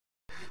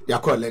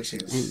Yako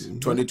elections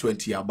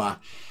 2020 aba.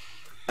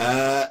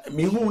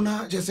 Me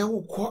huna just say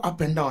who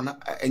up and down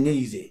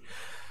easy.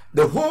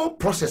 The whole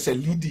process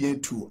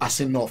leading to as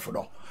enough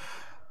no.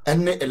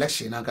 Any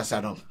election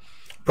ankasa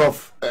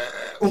Prof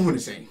who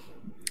is saying?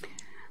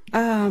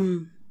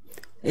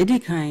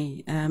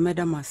 Edikai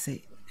madam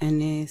ase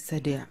ene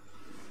sadia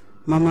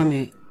mama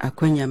me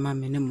akwanya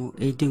mama ne mo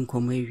edi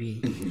nkomo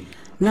ewie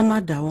na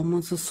mada wo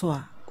mo so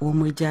a wo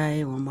mo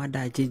jae wo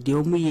mada agede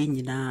wo mo ye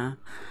nyina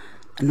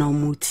na wo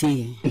mo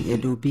tie ye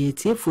do bi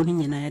tie fo ni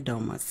nyina ye da wo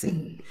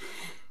mase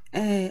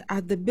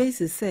at the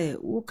basis say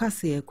wo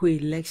kase ye ko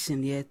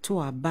election ye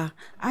to aba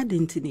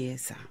adenti ne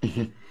yesa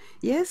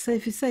yes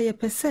if you say ye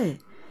pese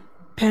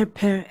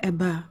per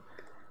eba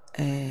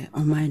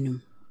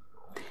omanum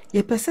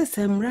ye pese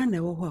semra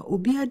na wo ho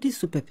obi adi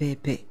so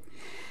pepepe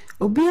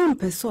obi am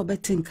pese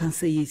obetin kan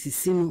say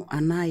yesisi no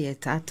ana ye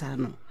tata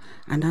no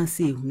ana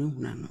se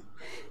ehunahuna no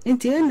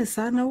enti ene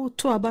sa na wo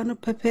to aba no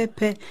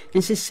pepepe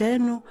nhihye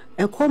no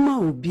ekoma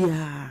obi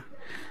a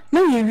na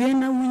ye wie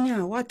na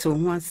wunya wato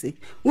ho ase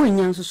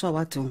wonya nso so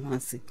wato ho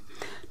ase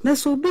na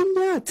so obi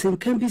nya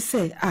atenkan bi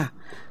say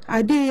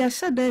ade ya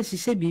shada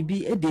hihye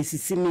bibi e de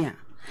sisi me a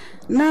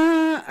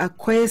na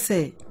akoye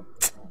say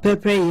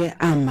pepe ye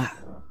ama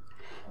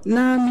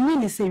na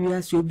minye se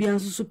wiase obi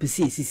anso so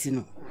pese esisi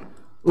no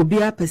obi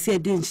apese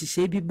de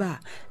nhihye bi ba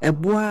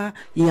eboa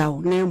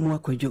yaw na emu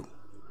akwadwo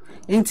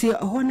enti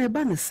ho na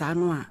ba ne sa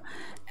no a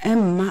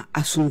emma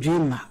asundwe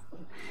ma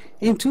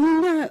enti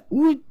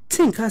we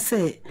think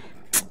say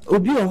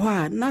obi ho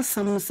a na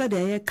sam se de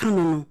ye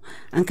kanu no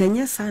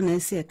ankanye sa na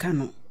ese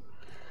kanu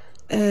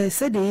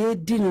se de ye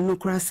di no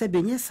kura se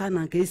be nye sa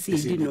na anka ese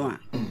di no a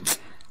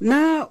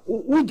na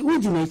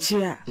wujina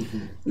chira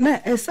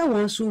na esa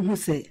wanso hu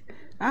se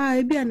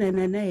ebi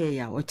anene ye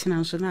ya ochina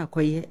nso na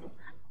akoye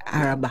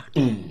araba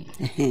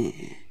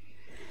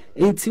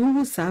enti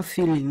wu sa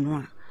feeling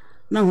no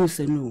na hu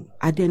se no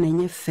ade na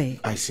nye fair.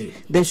 I see.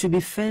 There should be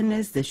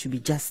fairness, there should be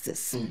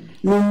justice,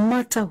 no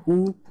matter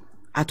who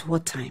at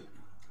what time.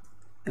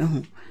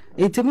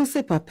 Enti mo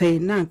se papa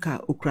na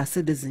anka okra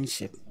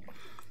citizenship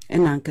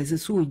and anka se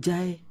so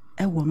ujai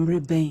e wo mre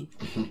ben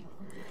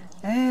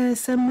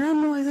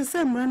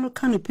semrano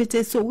kan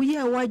pete so we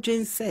are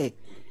wadwen say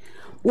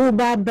wo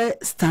ba be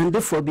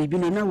stand for bibi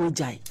na wo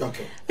jai.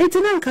 Okay.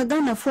 Enti na nka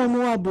Ghana form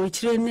wo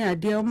abochire ni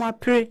ade o ma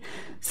pre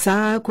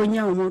sa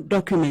konya wo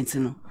document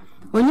no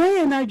onye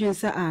ye na adwen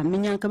say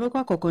menya nka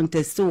mekwa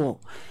contest wo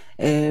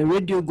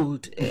radio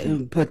gold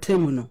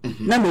potemu no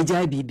na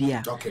meja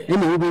bibia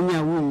na wo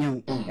benya wo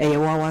nya eye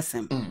wa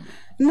wasem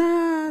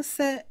na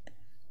se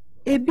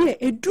ebi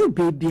edru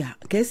bebia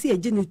ka se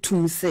eje ne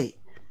tum say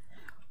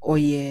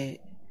oye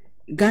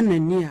Ghana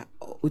ni a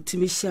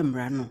otimi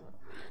hyemra no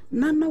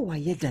na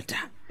waye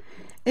dada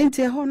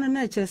enti ho no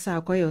na kire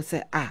sa akoye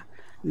se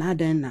na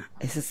den na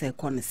esese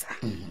konisa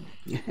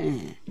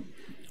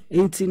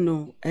enti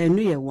no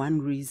enu ye one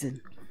reason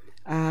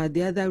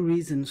the other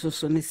reason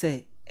so ne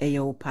say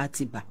your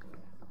party ba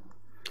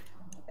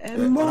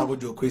more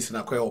would your question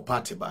akoye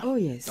party ba. Oh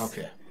yes.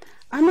 Okay.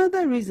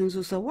 Another reason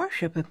so what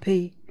shepe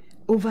pay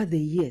over the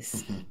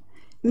years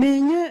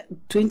menye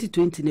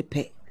 2020 ne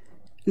pay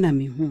na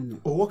me hu no.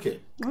 Oh okay.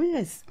 Oh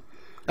yes.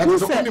 And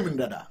so can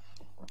dada.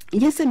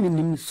 Yes, I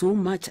mean so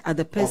much at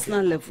the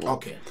personal level.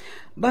 Okay.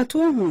 But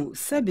who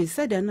sabi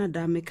said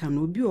another make an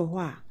obi o ho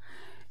a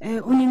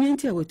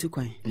onimenti a wotu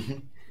kwan.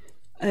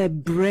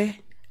 Bre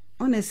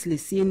honestly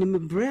see ni me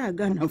bre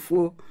agana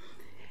fo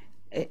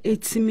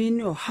it's me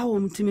no how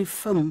umtimi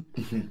fam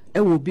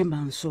will be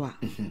manso a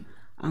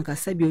anka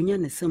sabi onya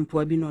ne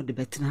sempo bi no de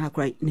betina ha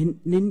krai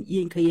nen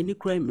yenka yeni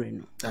crime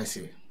no. I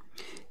see.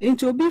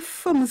 Into obi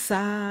fam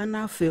sa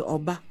na fe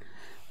oba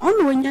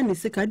ono onya ne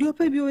sika de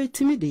opa bi o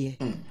etimi de ye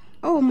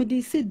me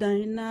di sit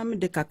down na me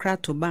de kakra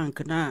to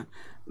bank na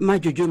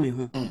majojo me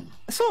ho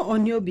so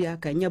oni obi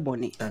aka nye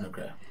bone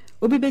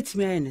obi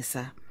betimi aye ne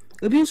sa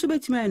obi nso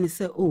betimi aye ne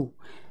sa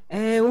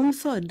won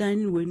so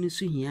dan we ni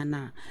so hia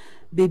na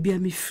baby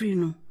am free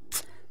no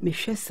me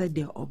hwese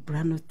de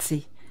obra no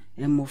te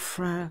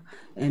emofra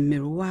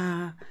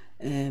emerwa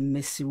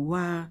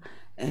mesiwa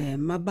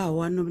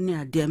mabawa no ne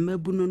ade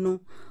mabunu no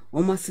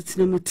o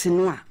masetene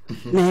mutino a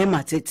na e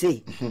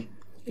matete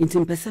inti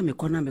mpesa me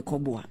kona me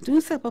koboa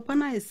tu se papa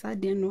na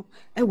esade no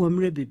e wo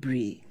mre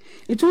bebre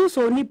itu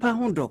so nipa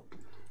hodo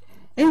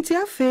enti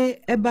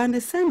afe eba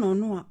ne se no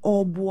no a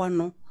oboa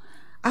no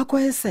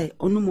akoye se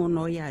onumo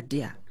no ya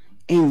ade a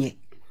enye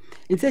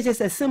inti je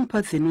se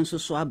sympathy no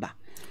so aba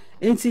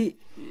enti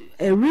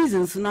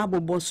reasons na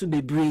bobo so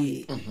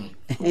bebre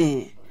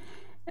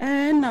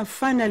na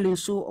finally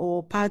so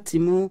o party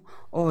mu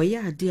o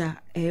ya ade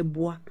a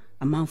eboa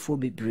amanfo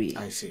bebre.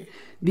 I see.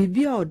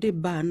 Bibia o de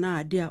ba na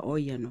ade a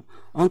oye no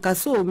onka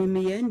so me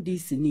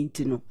NDC ni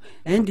nti no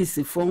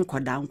NDC fo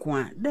nkoda nko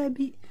a da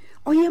bi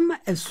oye ma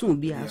esun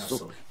bi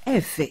aso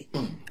efe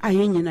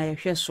ayenyina ye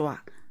hwe so a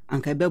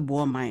anka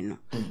bebo man no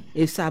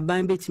if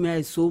saban betimi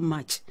ay so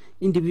much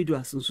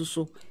individuals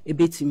so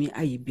ebetimi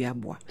aye bi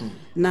aboa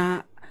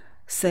na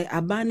se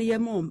aban ye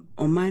ma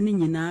oman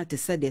nyina te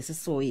se de se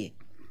so ye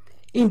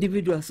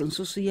individuals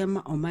nso so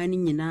yema omani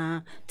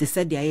nyina te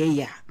said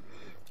ya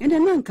and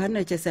then nka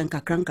na chese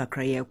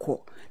nkakra yekọ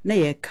na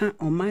yeka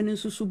omani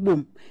nso so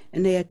bom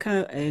na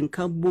yeka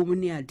nka bom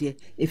ni ade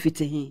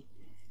efite hin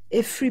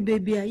every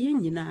baby aye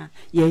nyina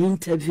ye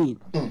intervene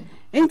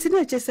enti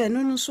na chese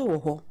no nso wo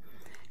ho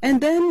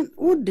and then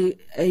would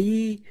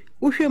ayi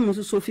wohwem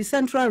so fi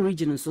central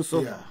region so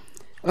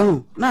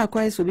oh na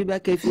akwa so bi ba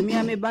ka fi mi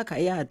ame ba ka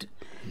yard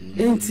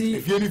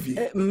enti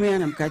me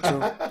anam ka cho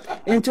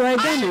enti I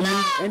ga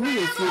na ni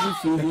e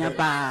fi hia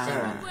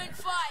pa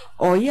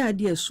o ya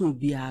de so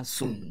bi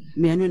aso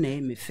me anu na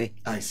e me fe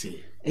I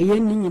see eye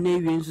ni nyina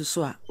ewie nso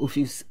so a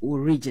office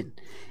region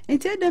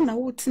enti e na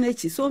wo tena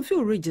chi so fi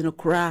region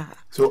kra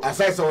so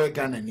aside so we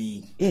Ghana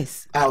ni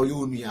yes how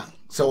you nua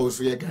so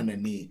so ye Ghana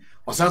ni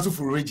osanso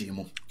fu region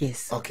mo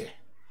yes okay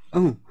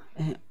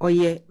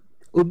oye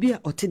obi a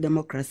ote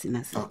democracy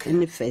na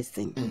any first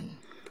thing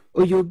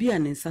oye obi a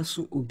nensa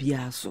so obi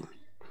aso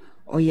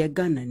oye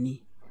Ghana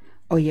ni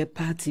oye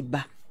party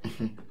ba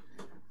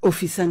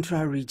office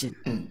central region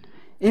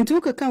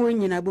enti ka we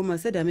nyina bo ma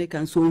said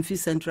American so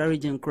office central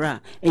region kra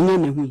enye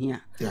ne hu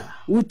hia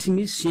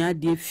wutimi sua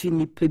de fi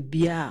ni pa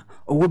bia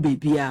owo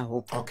bebia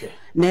ho okay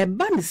na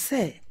eba ne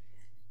se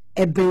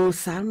ebe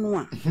osa no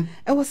a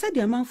e wo said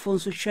amanfo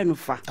so hwe no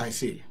fa I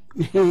see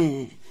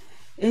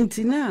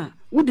enti na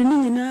wudi ni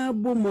nyina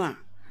bom a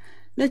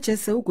na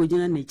chese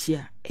ukojina na chi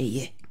a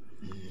eye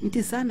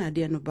nti sana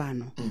de no ba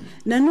no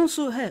na no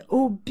so he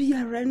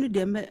obiara no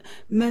de me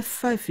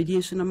 5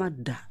 years na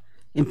mada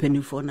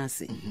empanifo na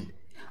se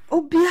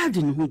obiara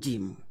de no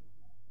hojimu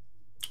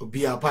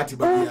obiara party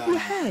ba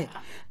bia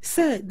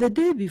say the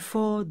day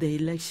before the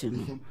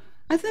election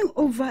I think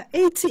over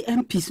 80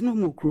 MPs no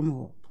more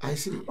krumo I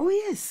see oh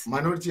yes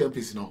minority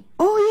MPs no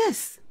oh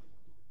yes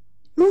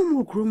no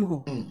more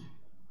krumo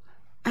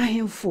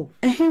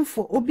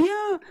ahemfo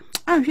obia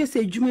ahwe se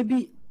adwuma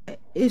bi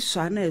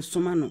esua na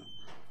esoma no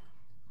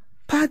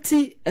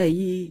party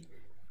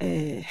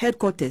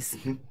headquarters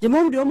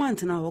jemom de o man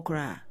na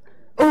wokra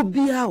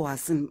obia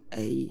wasen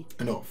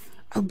enough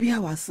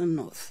obia wasen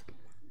north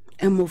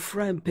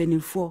emofra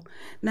mpanifo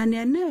na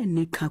ne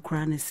ni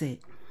kakra ne se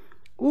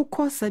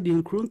wokọ sabi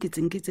nkro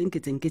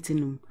nkete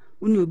num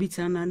uni obi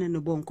tana na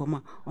no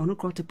bonkoma ono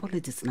crowd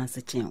politics na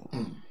se chen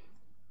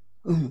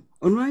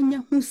ono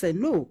anya hu se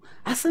no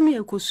asemi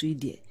ekosu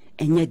ide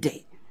enye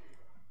de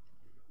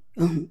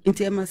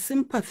nti ama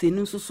sympathy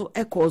no so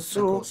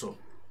ekoso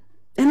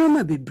eno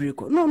ma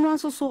bebreko no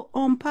so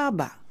on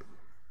paba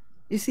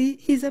you see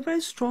he's a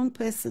very strong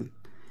person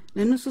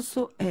no so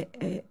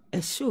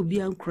show bi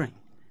ankran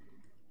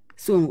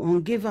so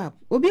on give up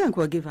obi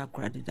anko give up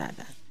credit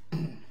dada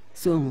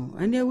so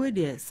anyway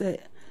there say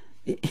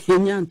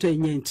enyanto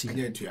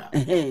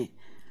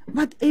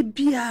but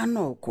ebia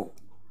no ko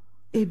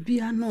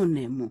ebia no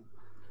nemo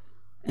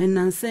and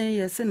nan say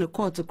yes in the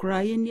court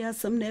cry in the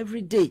assembly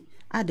every day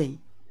aden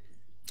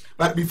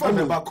but before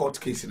the court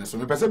case so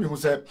me person who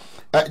say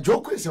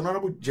Joko is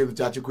honorable James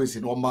Jachi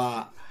question no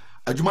ma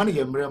adwuma ne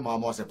yemre ma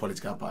mo say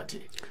political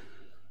party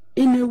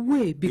in a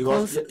way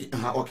because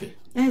okay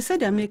I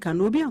said America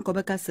no be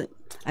ankobeka say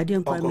ade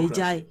nkwa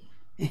mejai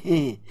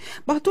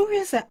but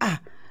we say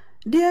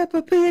there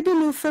papa ye de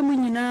no fam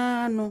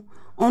nyina no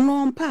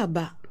ono mpa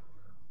ba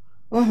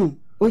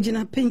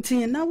ojina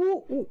painting na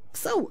wo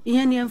so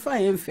yen emfa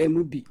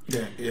emfam bi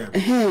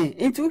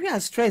into we are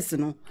stress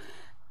no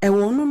e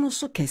wono no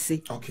so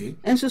kese okay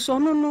and so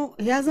no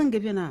he hasn't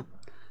given up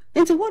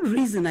into what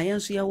reason I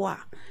answer ya wa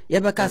ye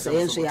beka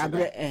say answer ya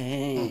bre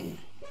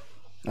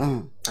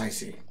I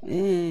see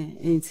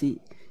enti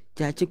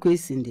jachi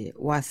question there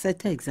was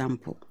set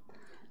example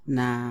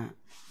na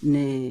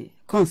ne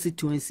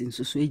constituency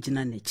so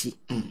ejina na chi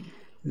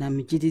na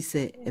mejidi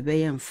se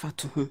ebeye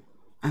mfato ho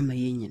ama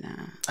ye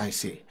nyina I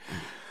see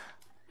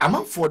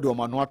amanfo de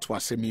omano ato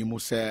asemi mu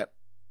se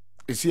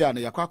esia na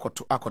yakwa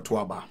akoto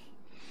aba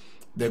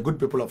the good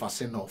people of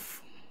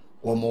Asenof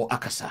womo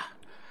akasa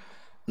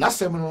na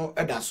sem no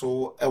eda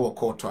so e wo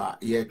court a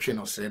ye twe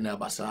no sere na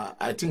abasa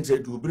I think say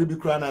do biri bi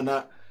kra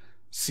na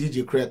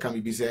CJ kra ka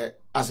mi bi say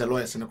as a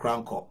lawyers no kra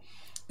nko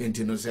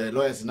enti no say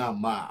lawyers na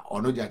ma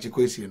ono jachi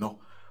kwesi no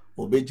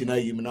obejina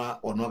yim na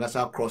ono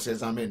gasa cross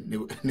examine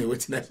ne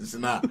witnesses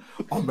na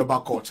on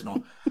beba court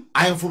no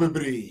ayemfo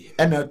bebre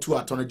ena tu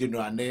attorney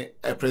general ne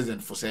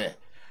president for say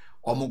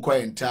omo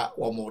kwenta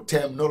omo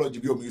terminology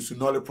bi omo use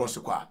no le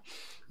prosecute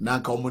na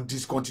nka omo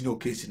discontinue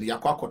case ni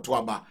yakwa koto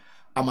aba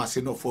ama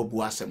se no for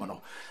bu asem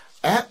no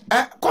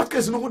court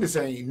case no hu de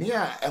say ni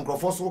a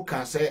enkrofo so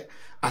ka say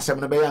asem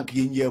na be yank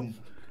yenyam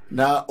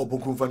na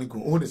Opoku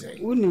Faniku hu de say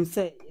unim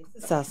say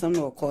sasam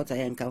no court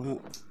ayanka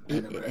ho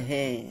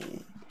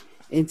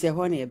enti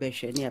ho na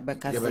yebehwe ni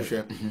abeka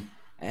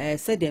say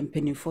said them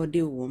penny for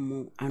the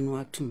woman anu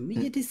atum me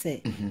yedi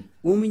say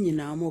woman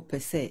nyina mo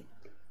pese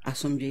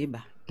asomdwe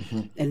ba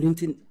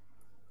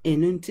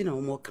enunti na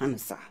mo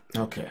kansa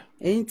okay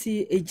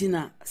enti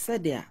ejina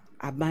said ya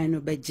aban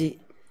no beje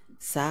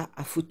sa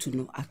afutu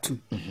no atum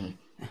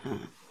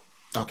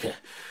okay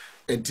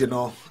enti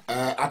no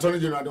attorney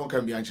general don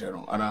can be answer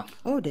no ana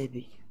oh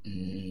debi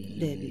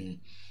Debbie,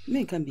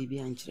 make a baby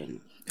and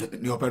children.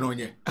 You open on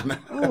you.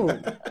 Oh,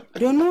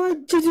 don't know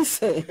what did you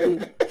say?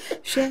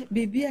 Share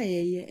baby,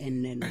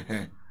 and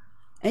then.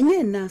 And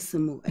yet,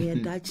 Nassimo, I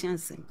had that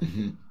chance.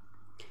 And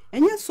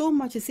yet, so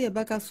much as say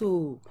back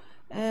so,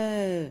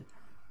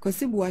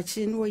 cause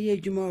watching what ye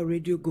Juma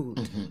radio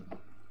gold.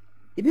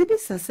 The baby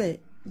say,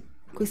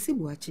 cause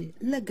watching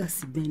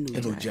legacy ben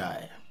no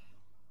jai.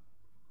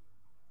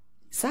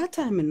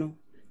 Satime no,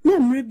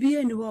 never be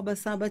any rubber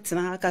sabbat and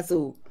a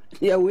hakaso.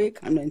 Your way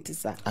can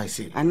enter. I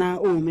see. And now,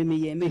 oh,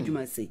 maybe made you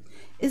must say,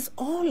 it's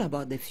all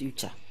about the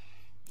future.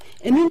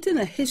 And into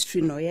a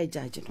history, no, ye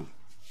judge no.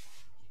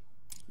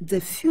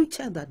 The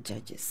future that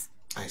judges.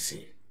 I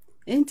see.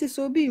 Ain't it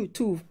so be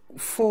 2,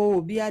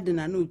 4, be adding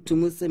a note to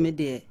Muslim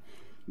dear.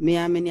 Me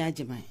a many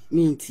Agyemang,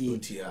 mean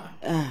tea.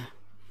 Ah,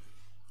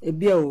 a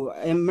bill,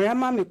 and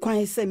Mama me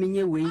quite say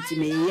me way to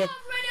me yet.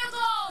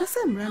 The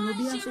same ran will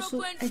be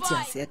also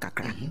at your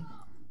cacra.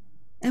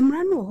 And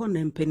ran no honor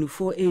and penny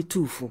for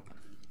A24.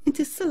 It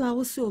is still I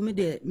was so me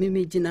there,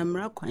 me Gina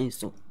Mraquine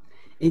so.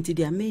 Into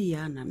their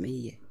mayana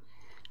may.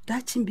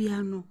 That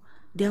chimbiano,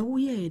 their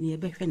way and your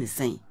beckon is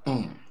saying.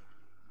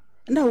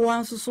 Na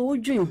once so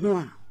dream ho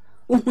a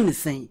ohun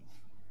sen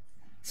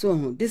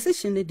so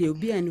decision dey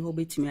obi ani ho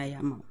betimi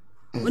ayama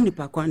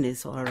onipa kwan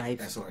is all right.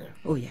 That's all.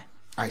 Oh yeah,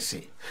 I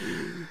see.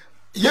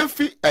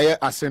 Yemfi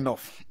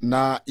asenof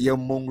na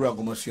yemongura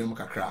gomosuam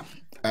kakra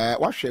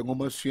wahwe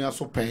gomosua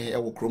so pen e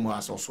wo krom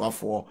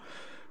asosofo.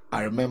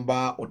 I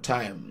remember o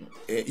time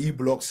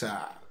e-blocks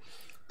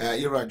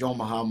Ira John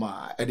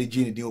Mahama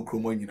edigi ni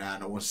okromo nyina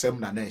na wonsem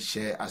na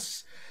share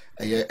as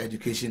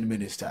education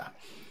minister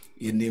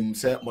in him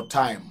say more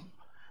time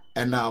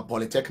and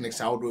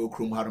polytechnics out do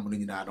okrom harum ni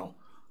nyina no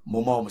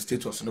moma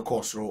status no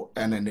course ro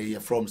and then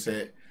from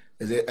say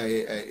is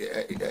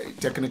a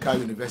technical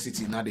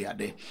university na dey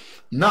ade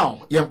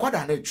now yem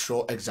kwada na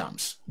tro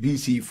exams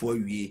BC for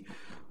we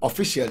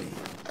officially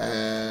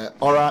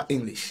oral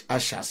English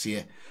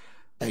ashase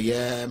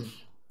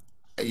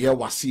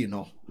wasi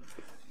no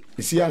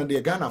see and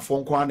the Ghana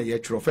phone kwa na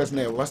yetro first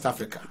na West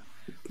Africa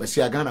but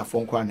see Ghana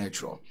phone kwa na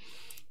yetro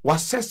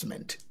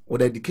assessment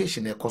with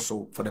education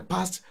ekoso for the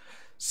past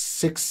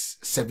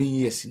 6-7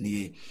 years in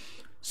the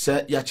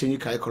say ya change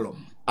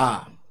curriculum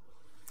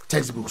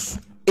textbooks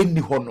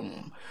any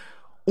honum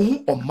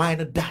or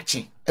minor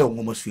datching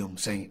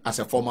saying as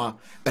a former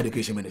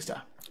education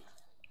minister.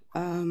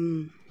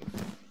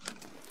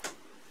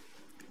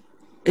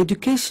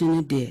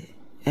 Education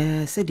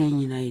there said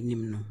in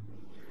no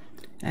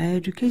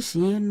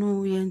education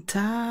no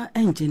yenta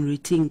and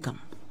generate income.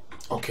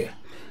 Okay.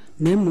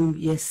 Name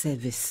yes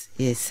service.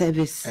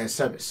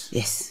 Service.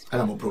 Yes.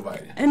 And I'm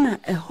providing. And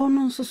a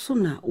honor so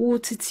sooner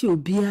what it will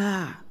be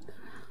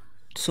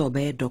so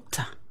be a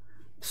doctor,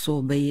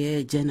 so be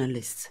a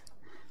journalist,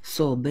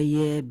 so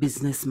be a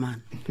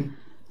businessman.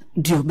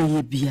 Do be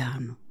a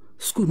piano,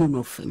 school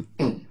no fame.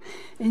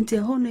 And the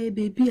honor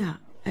baby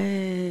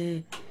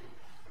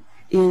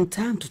in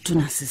time to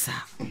tunasisa.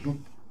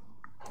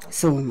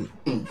 So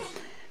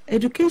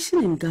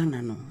education in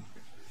Ghana no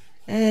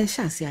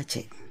shall see a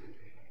check.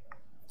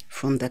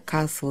 From the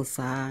castles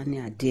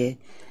near there,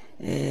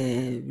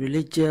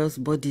 religious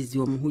bodies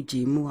yom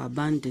huji mu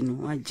abandon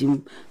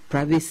wajim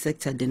private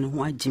sector den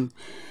wajim.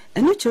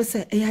 And which was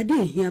say I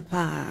didn't hear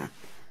pa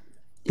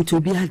into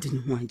be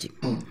adding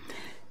wajim.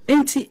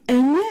 Enti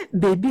enye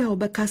baby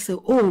obeka say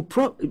oh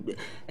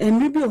and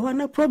maybe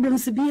one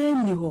problems be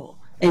any ho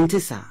enti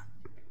sa.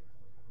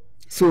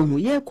 So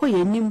ye kwa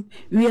yenim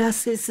we are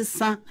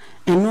sesa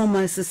and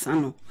normal sesa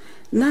no.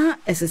 Na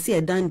esese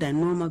e dan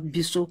normal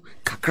biso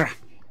kakra.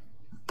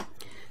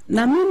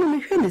 Na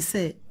me hwene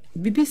say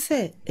bibi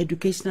say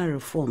educational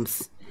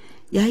reforms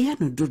ya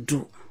no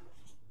dodo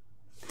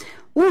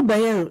wo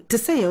bayer to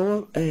say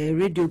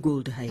radio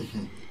gold high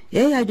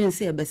ya don't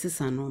say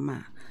abesesa no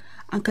ma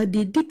anka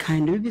de di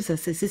kind bibi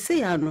say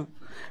ya no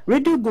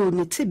radio gold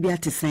ni tibia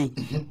te sen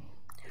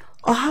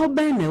o how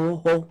ben na wo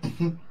ho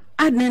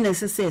adne na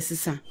say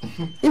sesa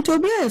into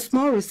be a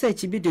small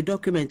research be the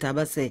document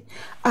aba say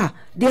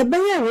the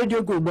bayer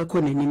radio gold be ko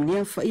nanim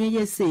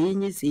ye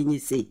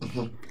say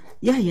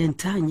ya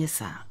yenta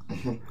nyesa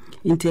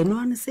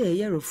inteno say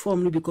ya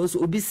reform because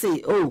obi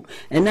say oh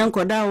and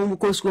ankoda wo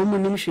because wo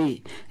munim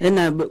hwe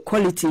and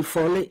quality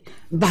for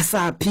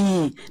basa p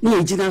na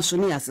ejina so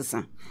ne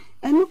asesa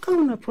eno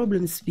ka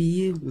problems be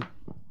you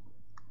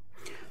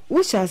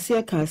we shall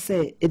see can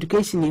say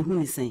education in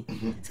huni say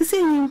say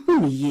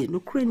huni ye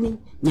no krani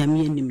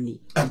nyame anim ni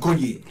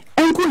enkoye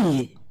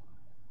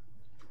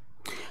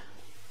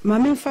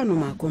Mama fano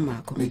mako.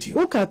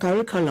 Oka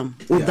curriculum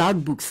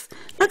without books.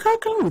 Na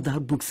curriculum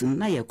without books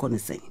na ye kone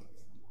say.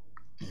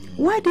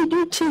 Why did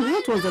you change?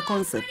 What was the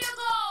concept?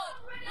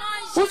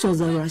 What was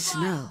the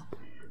rationale?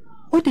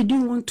 What did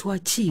you want to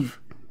achieve?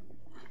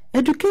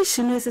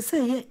 Education is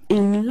say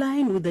in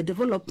line with the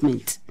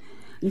development.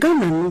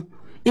 Ghana no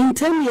in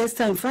 10 years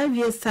time, 5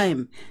 years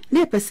time,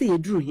 na pese ye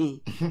drew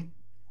he.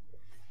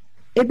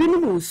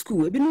 Ebinu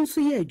school, ebinu so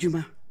ye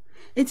adwuma.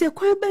 Enti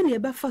kwa ba ne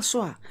be fa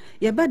so a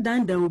ye ba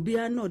dan obi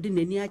a na odi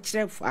nani a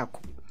kire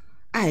fako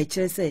I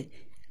just say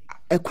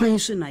a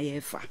question I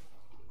ever.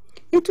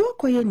 It will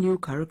acquire new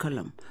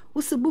curriculum.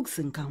 What's the books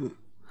in Kahu?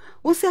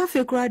 What's the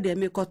Africa crowd there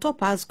make top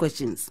past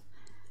questions?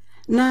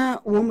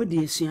 Now, woman,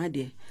 dear, she had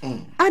there.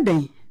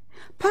 Ade,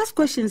 past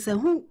questions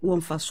and who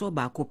won't for so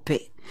back or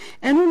pay.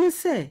 And when you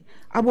say,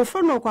 I will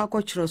find no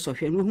cultural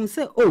social, who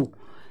say, oh,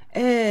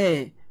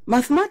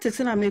 mathematics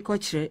and I make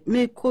culture,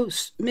 make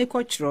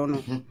culture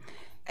no.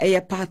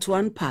 Part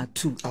 1, part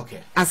 2.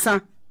 Okay.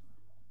 Asa.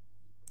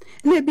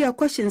 Maybe a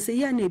question say,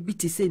 yeah, ne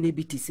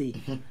BTC,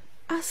 say.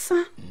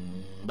 Asa.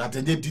 But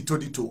they did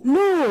dito.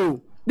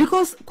 No,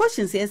 because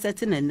questions say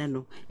certain and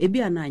no.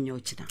 Ebi ana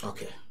nyochina.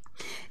 Okay.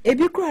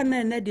 Ebi kura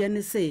na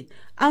de say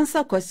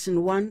answer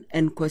question 1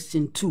 and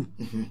question 2.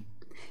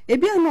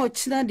 Ebi ana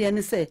ochina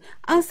de say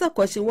answer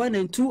question 1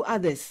 and 2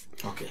 others.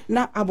 Okay.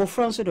 Na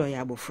abofran so do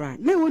ya abofran.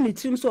 Na woni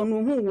trim so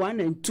no hu 1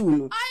 and 2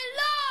 no.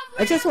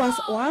 I just want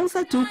to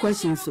answer 2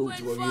 questions so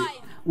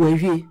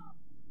we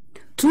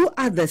 2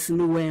 others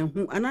no when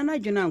who anana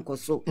dwena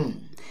nkoso.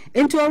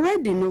 Into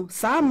already no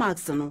sa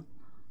marks no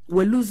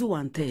we lose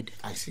 1/3.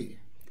 I see.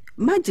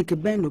 Magic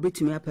ben no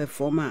betumi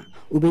perform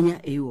obenya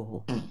ewo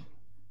ho.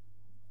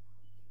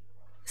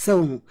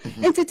 So,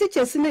 into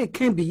teachers na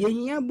can be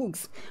yen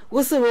books.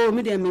 Wo say wo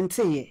me dey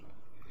maintain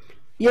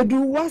ye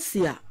do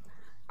wasia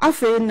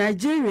afa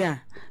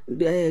Nigeria,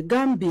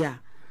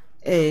 Gambia,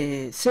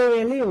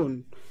 Sierra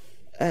Leone,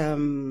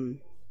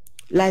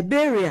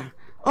 Liberia,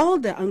 all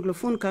the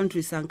Anglophone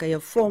countries and kaya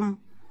from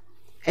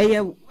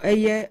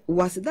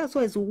was that's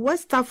why it's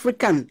West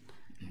African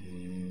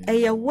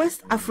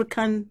West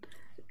African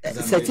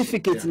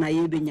certificate na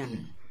yebenya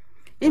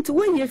into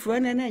when you for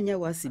na nya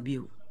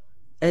wasibio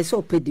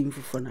so pedim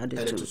for na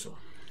de to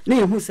na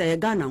ehu say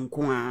Ghana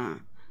nko a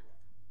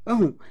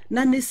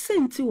na ne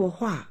senti wo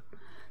ho a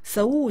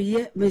sa wo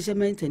ye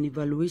measurement and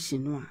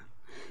evaluation no a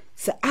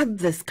sa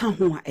others kan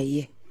ho a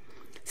eye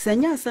sa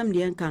nya asam de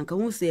nkan kan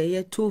wo say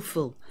ye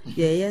TOEFL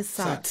ye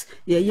SAT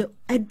ye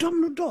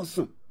edom no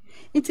doso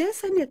Iti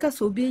esani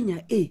ekasa obi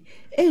enya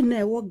na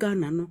ewo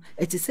Ghana no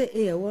eti say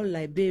ewo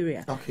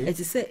Liberia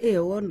eti say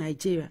ewo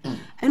Nigeria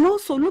and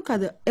also look at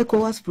the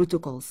ECOWAS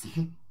protocols.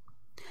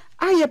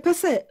 Aye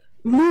pese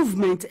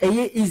movement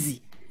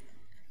easy.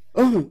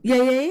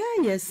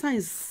 Yeah,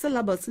 science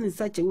syllabus in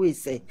such a way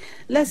say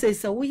let's say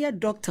so we a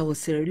doctor was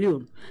Sierra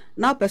Leone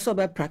now person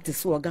by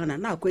practice for Ghana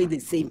now quite the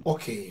same.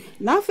 Okay.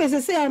 Now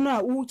first say I know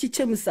who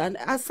chichemsan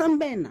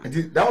asambena.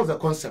 That was the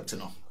concept,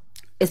 no.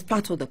 It's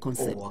part of the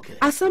concept. Oh, okay.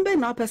 Asambe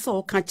na person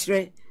o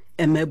kachire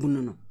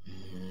emebunu no.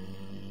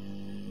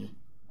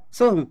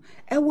 So,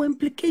 there were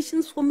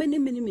implications for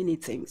many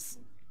things.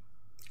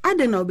 I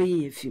don't know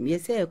be a film.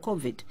 Yes, say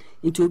COVID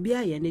into obi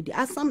aye ne di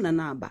asam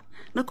na aba.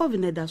 Na COVID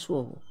na da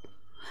so.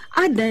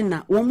 I then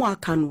na wo mo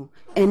aka no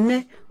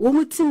enne wo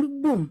mo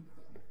tim boom.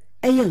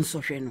 Eye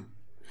nsohwe no.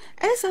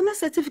 Esa na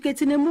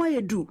certificate na mo aye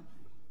do.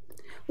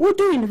 We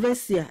do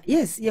university.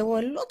 Yes, there were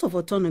a lot of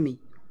autonomy.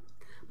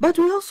 But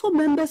we are also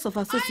members of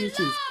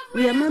associations.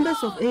 We are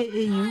members of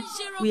AAU.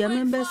 We are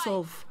members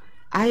of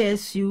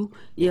ISU,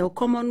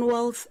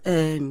 Commonwealth,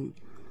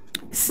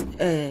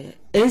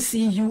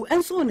 ACU,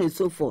 and so on and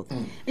so forth.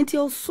 And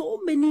there are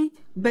so many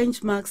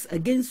benchmarks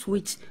against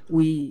which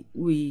we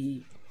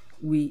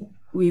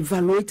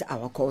evaluate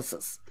our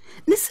courses.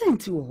 Listen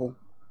to her.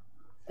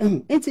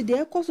 And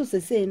their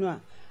courses say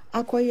no.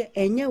 Acquire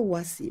any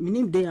wasi.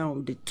 Meaning they are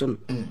on the tone.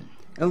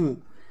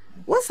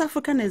 What's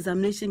African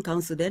Examination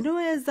Council? They know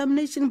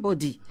examination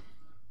body.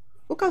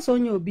 Because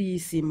on your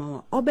BEC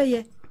mawa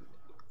obeye.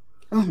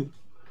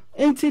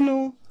 And you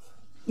know,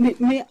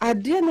 me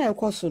idea na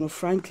question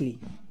frankly,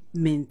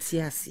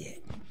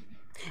 mentiasie.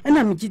 And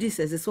I'm GD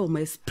says so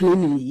my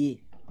explaining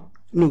ye.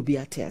 No be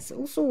atias.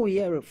 Also we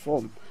hear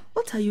reform.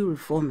 What are you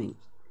reforming?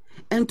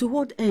 And to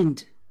what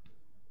end?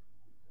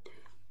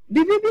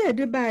 BBB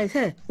adeba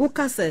say,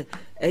 woka say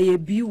a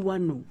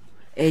B1 no,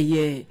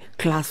 a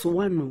class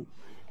 1 no.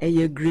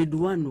 A grade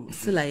 1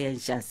 still I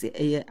shasi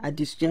a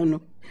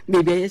additional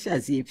maybe I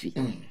shasi fi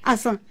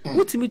asa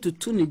what me to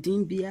tune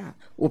din bia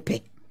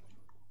ope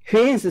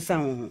hwense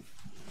san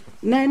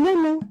na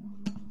no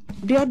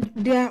dia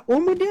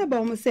omo dia ba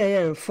omo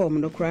say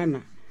reform no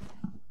krana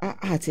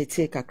a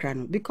take kakra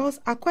no because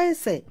akwa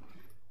say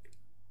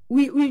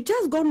we've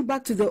just gone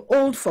back to the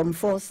old Form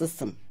 4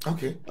 system.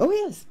 Okay. Oh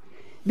yes,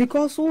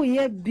 because we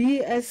have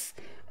BS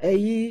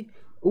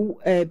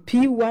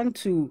P1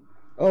 to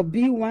or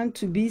B1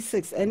 to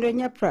B6 and then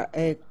you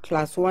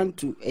class 1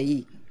 to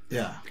A.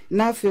 Yeah.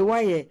 Now for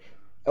why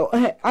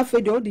after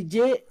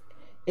the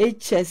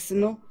JHS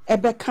no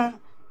ebeka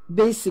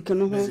basic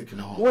no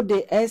what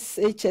the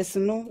SHS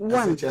no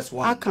one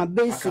aka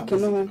basic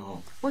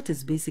no. What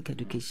is basic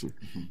education?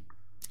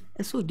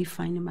 So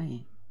define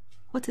my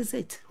what is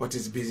it? What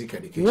is basic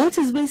education? What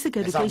is basic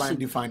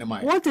education?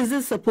 What is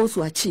it supposed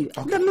to achieve?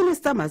 Okay. The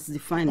minister must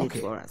define it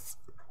for us.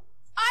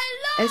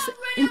 The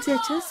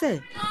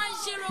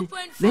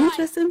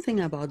interesting thing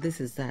about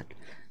this is that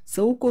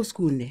so go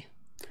school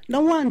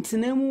no one to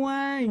name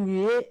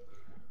one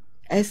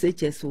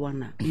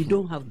SHS1 you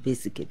don't have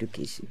basic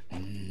education.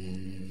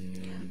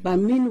 But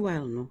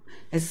meanwhile, no,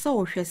 as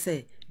so she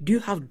say, do you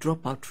have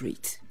dropout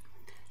rate?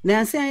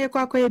 Now say I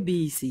kwa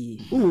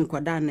BC,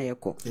 kwada na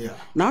yeko.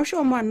 Now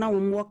show man now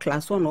more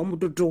class 1 or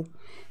do,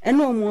 and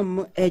no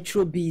more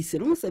actual BC,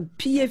 no say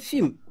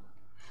PFM.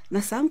 Na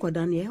sam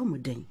kwada na ye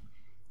den.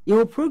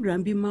 Your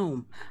program be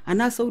mom, and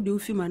that's how do you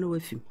film and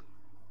with him.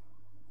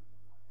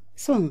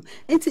 So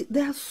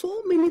there are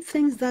so many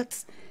things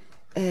that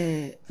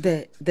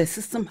the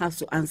system has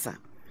to answer.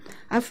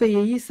 After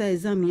ye say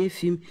exam ye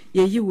film,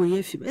 ye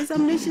will film.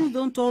 Examinations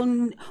don't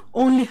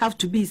only have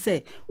to be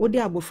say, what they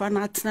are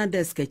bofana atna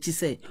desk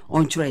say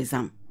on your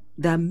exam.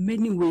 There are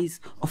many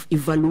ways of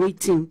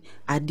evaluating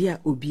idea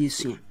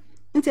obiesia.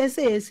 And I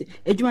say yes,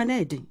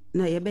 edumane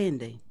na ye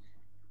bende.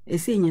 E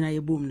say nyina ye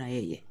boom na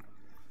ye.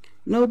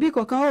 No bi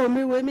ko kan o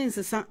me we me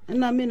nsesa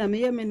na me na me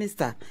ye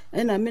minister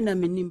na me na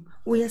menim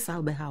wo ye sa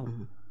be ha ho.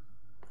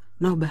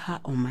 Na be ha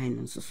on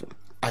mine so.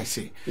 I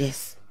see.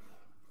 Yes.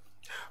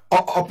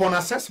 Upon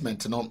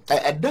assessment, no,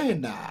 a day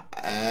na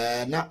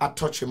I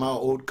touch my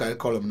old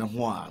curriculum no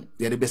one,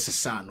 the best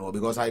son, or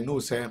because I know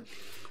say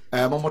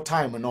more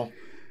time, no,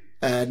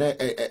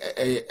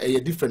 a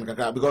different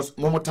because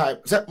more time,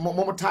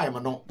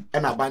 no,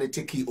 and I buy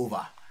take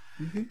over,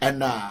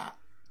 and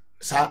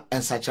sa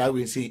and such I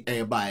will see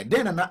a buy.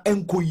 Then an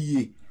enko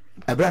ye,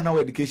 a brand new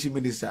education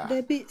minister.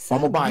 There be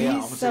some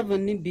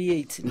B7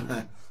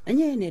 B8. And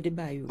you need to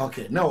buy you.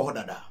 Okay, no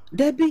order.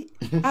 Debbie,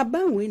 a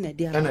ban winner,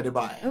 dear. And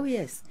buy. Oh,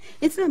 yes.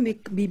 It's not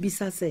make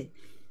BBC say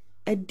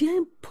a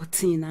damn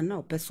potting and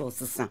no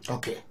pesos.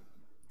 Okay.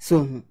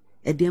 So,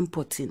 a damn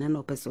potting and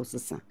no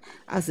pesos.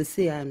 As I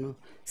say, I know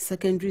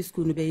secondary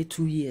school will be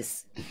 2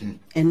 years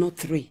and not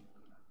 3.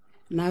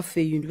 Now,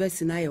 for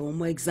university, I have one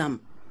more exam.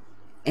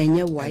 And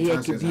you why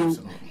you could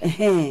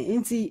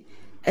be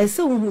a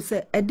so who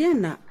said a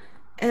dinner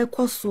a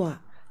coswa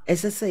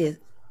as I say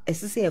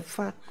a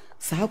far.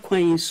 Sa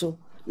kwan so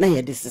na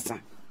ye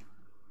desesa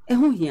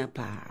ehun hia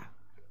pa.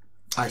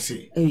 I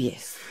see. Oh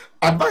yes.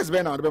 Advice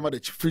ben na the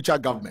future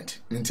government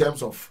in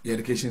terms of the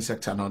education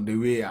sector on the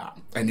way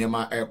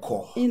anyama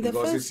eko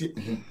because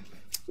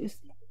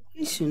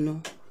you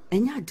know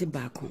enya de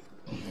back on.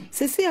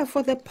 Say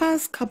for the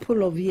past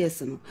couple of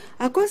years no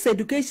across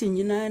education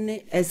nyina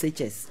ne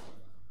SHS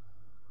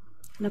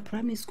na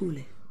primary school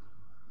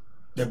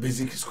the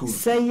basic school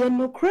say you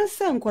no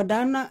kresa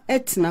nkwada na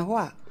etna ho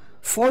a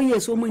 4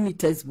 years, so many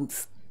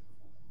textbooks.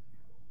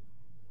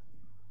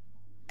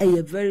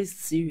 A very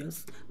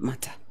serious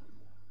matter.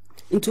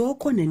 Into all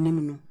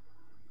no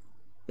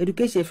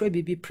education for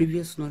be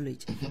previous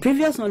knowledge.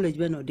 Previous knowledge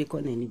when no they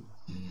call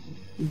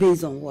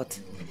based on what?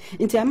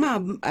 Into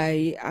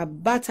a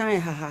battern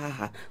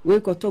ha. We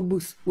got to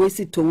books, we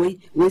sit away,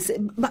 we say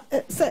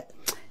but say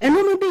and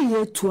no be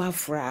here to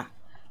afra.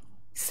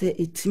 Say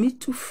it me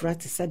to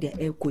frat say the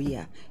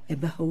ekoya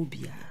eba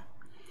hobia.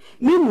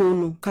 Me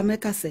no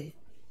kameka say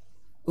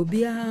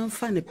Obia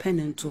fan a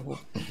pen to her.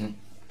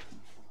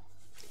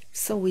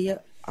 So we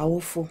are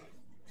awful.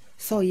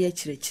 So ye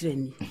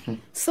chireni.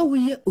 So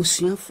we are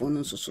ocean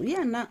phone so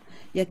yeah na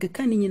ya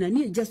kekani na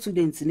ni just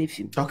students in a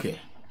film. Okay.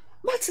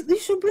 But they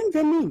should bring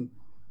them in.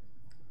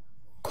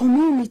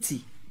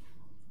 Community.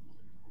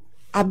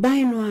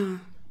 Abainwa.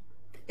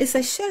 It's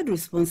a shared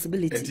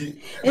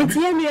responsibility. And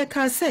here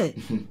can say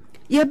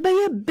you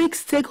buy a big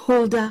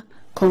stakeholder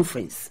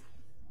conference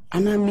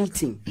and a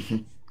meeting.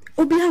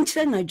 Obian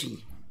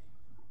Chenaji.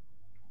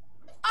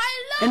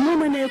 And no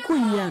man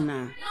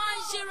yana.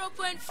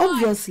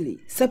 Obviously,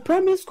 the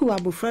primary school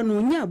abufra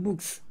no nya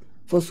books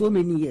for so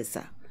many years,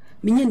 sir.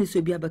 Minya ni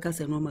so bia baka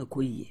se normal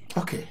koyi.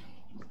 Okay.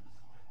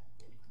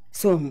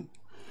 So,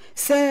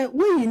 say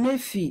we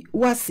nefi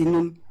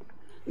wasinum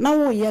na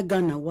wo ye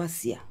Ghana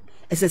wasia.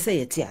 Ese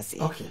say yeti ase.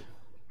 Okay.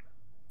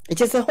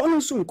 Eche se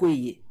hono so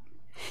koyi.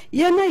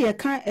 Ye na ye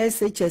kan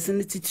SHS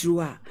ni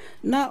titru a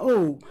na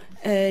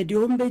de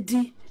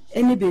ombedi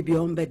any baby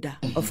on better.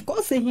 Of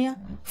course, here,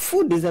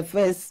 food is the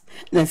first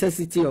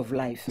necessity of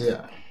life.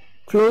 Yeah.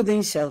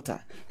 Clothing,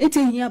 shelter. It's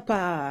in here,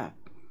 pa.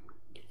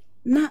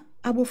 Na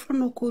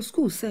abofrano ko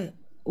school say,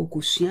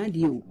 okushia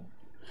diu.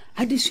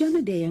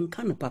 Additional de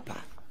yankano papa.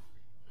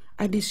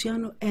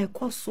 Additional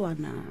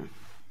koswana.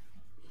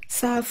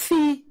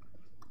 Safi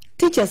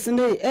teachers in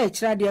the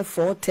chradia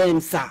 4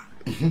 terms, sir.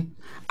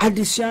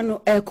 Additional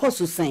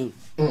kosu saying.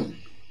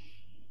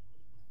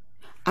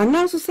 And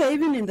also say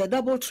even in the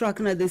double track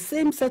now the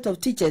same set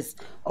of teachers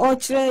or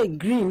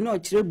green, no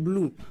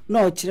blue,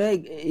 no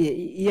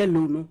yellow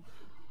no.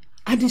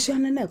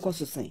 Additional na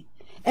koso say.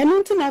 And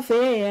until na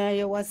fe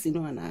ya wasi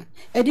no na.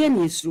 E dey na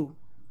isru.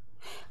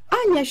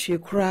 Anya hwe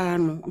kra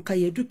no nka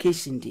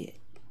education dey.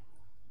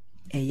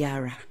 E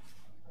yara.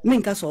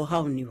 Minka so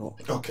how ni ho.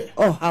 Okay.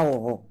 Oh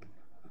how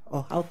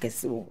oh how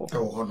kesi ho.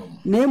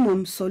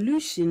 Na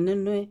solution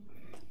no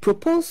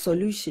proposed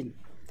solution.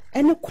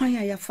 Any kwan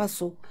ya fa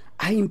so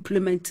I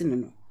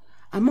implementing no.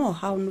 Ama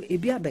how no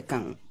ebi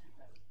abekan.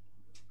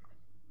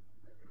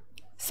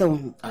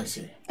 So I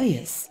see.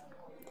 Yes.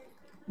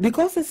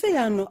 Because they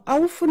say no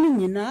awfo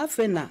ni nyina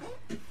afe na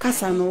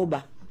kasa no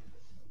ba.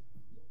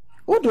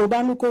 Odo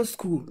ba no go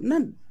school na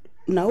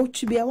na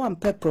ochibia wan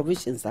pe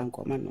provisions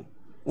ankoma no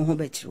wo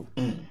be chiro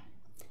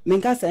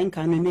menka sa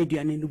nka no na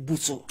aduane no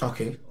buso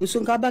okay nso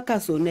nka baka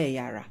so na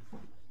yara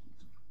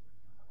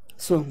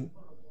so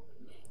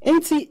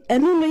enti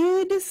eno no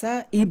ye de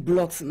sa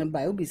e-blocks na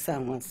by obi sa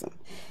wanso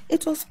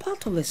it was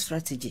part of a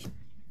strategy.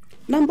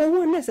 Number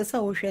 1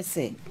 necessary wo hwe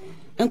say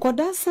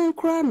enkoda san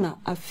kra na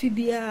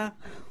afibia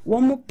wo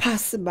mo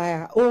pass by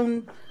our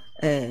own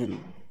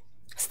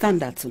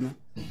standards no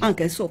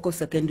anka so ko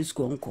secondary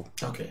school nko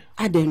okay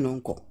aden no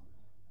nko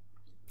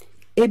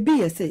ebi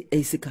ye say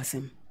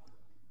esikasem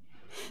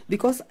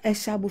because a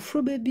shabu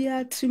frobe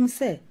bia trim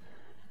say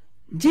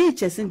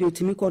GHS ndi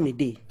otimi ko ne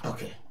day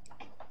okay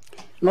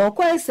no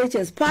ko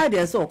SHS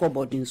party so ko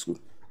boarding school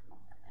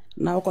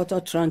na ko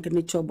to trunk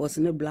ni chobos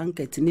ni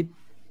blanket ni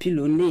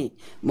pillow ni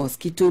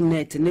mosquito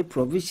net ni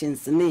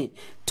provisions ni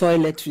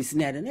toiletries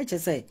ni ade na che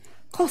say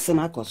cost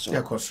na cost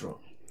yeah cost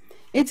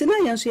it's na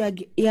yan so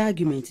ya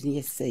argument ni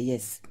yes say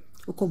yes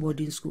ko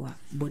boarding school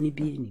boni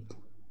bi ni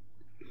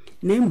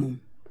na emum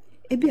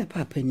ebi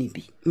apapa ni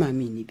bi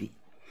mama ni bi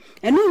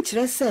eno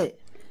nkire say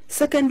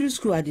secondary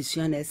school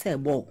addition na say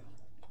bo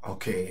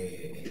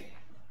okay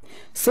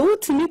so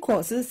timi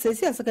ko say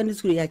secondary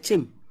school ya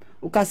chem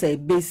ukasa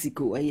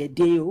basic o ye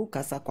dey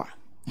ukasa kwa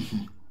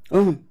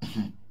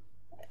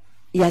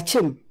ya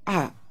chem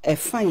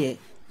efa ye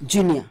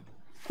junior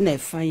na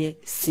efa ye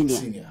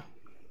senior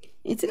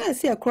it's na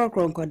say akro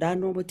nkoda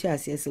no boti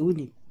ase say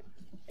woni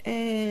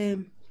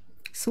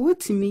so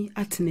wotimi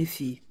atena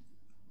fi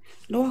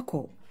no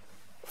wako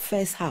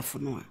first half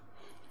no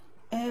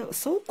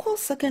so call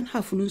second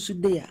half no so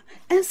dey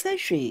and say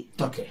hwe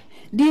okay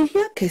dey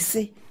here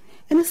kese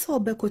and so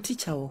obeko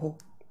teacher wo ho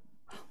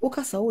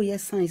ukasa wo ye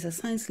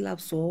science lab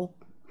so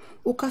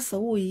ukasa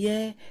wo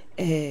ye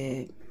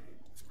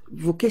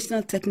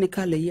vocational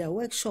technical year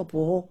workshop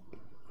wo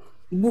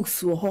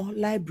books wo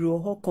library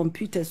wo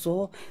computers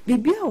wo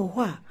bibia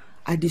wo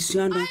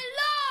addition no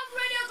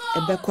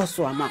ebeko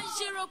so ama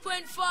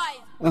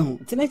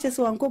 0.5 teenagers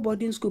wan go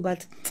boarding school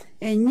but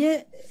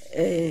enye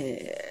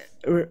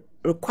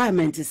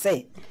requirement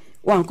say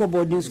wan go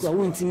boarding school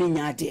won timi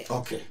nya ade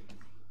okay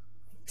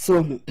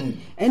so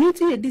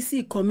anything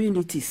NDC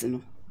communities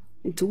no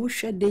into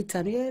share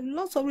data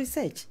lots of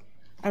research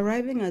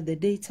arriving at the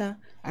data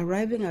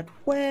arriving at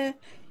where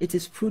it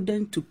is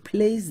prudent to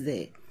place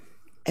the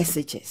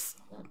SHS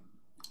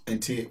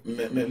enti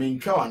me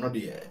ntwa no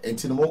de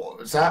enti no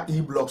sa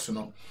e-blocks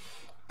no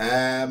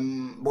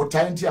but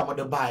time ti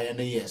amode buy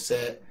na yes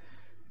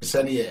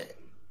say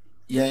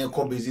ye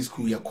ko basic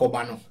school ye ko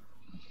ba no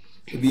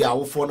bi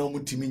awofo no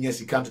mutimi nya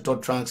sika to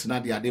trunks na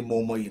de ade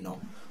momo you know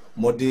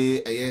mode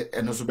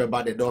and also be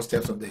by the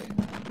doorsteps of the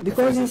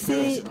because you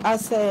see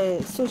as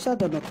a social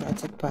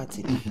democratic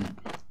party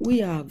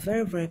we are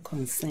very very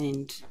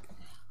concerned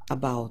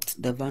about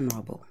the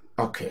vulnerable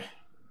okay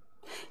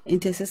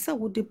intercessor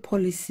with the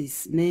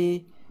policies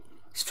ne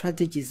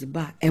strategies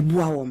ba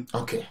ebuawom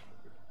okay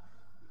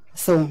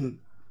so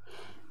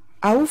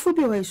awofo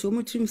bi wa so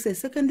mutrim say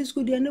secondary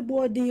school dey ne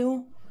boarding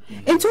o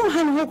ento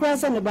han ho kra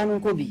say ne ba no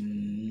ko bi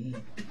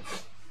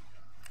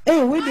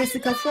we dey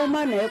sika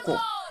forma na eko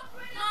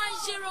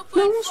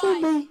no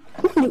so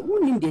be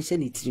unim de she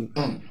ne trim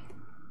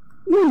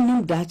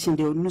unim da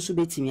chinde no so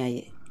betimi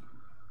aye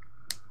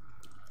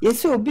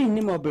yes obi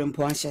nim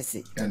obrempo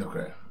anhyese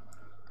enokra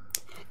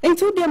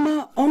ento dem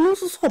ono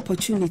so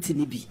opportunity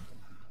ni bi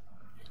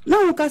na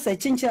wo ka say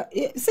chincha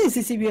say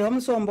sisi bi o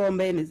so mbo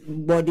mbe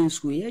boarding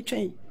school ye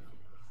twen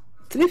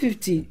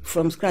 350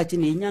 from scratch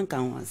ni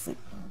nyanka wanse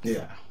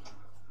yeah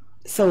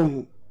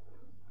so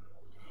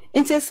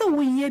enti say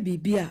wo ye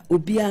bibia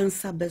obi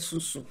ansa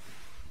besusu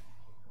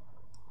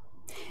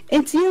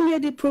enti ye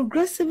dey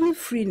progressively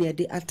free near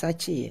the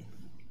attach ye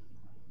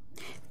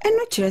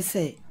eno kire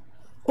say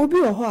obi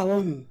oho a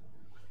wo hu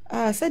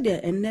said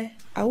enne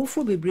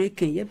awofo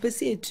bebreken ye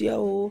pese etua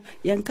o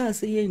ye nka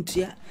se ye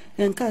ntua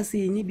ye nka se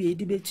ye ni bi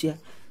edi betua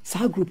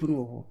sa group no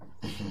ho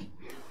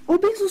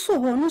obi so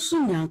ho no so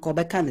nyanka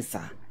obeka ne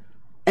sa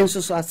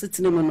enso so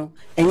asetene mu no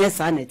enye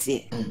sa na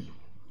tie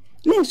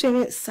na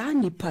nhwe sa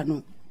nipa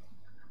no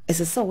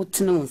esesa wo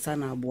tene won sa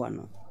na aboa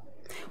no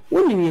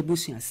woni ye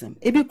busu asem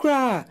ebi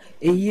kura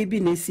eyi bi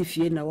na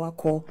esifie na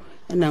wakọ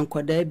na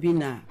nkoda bi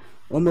na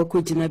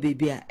omakogina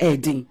bebi a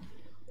edin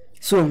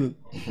so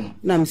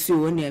na msi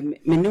woni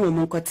me ne wo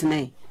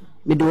nkotena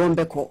me de won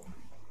beko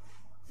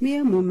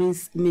me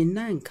moments me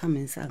nan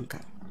comments anka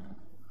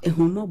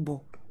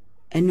ehumobo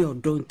eni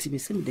odo ntimi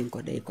se me de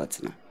nkoda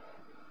ekotena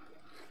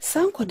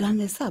sankoda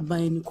na sa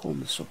ban ni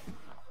kom so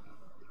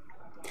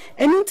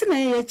eni ntina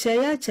ye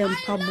che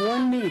mpabo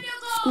ni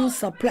school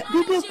supply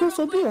bibi ko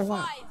so bi o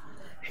wa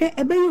he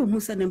ebe ye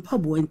hu se ne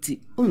mpabo nti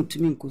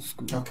ontumi nko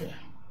school okay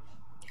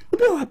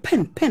obi wa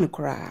pen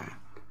kra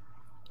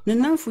ne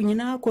nanfu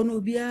nyina akọ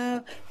no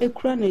bia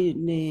ekura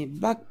ne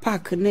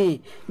backpack ne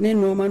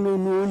no ma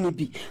no ni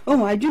bi o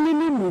ma adwene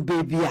ni mu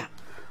bebia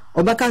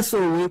obaka so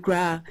we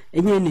kura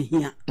enye ne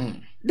hia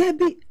there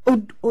be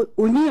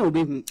oni e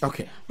obehu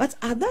okay but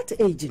at that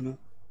age no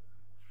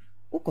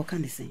ukoka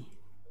ne sen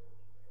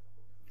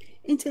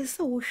inte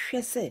so wo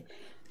hwe se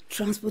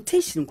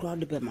transportation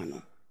crowd be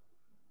mano.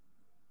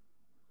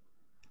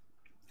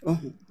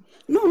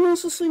 No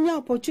so nya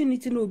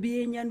opportunity no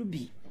be enya no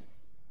bi.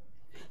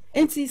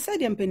 Enti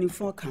said yam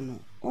penifo ka no.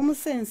 Omo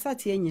say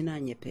nsate enyina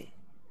anyepe.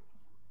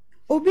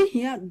 Obi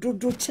hia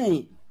dodo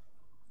chen.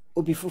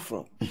 Obi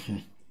fufuro.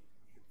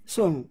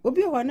 So,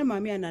 obi wa ne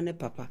mama na ne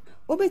papa.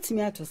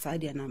 Obetimi ato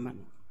saade na ma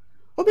no.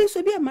 Obi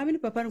so bi mama ne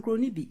papa no kro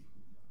ni bi.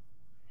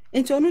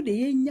 Enti ono de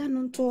yenya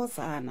no nto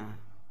sa na.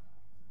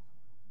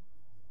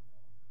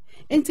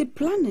 Enti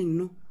planning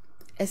no.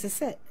 Ese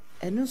se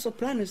eno so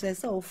plan so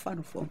ese o fa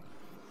no form.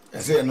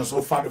 Ese eno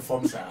so fa no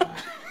form sa.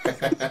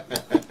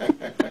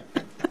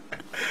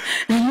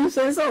 You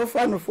say so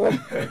fa no form.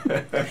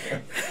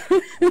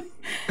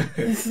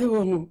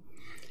 So,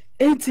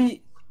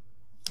 enti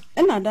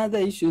and another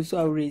issue so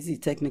I raise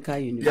technical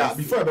university. Yeah,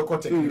 before I go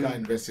technical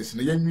universities,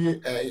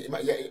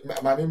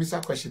 my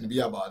main question be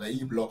about the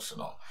e-blocks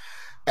no.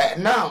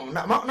 Now,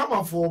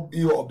 number 4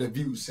 of the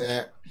views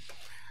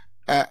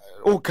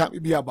can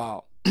be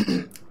about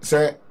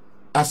say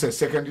as a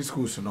secondary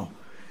school no.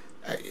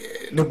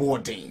 No more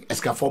thing as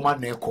ka former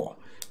neko.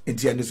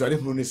 Enti and so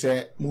no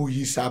say mu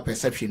yi sa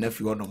perception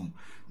afi onom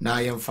na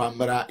yem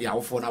famra ya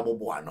wo na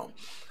bobo no.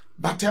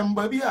 But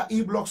baby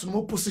e-blocks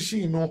no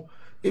position no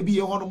ebi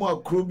ye hono mo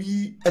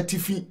akrobi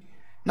atifi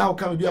now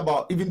can be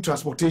about even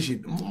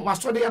transportation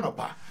master dey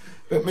anopa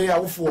me ya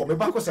wofo me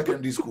back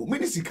secondary school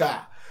me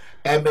sika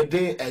me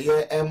dey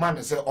e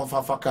man say on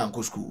fa kan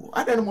ko school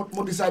adan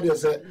mo decide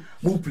say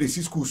mo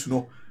place schools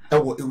no e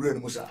wo ewure no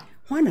mo sa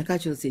why na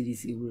catch you say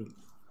this ewure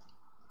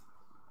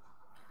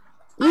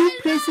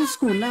we place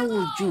school now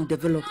we do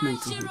development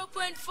 0.5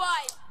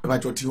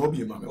 but what you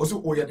obi mama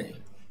also o ye den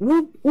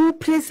we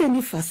place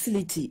any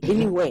facility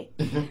anywhere.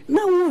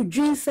 Now we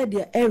dream said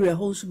the area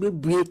house be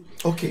break.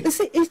 Okay. They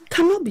say it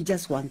cannot be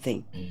just one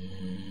thing.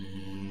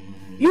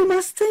 You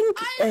must think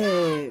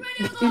you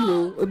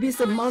know, be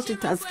some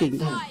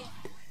multitasking.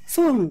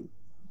 So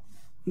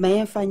my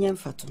fanya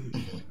fatum.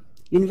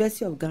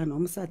 University of Ghana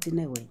almost in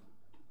a way.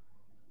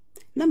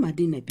 Na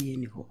madina be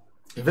any ho.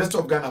 University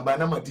of Ghana by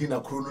na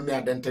madina krono ne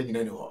adenten in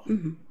any ho.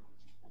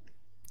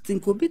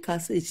 Think obi ka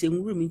say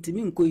room into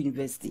me go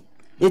university.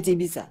 Yeti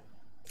bisa.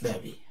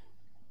 Baby.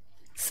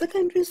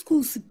 Secondary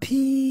schools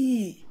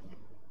P.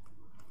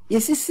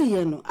 Yes, you see,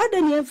 you know. I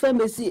don't have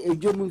pharmacy a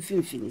German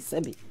finish,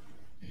 Sabi.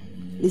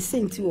 The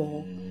same to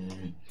all.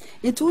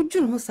 It told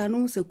you,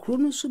 Mosano, a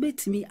chrono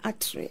subet me at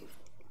tray.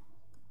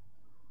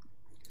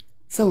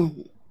 So,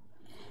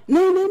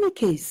 now in any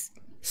case,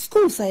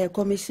 schools are a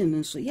commission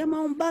and so you're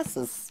on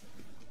buses.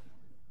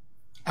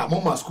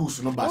 Among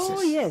schools, no buses.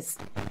 Oh, yes.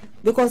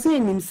 Because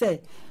him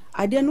said,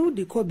 I don't know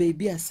the call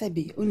baby a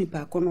sabi only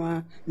pa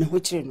kono na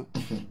hochire no.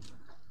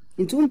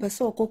 Into one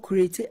person ko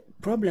create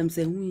problems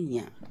and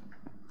we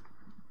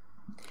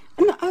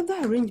and other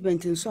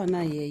arrangement in so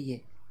na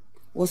ye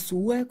was to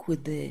work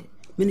with the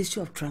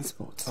Ministry of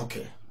Transport.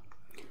 Okay.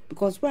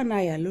 Because when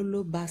I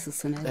lolo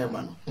buses and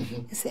I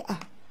say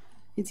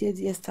it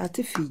is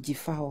started Fiji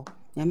foul.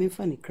 Ya me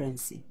fa ni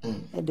currency.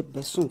 E the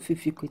person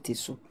 50 kwete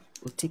so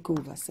o take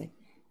over say.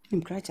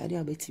 Him crash ade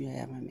abeti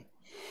ya mame.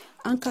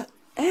 Anka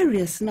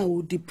areas now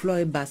will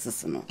deploy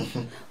buses no.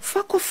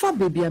 Fakofa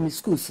baby am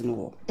schools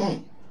no.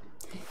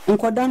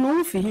 Nkoda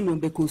no fi hin no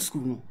beko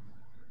school no.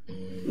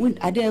 When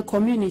ade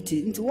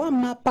community into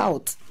one map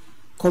out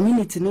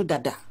community no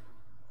dada.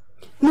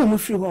 No mo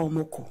free ho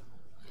omoko.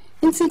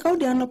 Nti ka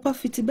odi anopa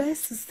 50 by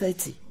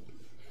 6:30.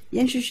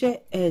 Yen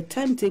hwehwe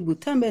timetable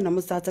time na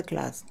mo start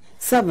class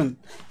 7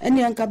 and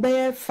yanka be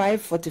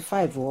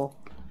 5:45 ho.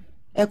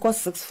 Eko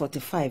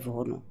 6:45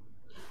 ho no.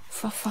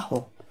 Fafa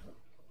ho.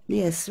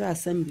 Yes,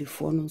 assembly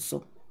for no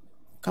so.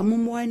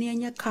 Kamumo ani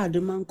anya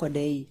card man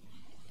kodai.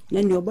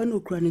 Na ni oba no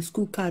kura ni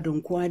school card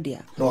nko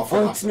adia.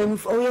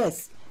 Oh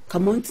yes.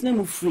 Come on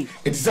to free.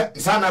 It's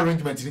an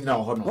arrangement in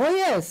now. Oh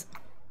yes.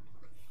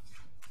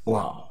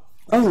 Wow.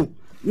 Oh,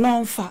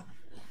 no fa.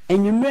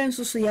 And you men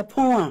so ya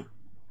pon.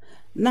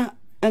 Na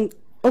and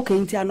okay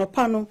nti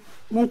anopa no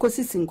monko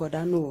sisin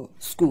goda no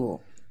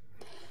school.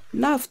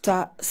 Na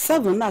after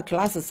 7 na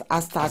classes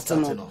are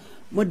starting no.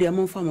 Mo de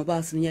mo fa mo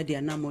bas nya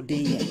de na mo de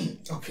ye.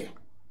 Okay.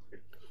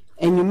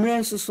 And you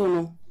men so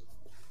no.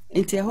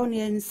 Nti ho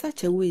ne in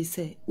such a way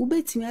say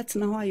ubetimi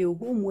atena ho ayo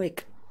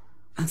homework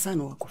ansa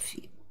na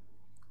wakofi.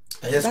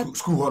 Yes,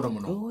 school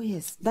no. Oh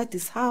yes, that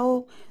is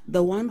how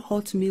the one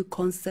hot meal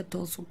concept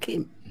also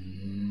came.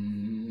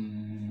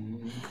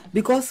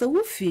 Because a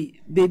woofy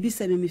baby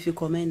said me fi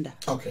commander.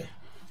 Okay.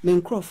 Me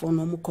microphone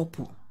no mo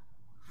couple.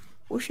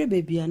 O hwe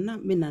baby ana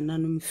me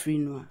nananom free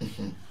no.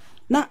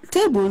 Na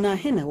table na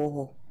he na wo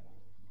ho.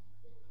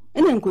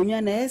 Ene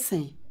nkonwa na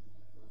esen.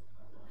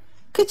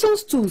 Kitchen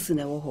stools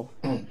na wo ho.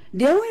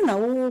 De we na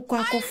wo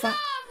kwa kofa.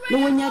 No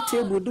wonya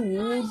table do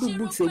wo do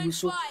books ebi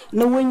so.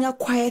 No wonya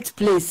quiet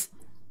place.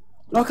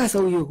 No ka say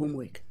your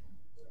homework.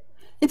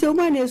 Ite o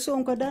man so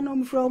nkoda no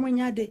mfro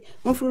omonya de.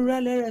 Mfro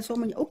rale so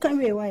omonya. O kan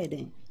we why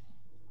den?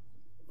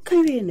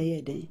 Can we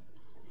na den?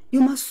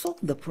 You must solve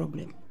the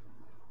problem.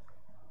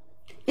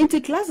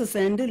 Into classes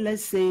and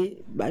let's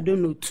say I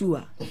don't know 2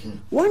 hours.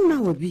 1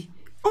 hour be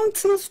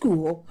until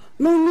school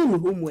no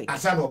homework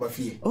asa no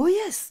obafie. Oh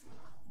yes,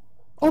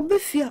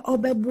 obefia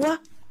obeboa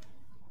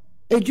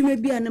edwuma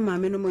bia ne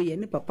maame no moye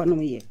ne papa no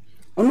moye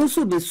ono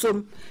so be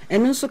som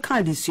eno so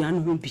ka desua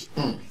no ho bi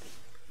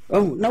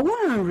oh na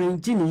one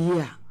range ni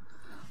here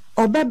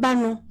obeba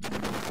no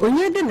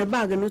onye de ne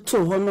bag no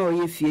to ho na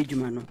oye fie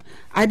adwuma no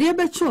ade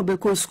be chi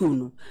obeko school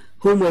no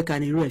homework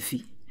and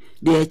refi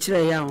de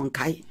kire ya on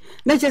kai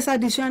na chesa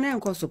desua na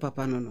enko so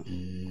papa no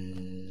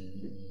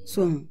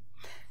so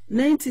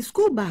 90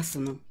 school bus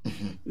no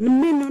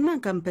me no na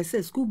kan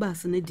pese school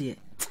bus no de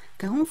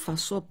ka hon fa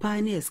so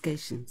pioneer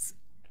excursions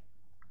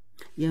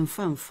yen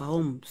fan fa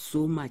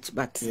so much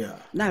but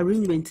na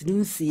arrangement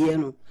didn't see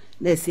no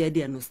na see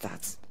there no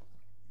start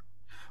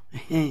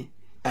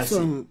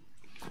so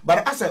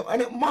but as a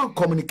man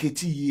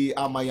communicate ye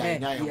ama ya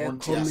nya won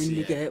tia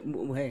communicate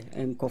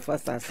en ko fa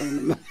sa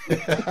no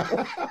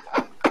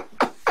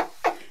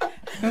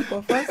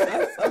ko fa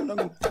sa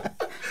no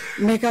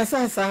make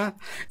sasa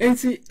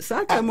enti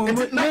sata mo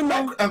no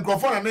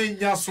enkrofo na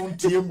nya so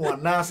ntie mu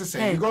na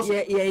sese because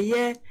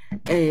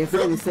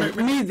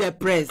me the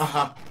press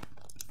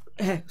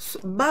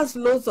bus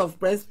loads of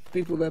press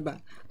people remember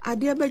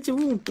ade abechi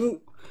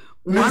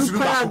one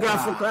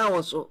paragraph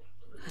crowd so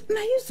and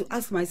I used to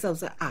ask myself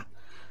say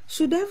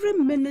should every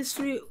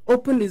ministry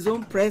open his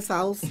own press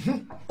house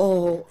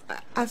or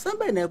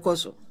somebody na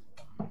ekoso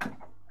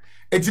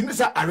it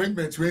is an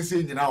arrangement we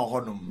say in our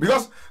honum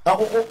because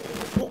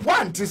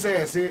one to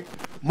say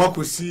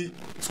makosi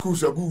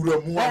schools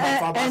aguru mu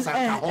afa basa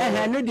ka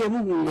ho no dey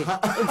mu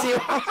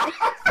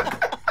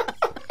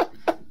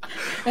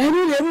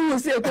eni dey mu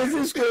say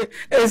kosi school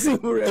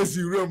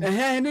esiwuram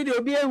eni dey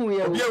obi ehun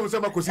ye obi ehun say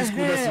makosi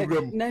school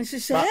esiwuram na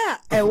nhihye ya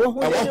ewo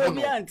ho dey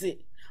obi ante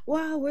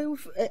wa we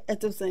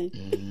eto say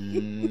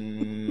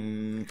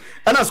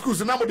ana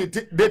schools na mo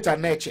the data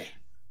nature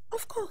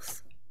of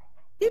course.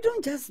 You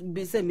don't just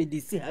be say me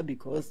DC her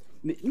because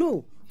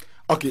no.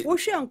 Okay. We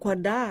share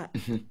nkwada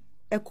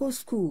eco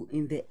school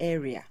in the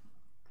area.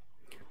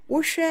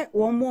 We share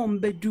one more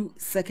mbedu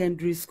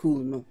secondary school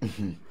no.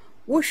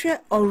 We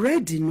share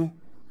already no.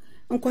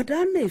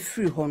 Nkwada na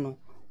free ho no.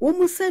 Wo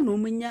mu se no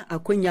munya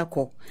akwanya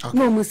ko.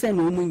 No mu se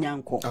no munya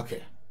nko.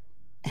 Okay.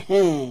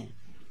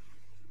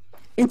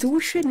 Into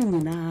we share ni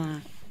na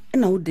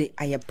na wo de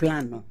aye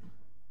plan no.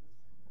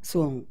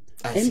 So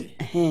I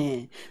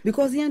see.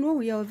 Because you know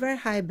we have a very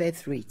high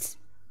birth rate.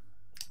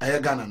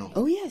 Ghana no.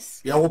 Oh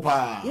yes. Yeah,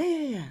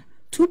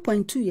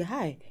 2.2 you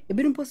high. E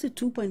be post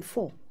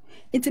 2.4.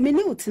 It me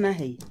no tina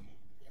hey.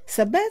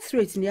 So birth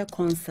rate near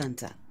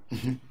constant.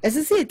 As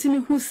I say to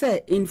me who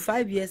say in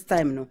 5 years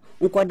time no,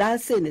 unkoda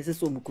say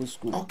necessary so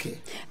school. Okay.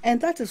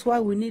 And that is why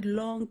we need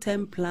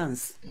long-term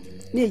plans.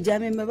 Ni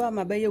jame meba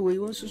mabaye we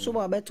won so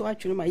abeto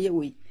atwere ma ye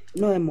we.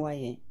 No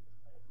MY.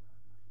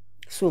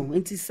 So,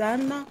 inti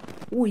sana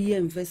we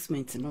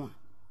investment no.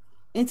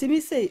 Inti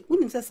me say,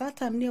 unim say that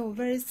time there were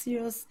very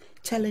serious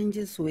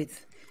challenges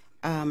with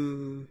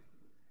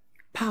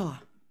power.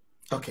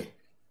 Okay.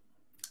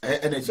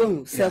 Energy.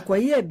 So,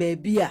 say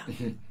baby a.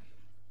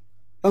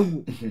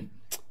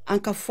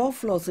 Anka 4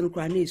 floors in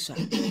Kranisha.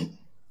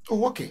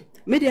 Oh, okay.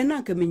 Media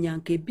nanka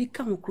minyanke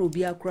bika nkro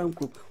bia kra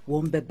nkro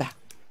won beba.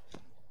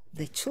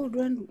 The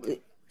children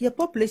your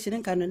population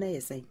in Canada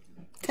is saying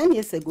 10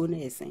 years ago na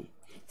is saying.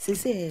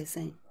 Say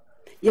saying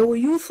ye wo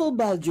youthful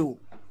baljo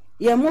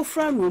ye mo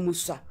fra no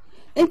musa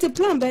enti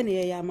plan be na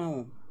ye yama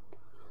wo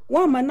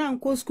one man na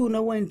nko school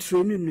na one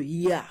training no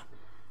ya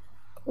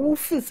wo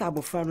feel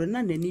sabofra no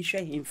na nani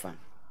hwe hemfa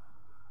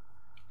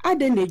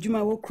ade na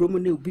adwuma wo krom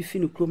na obi fi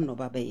no krom no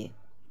baba ye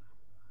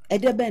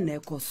ede be na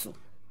ekoso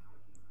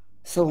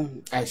so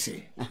I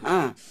see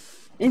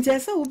enti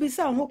esa wo bi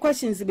sa ho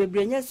questions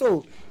bebrenya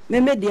so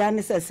me dia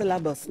ne say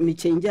syllabus me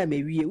change am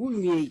wie wo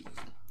wie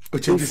o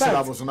change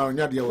syllabus na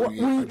onya dia wo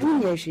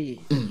wie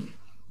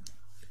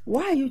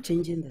why are you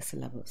changing the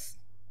syllabus?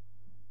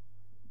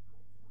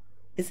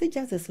 Is it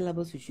just the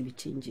syllabus we should be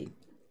changing?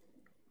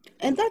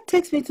 And that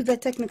takes me to the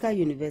technical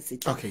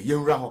university. Okay,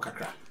 yenra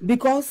hokakra.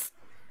 Because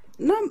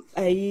now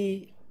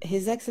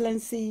His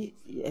Excellency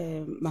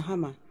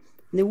Mahama,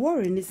 the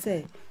warren is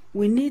say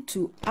we need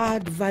to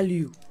add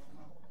value.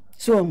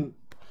 So,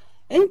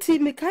 enti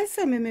me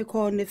kaisa me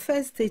call the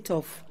first state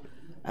of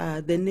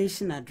the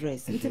nation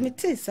address. Enti me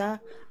tesa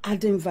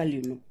adding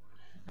value no.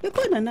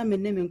 Because na me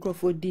name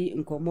Crawford di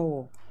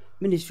nkomo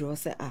ministry o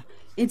say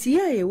enti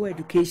ya ye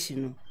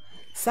education no.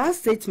 Sa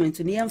statement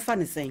ni yemfa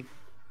ne sen.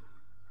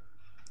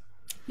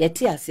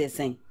 Yeti ase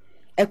sen.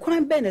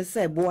 Ekwan be ne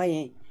say boa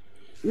yen.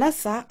 Na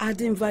sa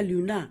adding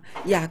value na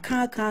ya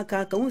kan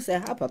who say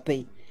ha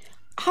papa.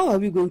 How are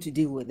we going to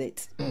deal with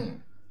it?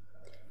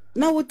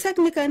 Now we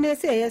technically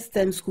say yes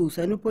 10 schools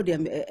and no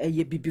podium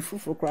ye bibi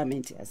for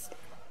cramentias.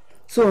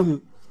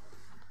 So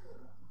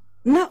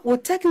now,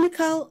 what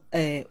technical,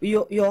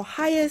 your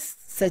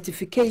highest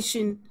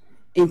certification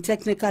in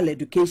technical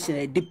education,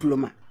 a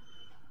diploma,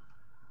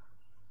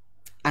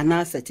 and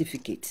a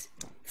certificate,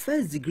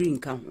 first degree in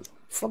Cameroon.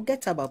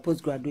 Forget about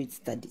postgraduate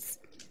studies.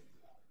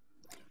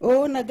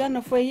 Oh, na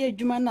Ghana for a year,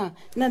 Jumana.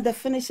 Now the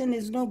finishing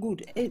is not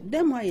good.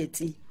 Them why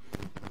it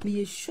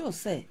be sure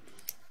say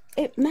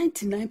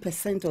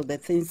 99% of the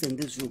things in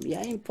this room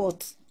are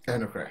import.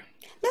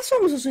 That's why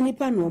we so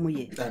nipa no mo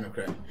ye.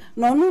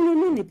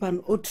 No nipa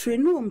o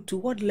train to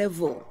what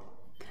level?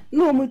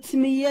 No mo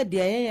timi ye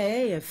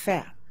dia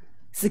fair.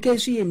 Sika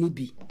su ye ni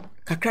bi.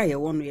 Kakra ye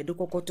wono ye de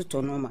kokoto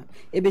to no ma.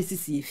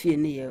 Ebesisi ye fie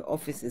ne ye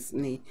offices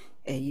ne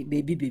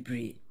baby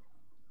bebre.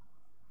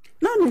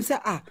 Now you say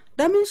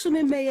that means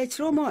me ye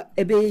chiro mo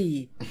ebe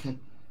yi.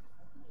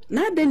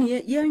 Na den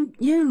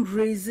ye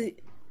raise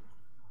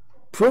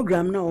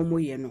program na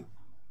omo ye no.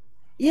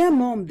 Ye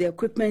mom the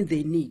equipment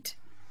they need.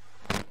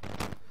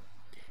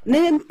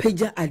 Name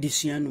peja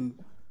additionum.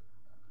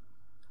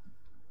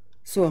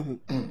 So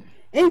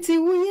enti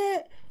wo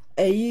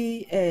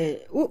ye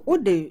wo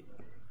de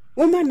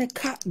woman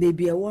ka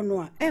baby e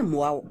wono a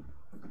emwa wo.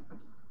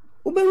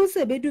 Wo be hu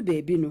se bedu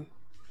baby no.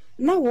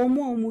 Na wo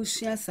mo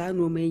omusua sa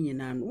na o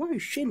manyina no. Wan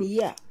hwe ne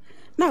ye a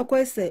na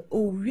akwa se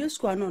o wie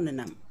skwa no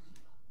nenam.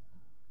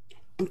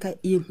 Nka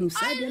ye hu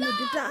sa de no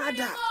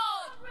dada.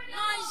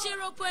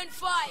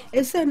 0.5.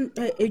 Esen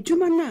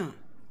ejuma na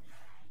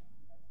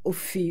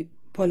ofi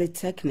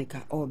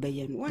polytechnica or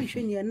beyen wan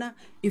hwe ne na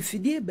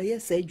ifidie beye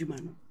sa ejuma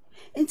no.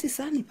 Enti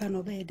sa nipa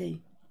no be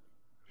den.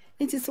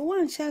 Enti so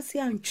wan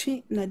hyase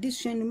antwe na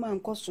decision ma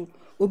nkoso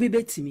obi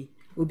betimi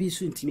obi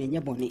su ntimi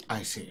enye bone.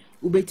 I see.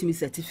 Ubetimi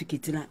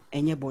certificate na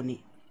enye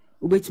bone.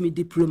 Ubetimi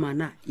diploma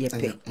na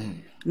yepe.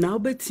 Na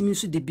ubetimi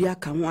su de bia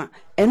ka ho a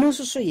eno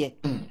so ye.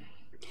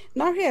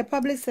 Na hwe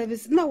public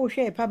service na wo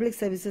hwe public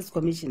services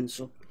commission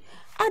so.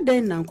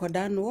 Aden na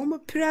nkoda no wo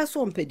pira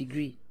so on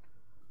degree.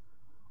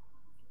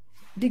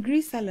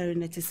 Degree salary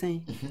na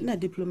tisen na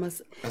diploma.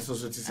 Aso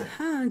so tisen.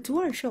 Nti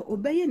wan hwe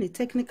obeye ne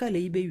technical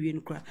e be wie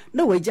nkra.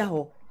 Na wagya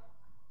ho.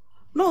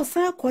 No,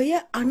 sir,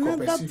 koye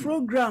another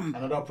program.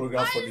 Another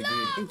program for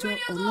degree. Into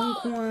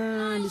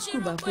ononkwa ni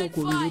school ba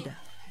ko leader.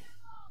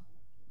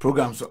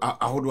 Program so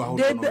ahodo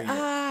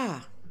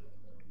no.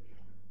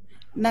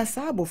 Na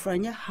sabo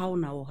franya how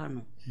na wo ha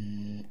no.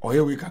 Oye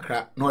we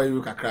kakra, no oye we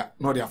kakra,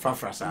 no dia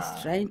frafra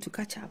sa. Trying to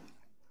catch up.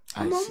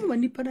 Mama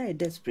nipa na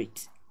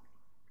desperate.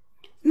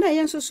 Na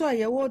yen so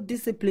aye wo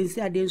discipline si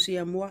ade nso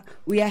ye moa.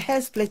 We are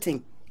hair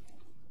splitting.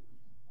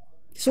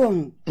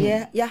 So,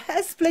 yeah,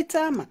 hair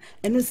splitter ma.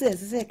 And you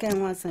say can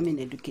want some in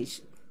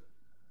education.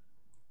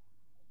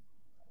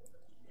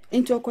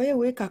 Into akoye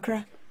we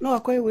kakra, no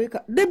akoye we ka.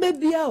 De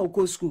baby a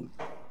go school.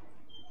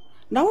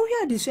 Na wo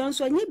hia addition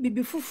so anye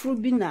bibi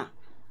fufuru bi na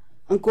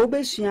nko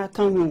obesua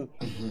kan ho.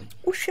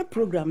 Wo hwe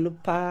program no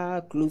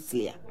pa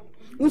closely a.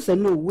 Wo say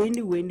no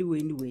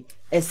we.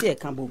 Ese e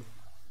kan bom.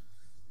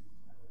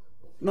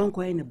 No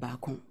nko ene ba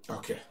kon.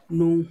 Okay.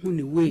 No hu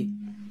ni way.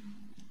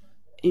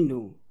 You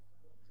know,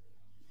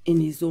 in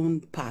his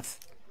own path.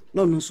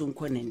 No so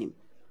nkonanim.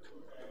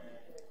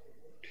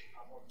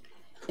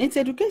 In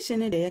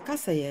education de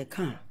yakasa ye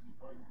kan.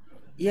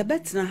 Ye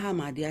betina ha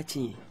ma de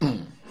achen.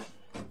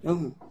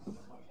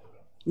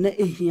 Na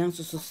ehian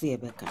so se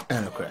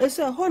beka. Ese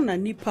ho na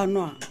nipa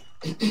no a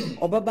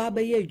obaba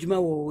ba ye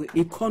adwuma wo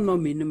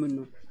economy nim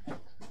no.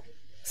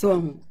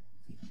 So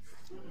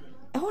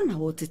ho na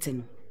wo tete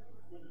no.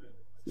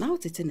 Na wo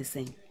tete ne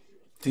sen.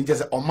 Think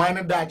just on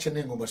mine da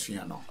chene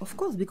ngobasua no. Of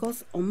course,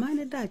 because on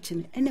mine da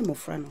chene ene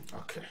mofra no.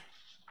 Okay.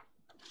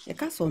 E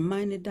ka so on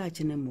mine da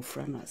chene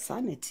mofra no sa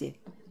na tie.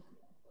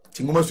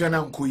 Tingobasua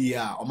na nkoyi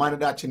a on mine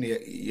da chene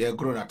ye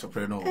grown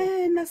entrepreneur.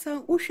 Na sa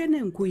wo hwe na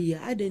nkoyi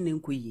a ade na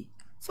nkoyi.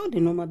 So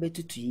the normal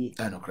betutu yi.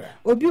 No cry.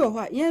 Obi o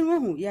ho yen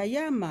hu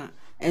ya ma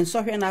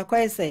ensohwe na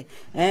akwai say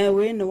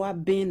we na wa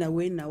bin na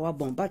we na wa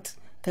bon but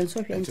kan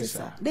sohwe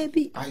ntisa.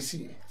 Baby. I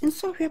see.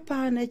 Ensohwe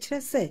pa na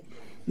kire say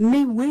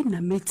me we na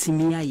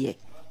metimi aye.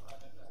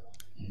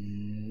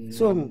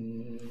 So,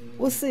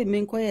 we say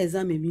me nkoye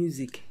exam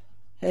music.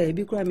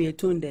 Bi kura me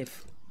tone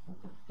deaf.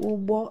 Wo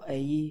bo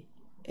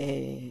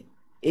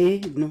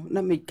no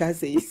na me ka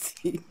say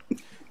isi.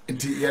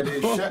 Nti ye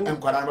de hwe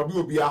enkwara no bi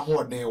obi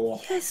ahode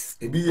wo. Yes.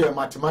 E bi ye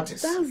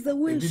mathematics. That's the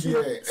way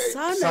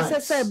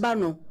science say ba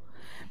no.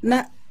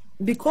 Na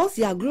because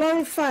you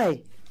glorify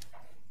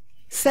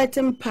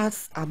certain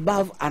paths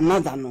above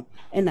another no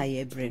and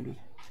I brain.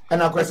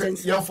 And I question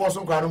your force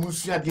on kwara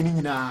musua de ni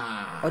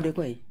nyina. O de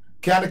koy.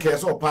 Can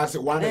case or pass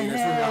it 1 year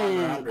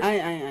so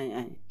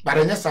I. But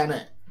enya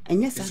sana.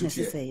 Enya sana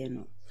say you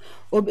know.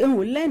 Obi en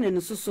learn no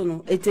so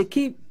no it a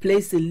key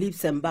place in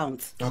leaps and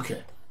bounds.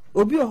 Okay.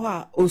 Obi o ho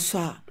a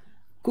oso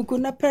kuku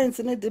na parents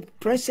na the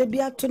pressure bi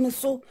ato ne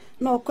so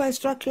na okwa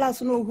extra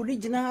class no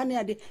original ha ne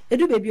ade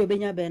edu baby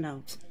obenya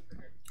burnout.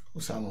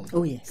 Usamo.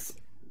 Oh yes.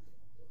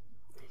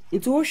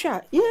 It wo sha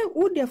ye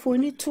wo de for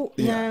ni to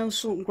yan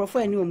so nkrofo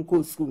ani o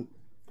mko school.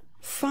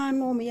 Fan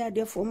no me ya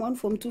de form 1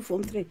 form 2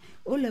 form 3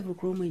 o level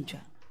chroma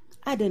nja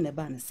ade ne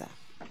ba ne sa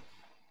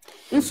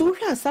nso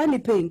hwa sa ne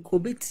pen ko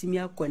betimi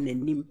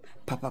akwaнаnim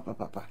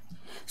papa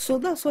so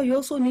that's why you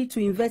also need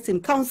to invest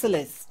in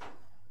counselors.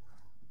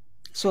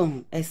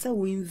 So I say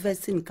we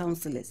invest in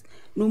counselors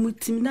no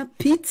mutim na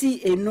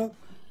PTA no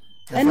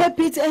And the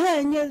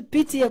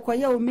pity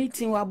a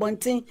meeting or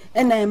bunting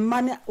and a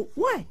man.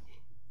 Why?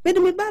 Made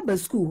me Bible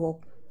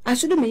school. I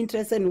shouldn't be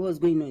interested in what's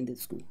going on in the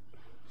school.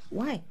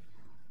 Why?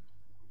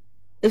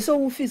 It's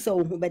all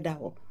so better.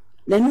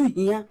 Then you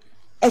hear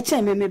a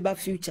chairman about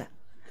future.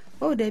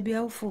 Oh, they be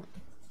helpful.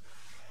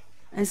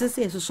 And so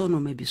say so no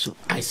maybe so.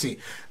 I see.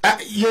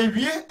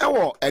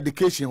 Our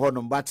education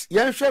honum, but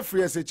yeah, share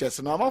free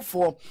SHS now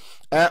for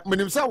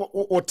minimum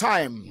or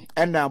time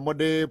and now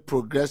more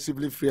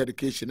progressively free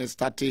education is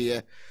started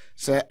here.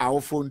 Say our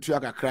phone to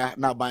Akakra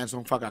now buying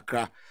some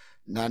fakakra.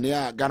 Na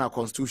near Ghana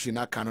Constitution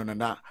na canon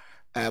na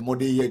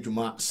mode ye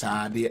juma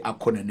sa de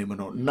akone nim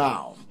no.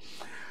 Now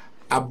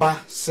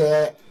aba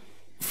say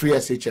free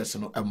SHS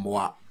no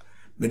emwa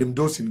minimum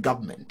those in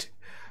government.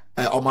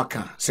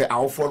 Omaka say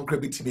our foreign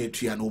credit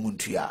media no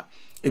muntia.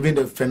 Even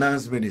the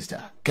finance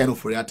minister Ken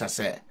Oforiatta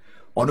say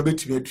ono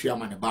betimi atua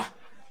maneba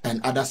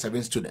and other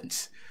 7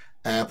 students.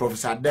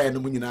 Professor Dan no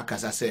munyina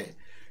kasa say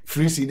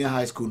free senior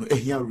high school no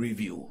ehia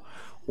review.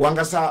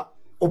 Wangasa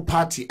o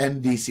party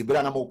NDC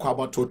bra na mo kwa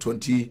about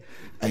 20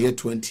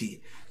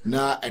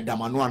 na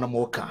edamano na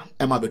mo ka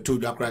e ma beto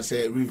dwakra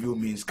say review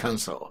means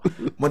cancel.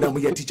 Modern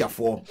we teacher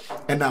for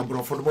and am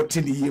bro for no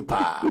tini ye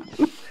pa.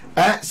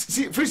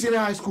 See free senior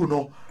high school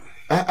no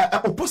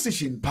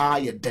opposition pa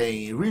ye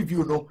day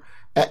review no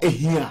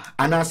here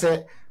and I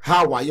say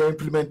how are you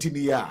implementing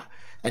here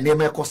and they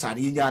make us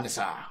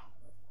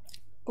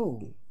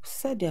oh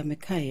said ya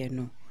mekaya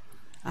no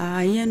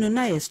ye no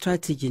na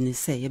strategy ni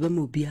say ye be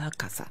mo bia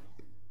kasa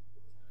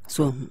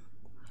so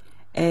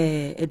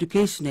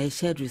education is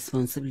shared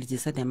responsibility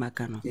said ya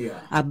maka no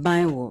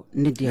aban wo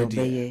ne de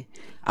obeye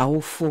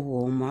awofo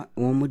wo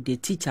mo de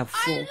teacher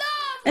for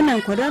ena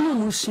nkoda no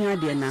mo sua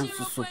de na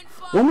nsoso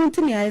wo mo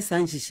ntimi aye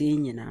san hihye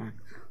nyina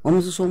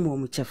so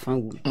mo chefa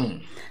wo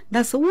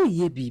that's wo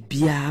ye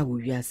bibia wo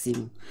wiase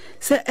mu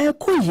se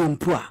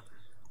ekoyempo a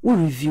wo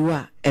review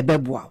a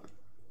ebeboa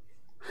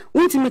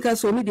wo ntimi ka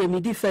so me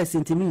de first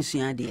ntimi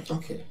nsua de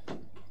okay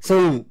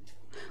so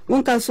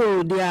won ka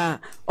so de a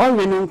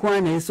owe no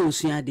nko na so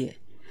sua de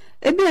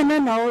ebi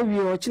na owe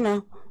o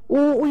china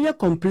wo ye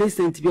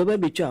complacent bi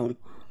obetwa wo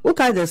look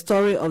at the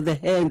story of the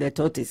hare and the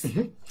tortoise.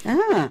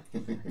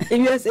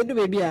 Yes, it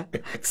will be a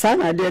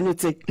son. I dare not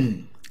take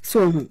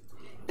so.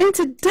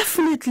 And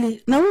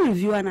definitely now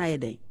review an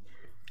idea.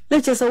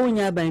 Let's just own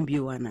your buying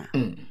buana.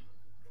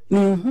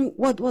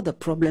 What the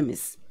problem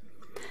is.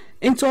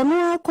 Into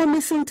no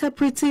commission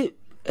interpreting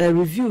a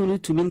review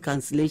to mean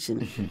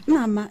cancellation.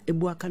 Nama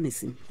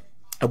ebuakanism.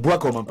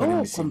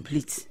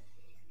 Complete.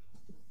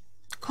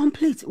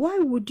 Complete. Why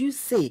would you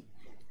say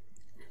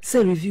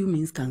review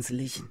means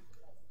cancellation?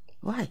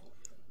 Why?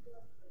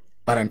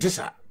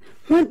 Barantisa.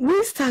 When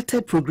we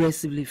started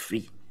progressively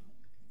free,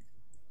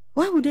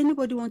 why would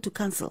anybody want to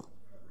cancel?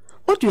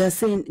 What you are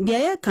saying, the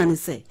air can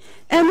say,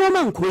 and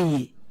woman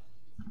kwe.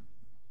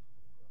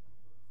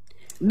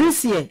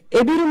 This year,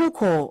 a bit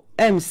call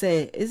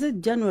say, is it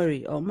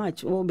January or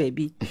March? Oh,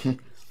 baby,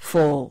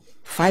 for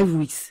 5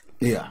 weeks.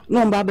 Yeah.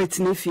 No,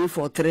 Babette fee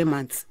for 3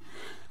 months.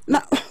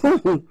 Now,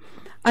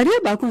 I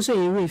did back on so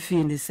you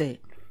feel they say,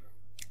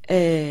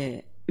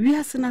 we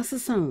are an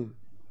assassin.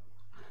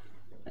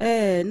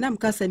 Nam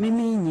kasa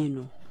mimi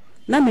no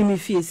na mimi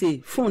fie say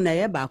phone na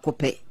ye ba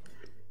kope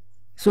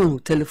so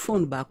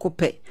telephone ba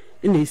kope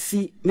na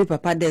si me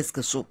papa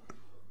desk so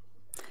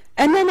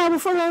and then I will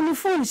follow on the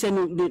phone say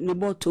no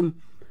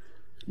bottom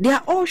they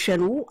are all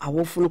shen wo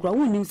awofo no kra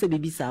wo nim say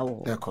bibi sa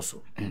wo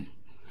ekoso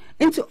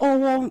into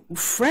our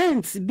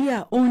friends be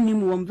our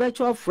own one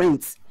virtual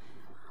friends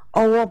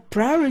our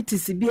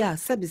priorities be our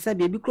sabi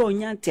bi kra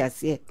onya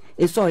ntiase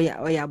e so ya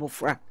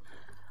abofra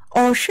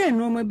or share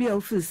no ma bia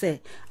ofi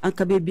say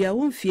anka bebia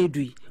won fie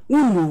dui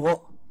wonu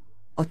ho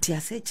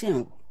otiase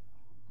chen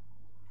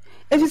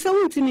if you say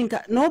won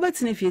nka na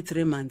obetine fie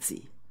 3 months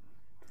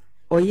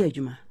oye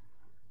adwuma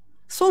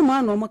so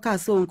ma no maka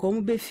so nka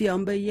o be fie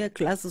am be ye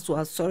classes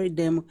so sorry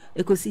them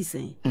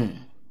ecosystem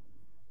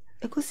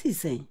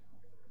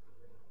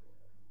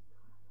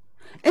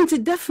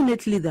and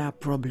definitely there are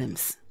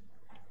problems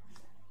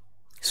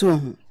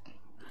so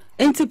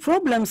and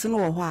problems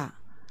no ho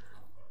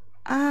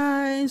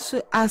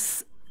so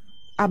as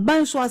a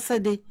ban so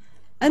asade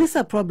and it's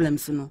a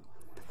problems no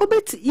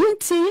obet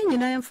yenti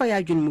nyina yemfa ya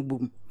adwene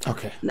mubum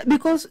okay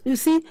because you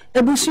see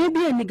ebusue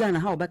bi ani Ghana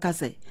ha obeka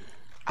say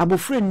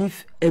abofre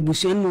nif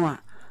ebusue no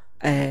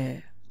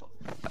a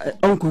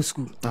uncle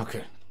school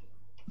okay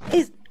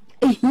is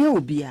here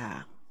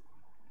obia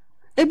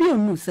ebi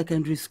onu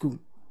secondary school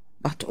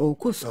but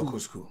oko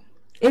school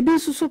ebi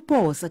so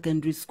Paul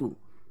secondary school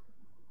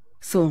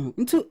so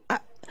into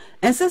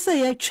and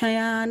say ye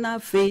twan na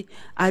fe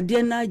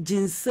ade na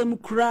jinsem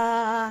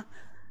kra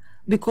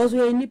because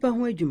we nipa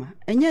ho adwuma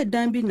enye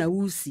dan bi na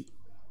wusi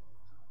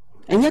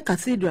enye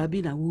cathedral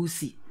bi na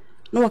wusi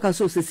no waka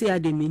so sese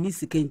ade meni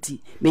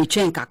sikenti me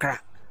twen kakra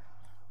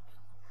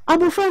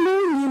abofra no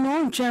ni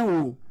no ntwen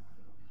wo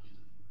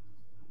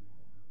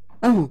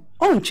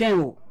on twen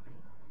wo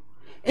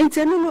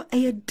enti no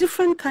a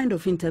different kind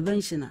of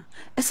intervention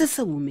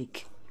essa we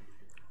make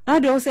I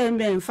do say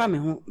me family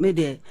ho me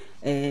de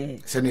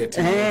sa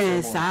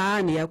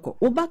na yako.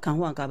 Oba kan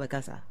ho anka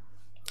bekasa.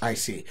 I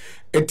see.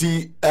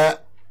 Eti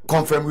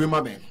confirm we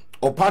ma men.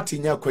 O party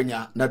nya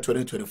kwanya na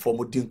 2024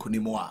 mo din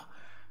kunimo a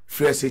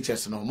free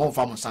SHS no mo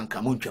fa mo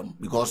sanka mo ntwam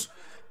because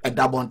a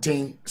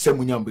dabonten se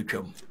munyam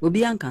betwam.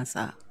 Obi anka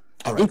sa.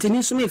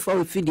 Intini so me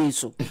for fidi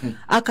so.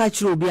 Aka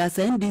chiro obi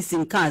asa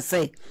NDC nka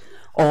say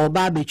o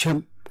ba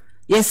betwam.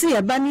 Yesi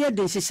e ba ne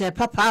de hyehyɛ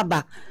papa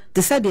aba.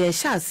 Te say de hye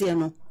ase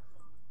no.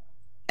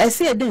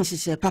 Ese e de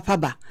hyehyɛ papa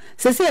ba.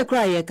 Se se e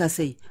kra ye ka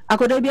say.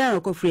 Akoda bia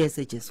no ko free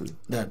SHS no.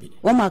 Dabi.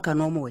 Wo maka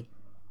no mo we.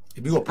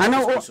 Ebi go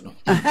private no.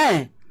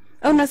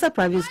 Oh, na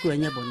private school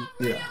anya boni.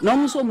 No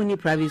mo so many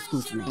private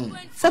schools na.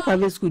 Sa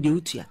private school de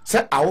utua.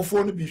 Say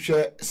awofo no bi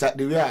hwe say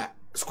the way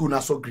school na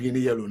so green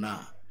yellow na.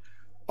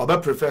 Oba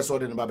prefer so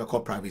de no ba call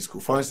private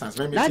school. For instance,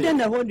 me that then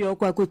the hold your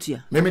kwa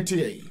kotua. Me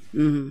tie.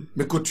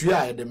 Me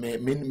kotua de me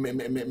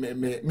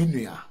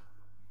nua.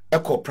 E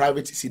call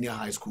private senior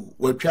high school.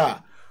 We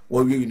twa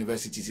we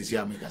university sisi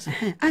America.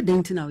 I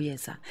didn't know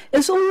yes sir.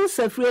 E so who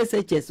say free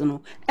SHS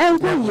no.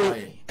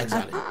 Enko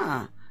exactly.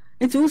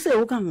 It's who say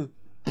who come.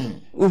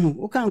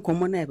 We can't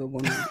come on ever.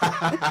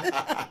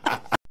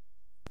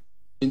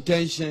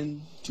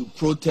 Intention to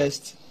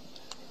protest,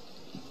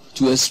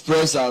 to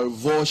express our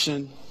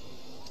revulsion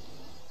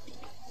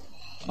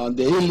on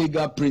the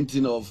illegal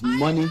printing of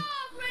money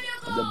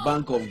at the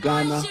Bank of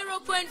Ghana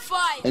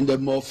and the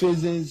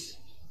malfeasance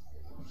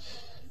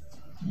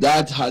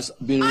that has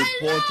been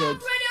reported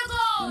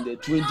in the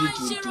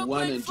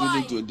 2021 and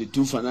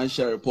 2022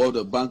 financial report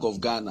of Bank of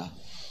Ghana.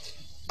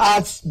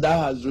 Acts that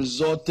has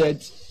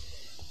resulted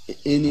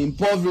in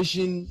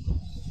impoverishing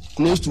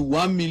close to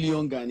 1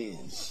 million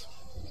Ghanaians.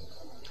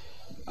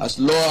 As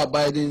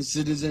law-abiding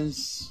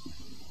citizens,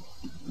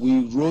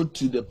 we wrote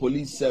to the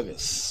police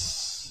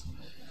service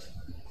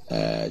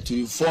to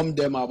inform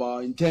them of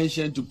our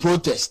intention to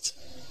protest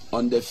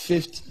on the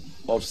 5th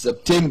of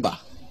September.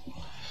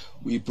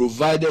 We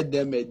provided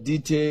them a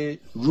detailed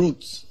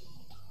route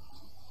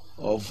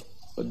of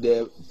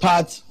the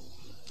path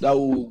that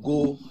we will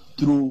go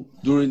through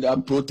during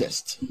that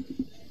protest.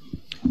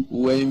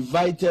 We were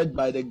invited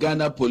by the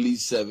Ghana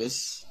Police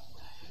Service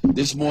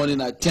this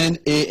morning at 10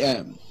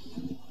 a.m.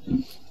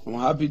 I'm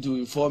happy to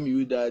inform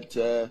you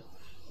that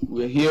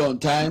we're here on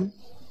time.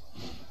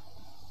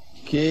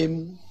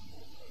 Came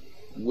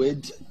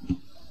with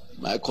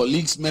my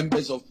colleagues,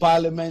 members of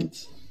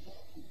parliament.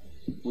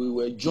 We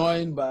were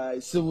joined by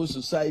civil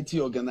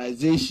society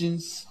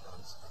organizations,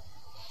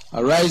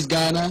 Arise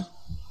Ghana,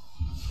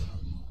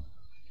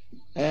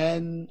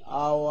 and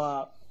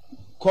our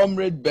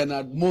comrade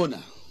Bernard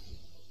Mona.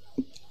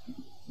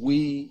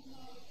 We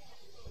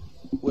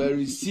were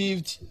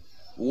received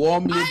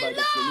warmly by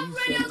the police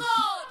service.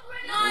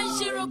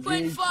 We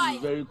engaged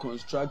in very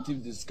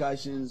constructive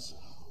discussions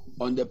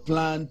on the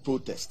planned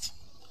protest.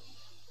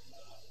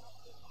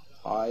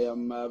 I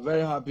am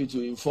very happy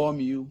to inform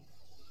you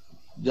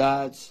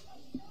that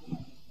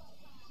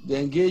the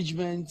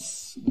engagement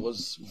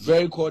was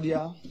very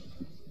cordial.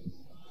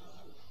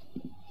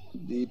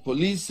 The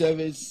police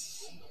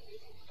service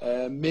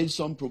made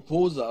some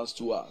proposals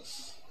to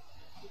us.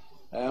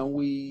 And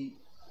we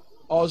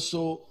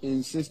also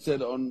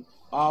insisted on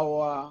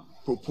our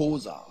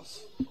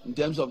proposals in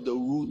terms of the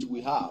route we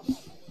have.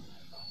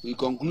 We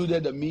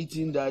concluded the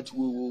meeting that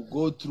we will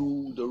go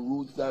through the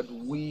route that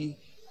we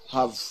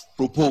have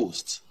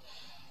proposed.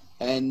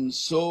 And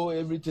so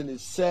everything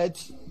is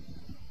set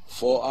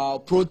for our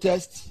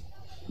protest,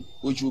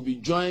 which will be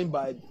joined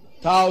by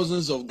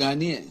thousands of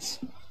Ghanaians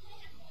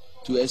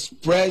to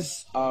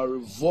express our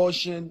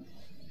revulsion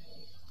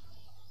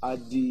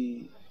at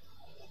the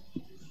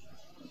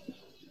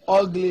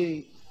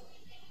ugly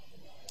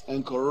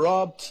and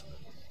corrupt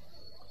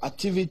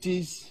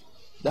activities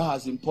that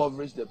has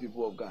impoverished the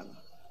people of Ghana.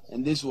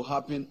 And this will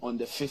happen on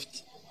the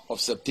 5th of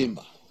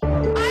September. I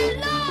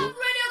love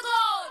Radio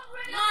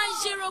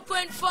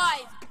Gold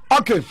 90.5.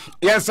 Okay,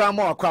 yes, I'm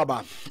more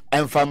Kwaba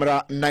and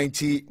Famra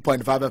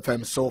 90.5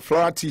 FM. So,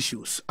 Flora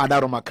Tissues,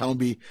 Adaroma can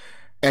be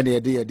any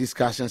idea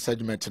discussion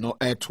segment, no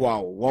air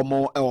 12. One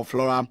more air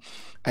Flora,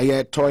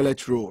 a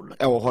toilet roll,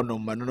 air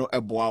honum, no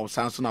air bow,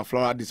 Sansona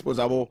Flora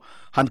disposable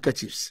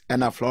handkerchiefs,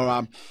 and a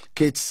Flora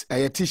kits,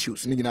 air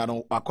tissues,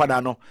 Nigano,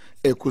 Aquadano,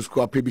 a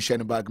Cusco,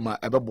 Pibishan Bagma,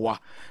 a Baboa,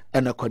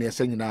 and a Konya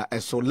Senina,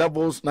 and so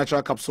levels,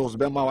 natural capsules,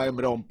 Bema,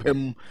 Emron,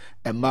 Pem,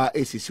 and Ma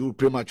ACC,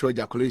 premature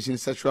ejaculation,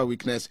 sexual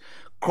weakness,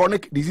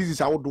 chronic diseases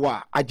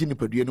outdoor,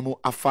 aginipeduanimo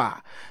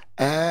afar,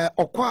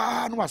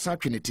 Okwa no asa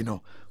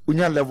trinitino.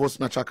 Unya levels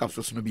natural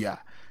capsules no bia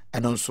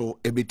and also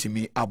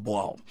ebitimi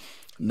aboa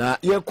na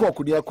ye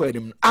kokudi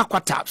akwadim aqua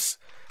tabs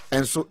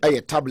and so a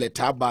tablet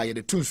aba ye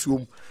the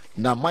tunsuom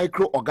na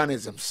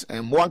microorganisms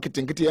and mo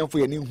anketenkete yemfo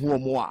ye ni hu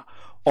omo a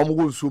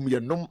omo nsum ye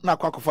nom na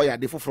akwakofa ya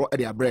de foforo e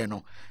de abre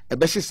no e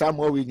be hye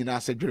mo we nyina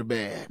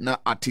asedwere na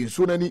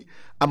atinsu nani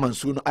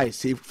amansu no I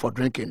safe for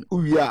drinking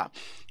uwi a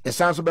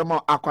esanso be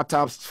ma aqua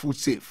tabs food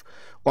safe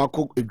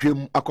wako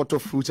edwem akoto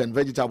fruits and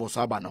vegetables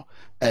aba no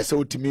se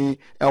otimi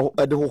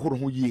de hohoro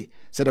ho yie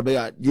se de be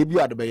ya ye bi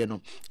ade be ye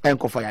no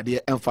enkofa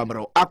yade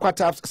enfamero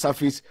aquataps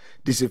surface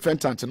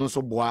disinfectant no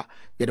so boa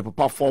ye de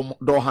papa form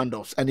door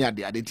handles any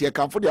ade tie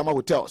kan for the ama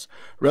hotels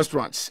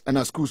restaurants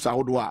and schools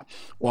ahodo a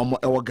wo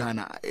ewo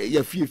Ghana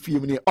ye fie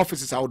ni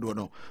offices ahodo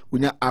no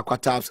unya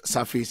aquataps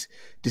surface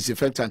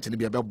disinfectant ni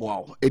bia be boa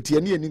o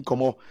etie ni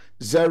nkomo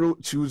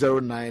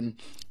 0209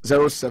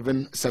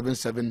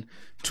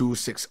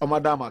 077726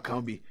 Omadama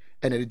Kambi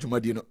and the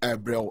Jumadino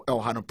Ebrel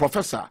Elhano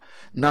Professor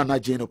Nana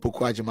Jane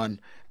Opoku Agyemang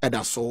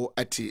Eda so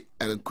ati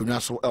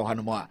Kunyaso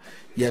Elhanoa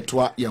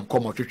Yetwa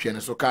Yankomo Trichian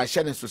so ka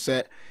Shannon so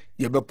say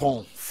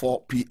Yebepon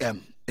 4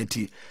 p.m.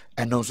 enti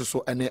and also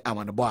so any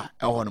Amanaba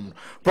Elhanum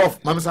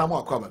Prof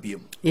Mamsamo Akaba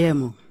Bim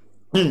Yemo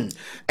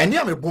and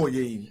Yame boy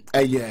the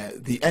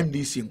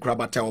NDC in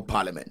Krabatel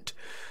Parliament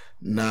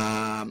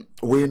na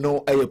we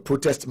know a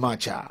protest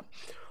marcher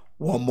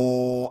one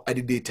more at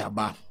the data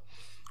ba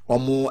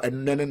one more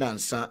and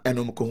nanansa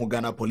and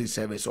Ghana Police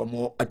Service or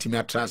more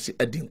atimia transi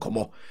edin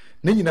komo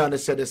nina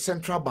said the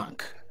central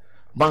bank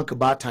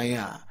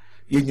batanya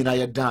yina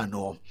ya dan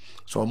no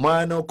so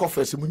man no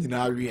coffers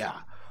munina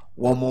area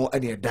one more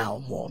and ya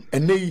down more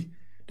and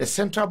the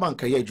central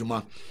bank ya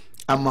juma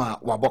ama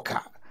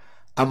waboka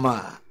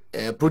ama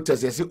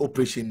protest yesi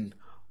operation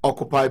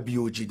occupy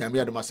BOG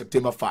na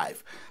September 5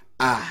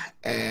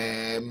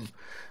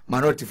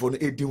 minority for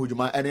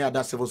any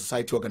other civil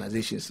society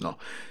organizations no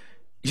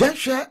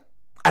yanshe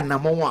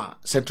anamonwa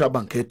central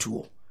bank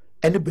etuo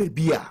any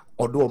baby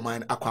odo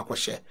man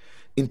akwakwahye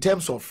in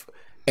terms of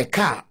a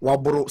car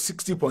waboro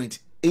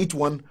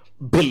 60.81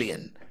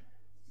 billion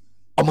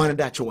omane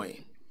da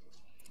chwe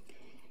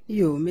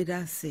yo me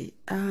da say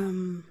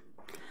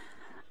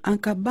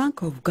anka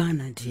Bank of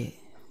Ghana de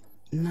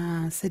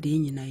na se de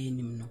nyina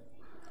yenim no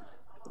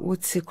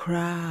wotse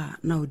kra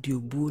na odi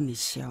obu ni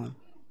hia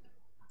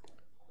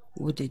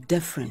with the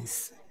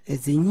difference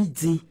as a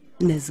nidi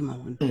nezma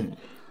won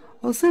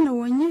osana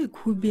wonye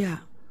kubia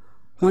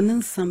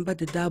wonen samba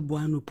de dabo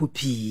anu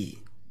popi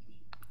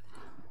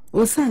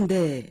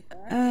osande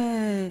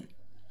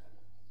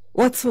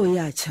what's o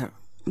ya cha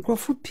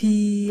nkrofu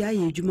pi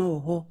aye adwuma wo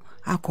ho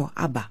akọ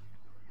aba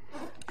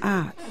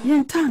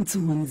yentanti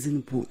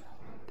honzinpo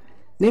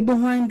nebo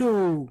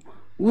hwando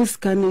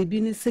wuska na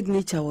bi ni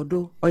signature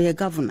wodo oye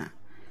governor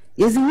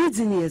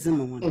yezinidi ni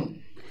yezima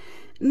won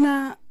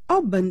na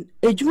oban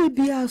adwuma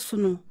bia so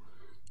no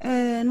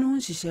no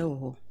hihye wo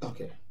ho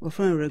okay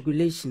for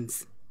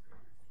regulations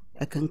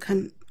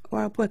akankan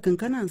wapo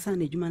akankan ansa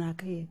na adwuma na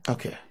akaye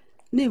okay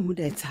na emu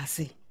da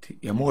etase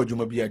ya mo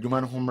adwuma bia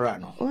adwuma no homra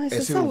no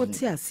ese wo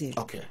ti ase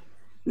okay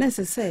na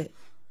se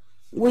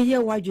wo ye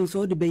wadwun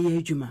so de be ye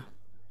adwuma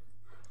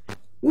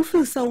wo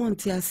feel sa won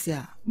ti ase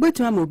a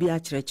betima ma obi a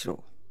kyerɛkyerɛ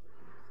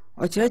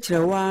o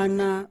kyerɛkyerɛ wa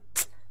na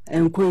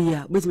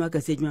enkoya betima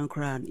ka se adwuma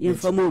nkra ye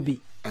mfa ma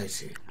obi I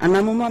see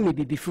anamoma me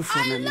bibi fufu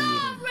na me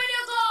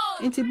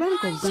inti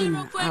Bank of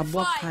Ghana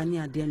aboka ni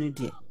ade no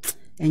de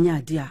enya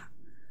ade a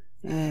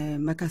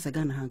makasa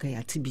Ghana hanka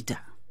ya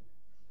tibida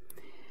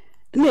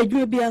na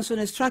adwuma bia nso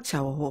na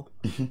structure wo ho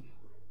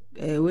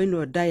we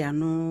no daya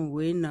no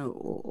we na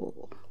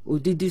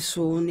odidi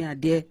so ni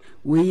ade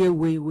we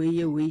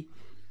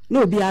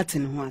no obi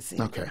aten ho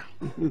ase okay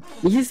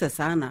yisa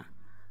sana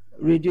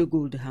Radio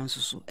Gold House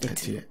so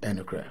eti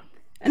enokra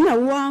na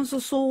wo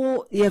anso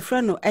so ye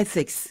friend no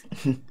ethics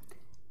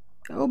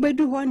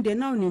obedu ho nde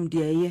na onim de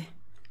ye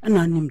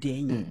na onim de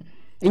enyi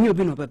enyi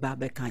obi no beba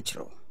be ka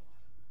kiro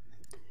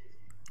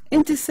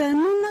enti se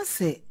no na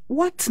se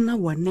what na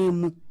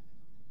wanemu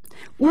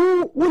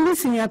wo ni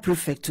senior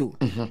prefect o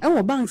e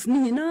wo banks ni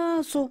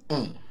nyina so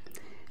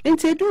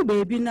enti do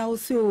baby na wo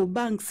se o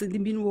banks ni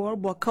bi no wo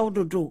bo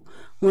kaudodo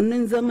won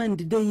nzama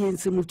ndide ye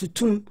nsem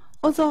tutum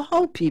ozo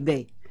how pi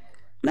be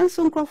na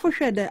so nkrofo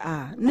hwede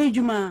na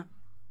adwuma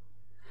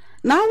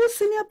na wo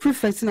senior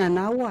prefect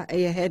na wo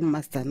a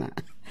headmaster na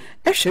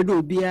e hwede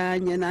obi a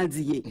nya na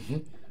adziye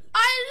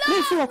I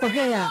love you ko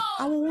ya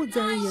awo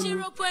dzare ye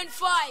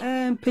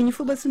 0.5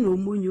 penyifo basi na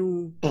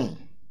omonyo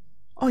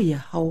oya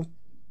how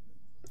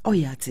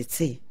oya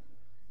tete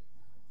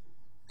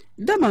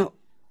dama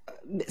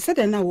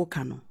sede na wo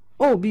ka no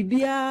o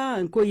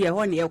bibia nko ye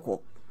ho ne ekọ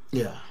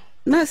yeah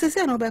na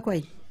sese na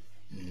obekwa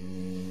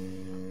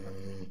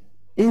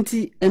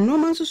enti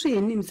enoma nso so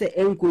ye nim se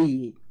enko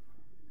yi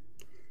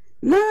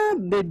na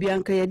baby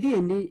anka ye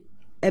de ni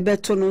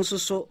ebeto no nso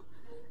so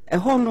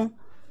eho no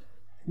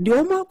de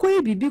o ma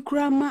koye bibi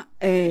kura ma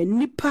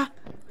nipa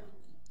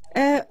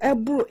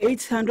ebro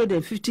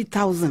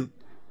 850,000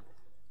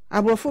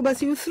 abrofo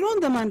basi you throw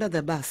them under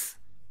the bus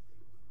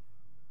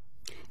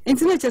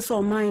enti na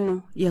cheso man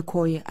no ye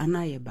koye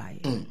anaye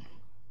baye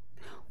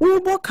wo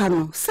boka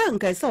no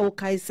sanka se wo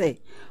kai se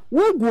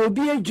wo gu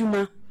obi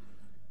adwuma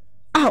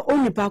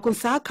onipa ko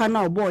sa aka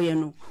na oboye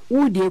no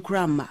wo de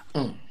kura ma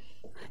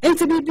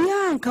enti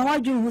bibia nka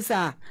wadwun hu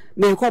sa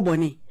me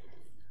kobone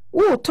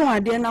wo ton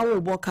ade na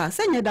wo boka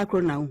senya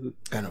dakro na hu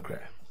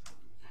enokra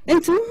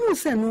enti hu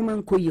se no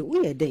man koye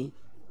wo ye den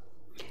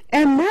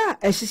emra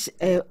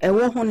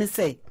wo ho ne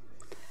se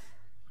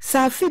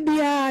Safi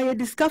bia ye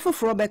discover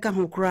for Rebecca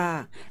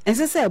Hokra, and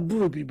say a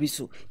brew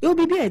bibiso. You'll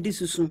be there this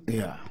soon.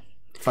 Yeah.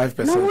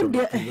 5% of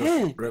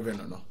the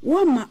revenue. No.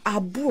 One ma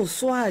abo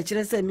so I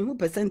say me who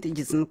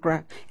percentages in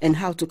crack and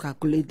how to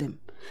calculate them.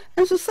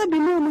 And so sabi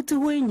no mo to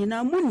when you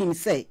now morning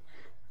say.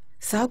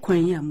 Sa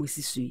kwan ya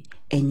mosisui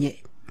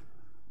enye.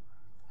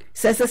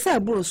 Say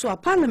abo so a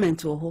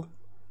parliament ho.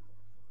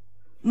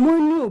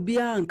 Money obi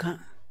anka.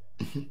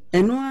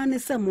 Eno ane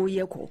se mo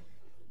yeko.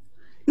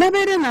 Na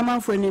bere na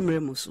manfo ni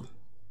mremu so.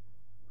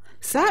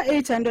 Sa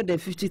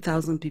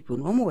 850,000 people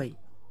no mo way.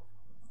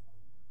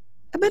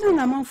 Abere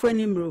na manfo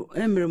ni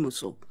mremu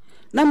so.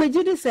 Na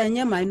majidi se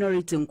enye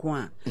minority nko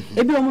a.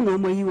 Ebi omo na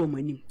omo yi wo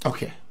manim.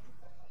 Okay.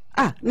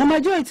 Na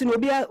majority no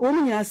obi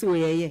omo nya se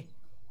oyeye.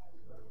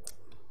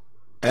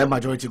 A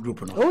majority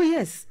group no. Oh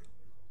yes.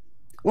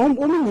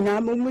 Omo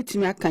nyina mo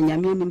mutimi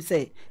akanyame nim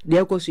se de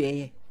ekoso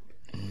yeye.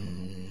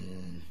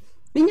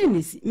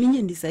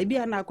 Minye ndisa ibi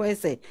ana akwa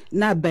se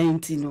na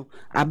banti no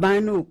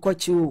aban no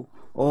kochi o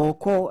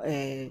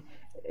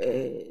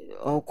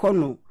oko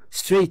no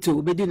straight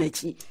o bedi na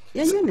chi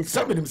yenye ne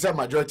somebody say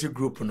majority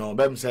group no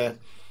bem say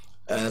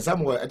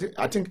somewhere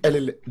I think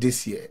early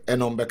this year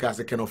and on because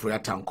the kind of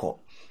tanko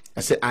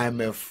I say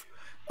IMF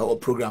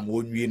program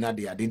wonwie na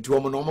de ade nti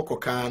omo no omo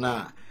koka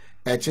na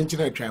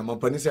chinchina twan mo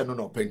pani say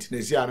no penti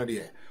na si ano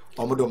de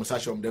omo do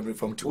msashom dem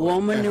reform to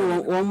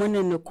omo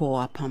ne ko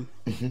apam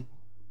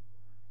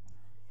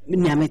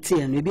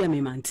Nyamete and maybe a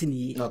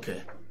mantini.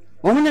 Okay.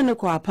 Woman no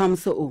ko apam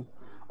so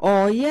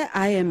ye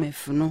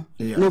IMF no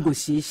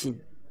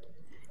negotiation.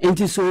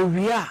 Enti so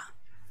we are.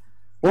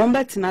 One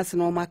betina se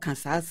no maka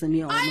saase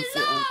ni o mo se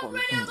onko.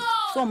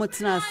 So mo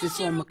tina se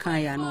so mo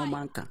kan ya no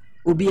manka.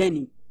 Obi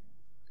ani.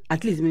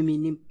 At least me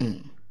nim.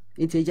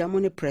 Enti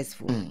jamone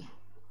pressful.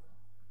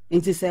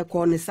 Enti se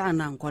ko ne sa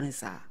na nko ne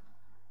sa.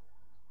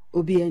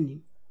 Obi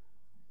ani.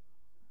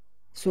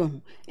 So,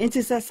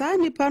 enti sasa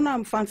nipa no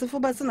amfansefo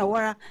bese na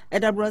wara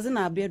edabroze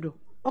na abedo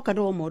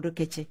okada o modo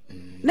keche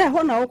na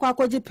ho na okwa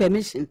akogye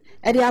permission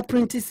e dey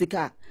print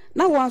sika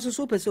na wo anso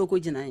so pese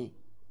okogina yen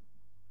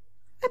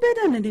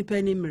abeda na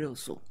nipa ni mre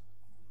so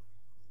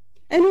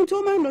eni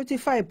to ma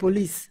notify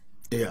police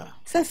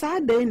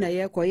sasa dey na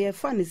ye ko ye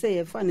fa ni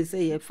say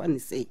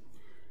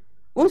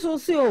onso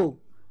si o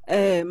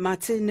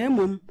mate na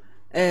mom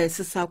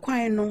sisa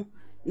kwan no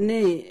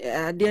ne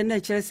ade na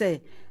kire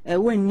say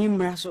when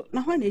nimra so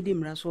na ho na edi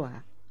mra so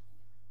ha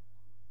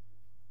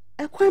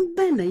ekwan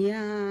ben na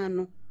ya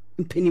no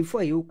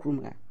mpenifo ye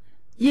okrum ha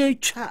ye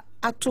twa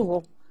ato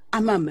ho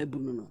ama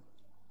mabunu no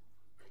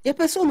ye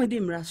pese o medi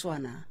mra so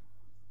ana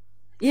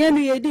ye no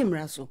ye di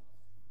mra so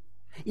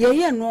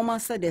ye no ma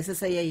sa de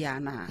sese ye ya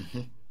na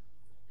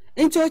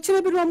enti o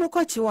chire bi no mo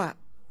ko chiwa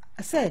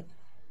say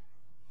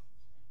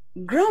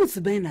grounds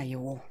ben na ye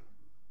wo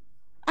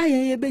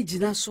aye be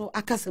gina so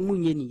akasa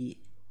munye ni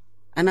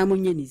ana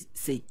munye ni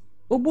say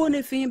obo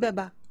ne fin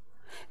beba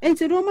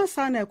enti no ma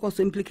sa na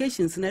ekoso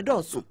implications na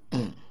doso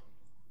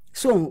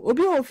so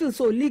obi o feel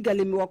so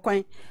legally me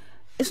wakwan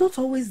it's not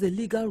always the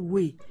legal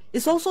way,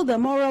 it's also the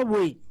moral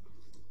way.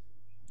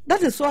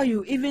 That is why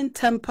you even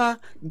temper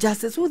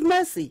justice with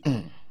mercy.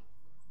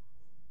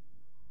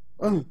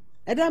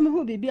 Edam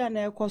who be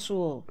na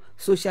ekoso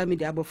social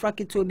media abofra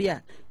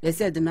kitobia they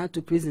said not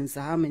to prison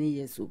so how many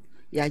years so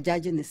you are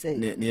judging the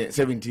say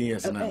 17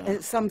 years now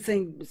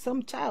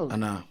some child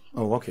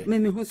oh okay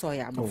me who saw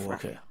ya abofra. Oh,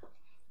 okay.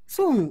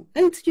 So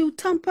ain't you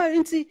tamper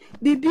into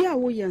bibia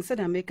wo yen said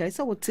America is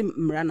what Tim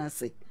Mrana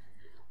say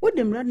what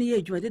them run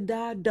ye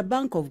adwuma the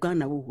Bank of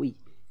Ghana wo hui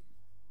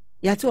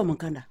ya to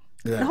omonkanda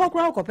na ho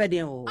kra ko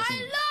pede o I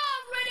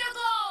love Radio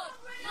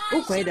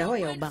Gold. O ko ida ho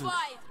ya bank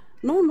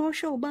no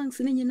show banks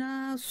ni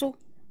nyina so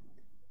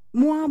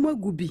mo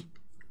amagubi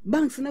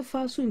banks na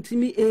fa so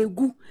ntimi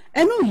egu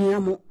eno hia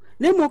mo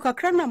na mo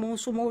kakra na mo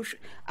so mo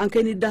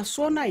ankani da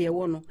so na ye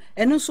wo no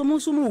eno so mo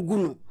ugu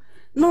no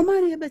no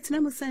man ye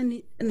betina mo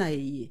sani na ye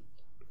ye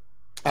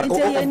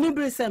ni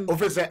bresem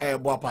officer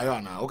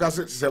boapayo na o ka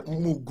se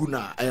mugu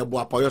na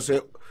boapayo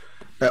se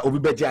obi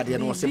beje ade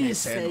no se me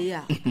se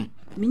ya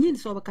minyin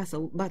so ba kasa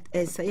but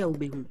se ya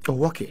obehu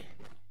oh okay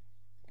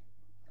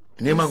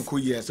ne man ko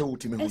ye se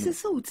utimi hu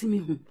se utimi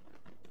hu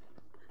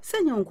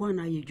se nya nko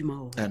na ye adwuma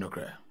ho no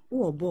kra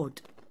wo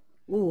board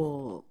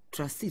wo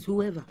trustees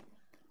whoever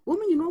wo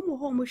me no mo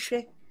ho mo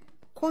hwe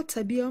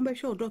quarter bia on be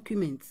show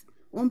documents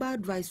on ba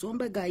advice on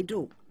be guide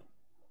o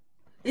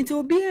enti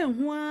obi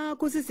ehu a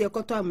kosisi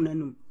ekoto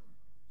amnanum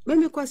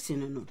me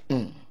question no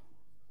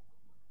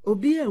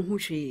obi ehu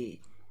hwe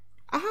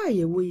aha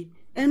ye we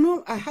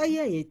eno aha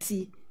ye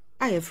ti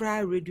aye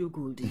fra Radio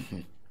Gold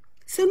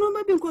se no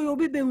ma bi nko yo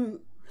obi be hu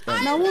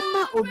na wo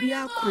ma obi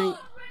akwan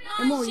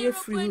e ma oye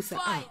free hu sa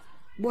ai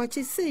bo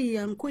che sei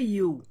ya nko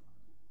yi o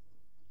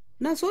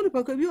na so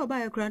nipa ko bi oba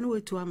ye kra na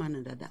wetu ama na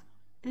dada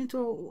enti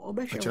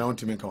obehwe achira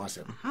ontimi ka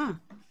wasem ha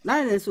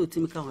na na so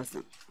otimi ka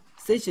wasem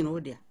station wo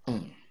dia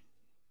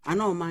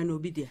ana o man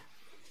obi dia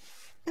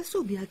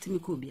eso bi atimi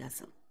ko bi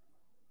asam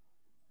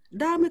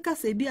da me ka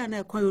se bi ana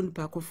ekwan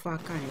onipa ko fa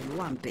kan no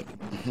wampe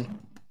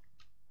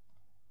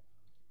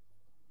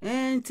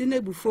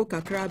tine bufo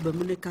kakraba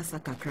mune kasa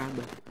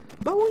kakraba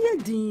ba wo ye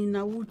din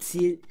na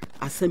wutie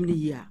asem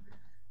ni ya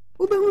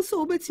Ube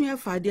so obetimi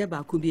afade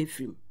ba ko bi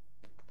afrim.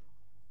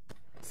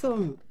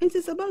 So, it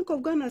is a Bank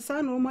of Ghana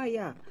san o ma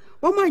ya.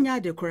 Wo ma nya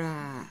de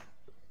kra.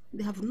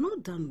 They have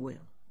not done well.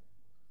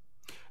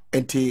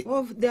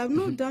 They have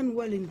not done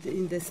well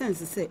in the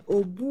sense say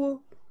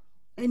obuo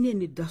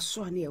any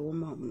daso ani e wo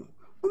ma no.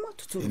 Wo ma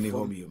tutu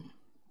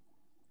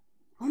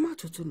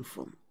no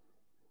form.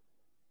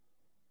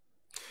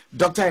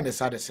 Dr.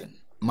 Ines Addison,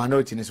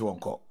 minority is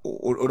wonko.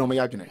 Ono ma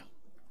yadwene.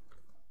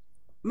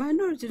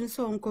 Minority is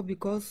wonko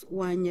because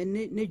wanye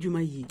ne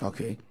djuma yi.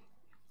 Okay.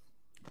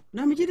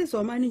 Na me jide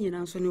so mani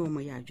nyina so ne wo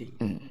ma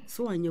yadwen.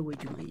 So wanye we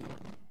djuma yi.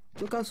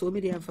 Because so me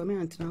dey afame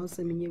antena ho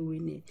se menye we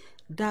ne.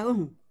 Da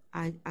ho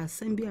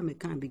asem bia me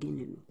kan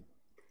beginning no.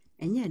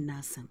 Enye na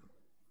asem.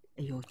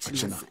 Eyo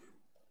china.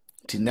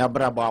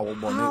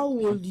 How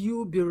will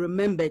you be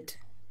remembered?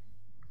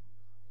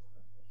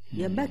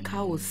 Your back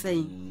how was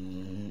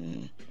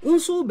saying,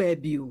 Unso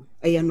baby,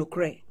 a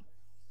yanokre,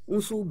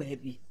 Unso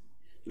baby.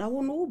 Now,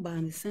 one old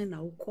ban saying, I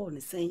will call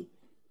and saying,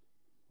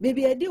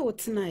 Baby, I deal with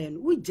tonight,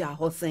 we jar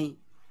her saying.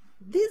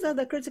 These are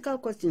the critical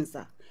questions,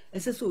 sir.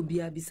 As a so be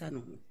a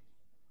bisano.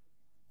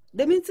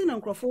 The meeting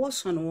and Crawford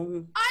was on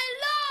one. I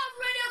love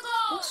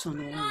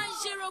Radio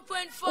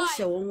Gold 90.5. What's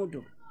your own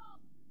do?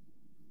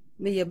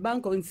 May your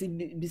bank on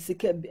be sick,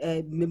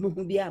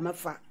 be a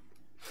mafa.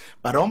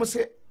 But almost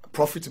say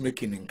profit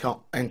making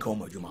income,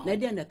 Juma.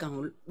 Nadian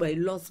account by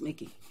loss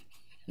making.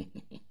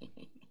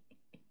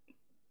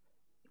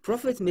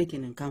 Profit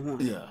making income.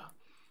 Yeah.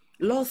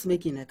 Loss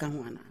making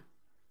account.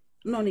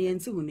 No, the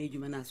NC who need you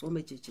man as one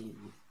machine.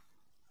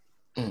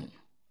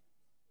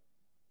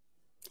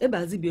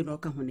 Ebazi no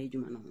come when you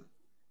man.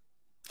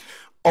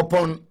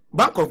 Upon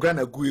Bank of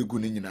Ghana Gui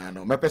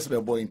Guninano, my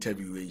personal boy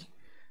interview.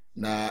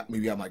 Na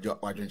maybe I'm a job.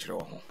 Why do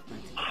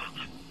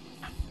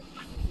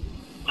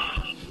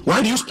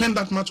you spend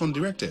that much on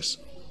directors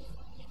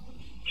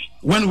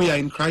when we are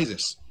in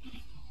crisis?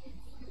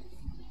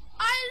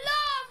 I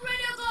love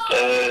Radio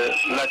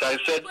Gold. Like I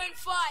said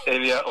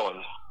earlier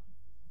on,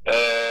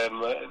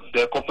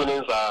 the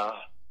components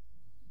are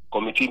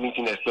committee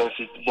meeting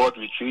expenses, board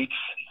retreats,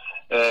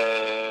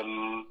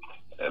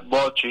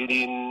 board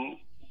trading,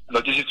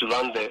 logistics to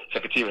run the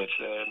secretariat.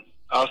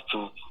 As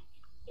to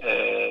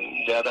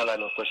the other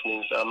line of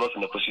questioning, I'm not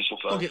in a position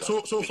to answer.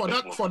 Okay, so for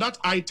that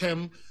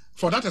item,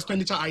 for that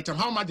expenditure item,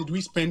 how much did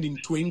we spend in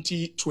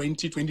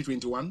 2020,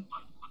 2021?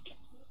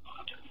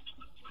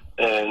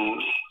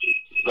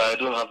 I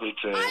don't have it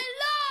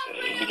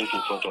immediately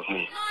in front of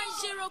me.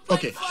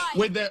 Okay,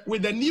 with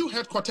the new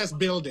headquarters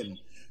building,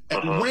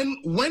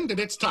 when did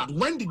it start?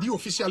 When did you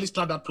officially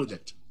start that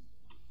project?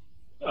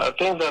 I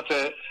think that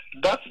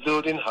that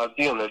building has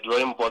been on the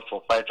drawing board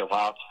for quite a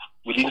while.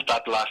 We didn't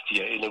start last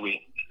year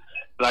anyway.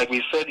 Like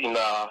we said in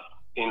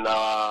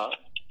our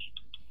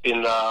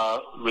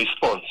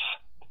response,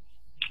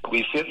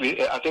 we said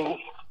I think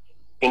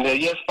in the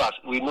years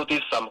past we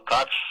noticed some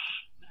cracks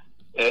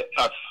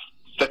at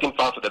certain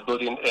parts of the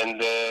building,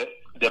 and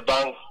the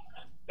bank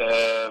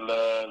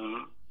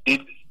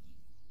did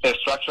a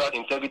structural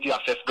integrity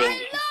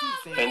assessment,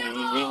 and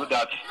we revealed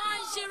that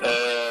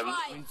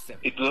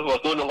it was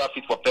no longer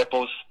fit for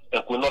purpose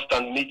and could not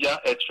stand major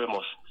earth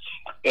tremors.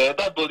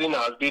 That building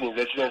has been in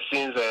residence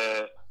since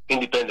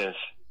independence,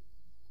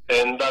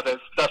 and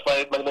that's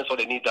why management saw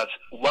the need that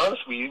once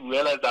we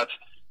realize that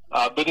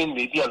our building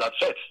may be under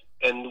threat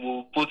and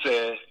will put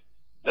the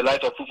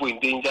life of people in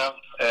danger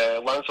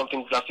once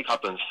something drastic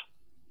happens,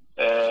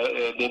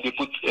 then they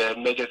put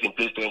measures in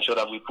place to ensure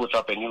that we put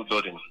up a new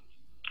building.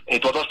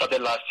 It was not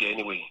started last year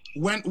anyway.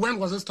 When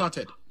was it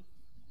started?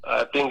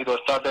 I think it was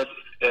started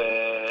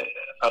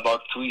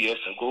about 2 years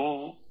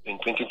ago in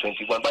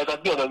 2021, but it has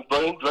been on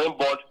the drawing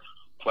board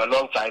for a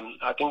long time.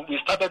 I think we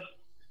started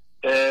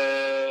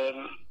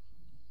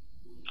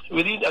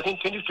within, I think,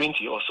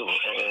 2020 or so.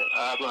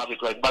 I don't have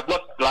it right, but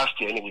not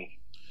last year anyway.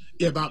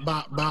 Yeah,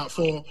 but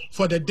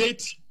for the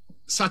date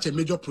such a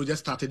major project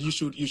started, you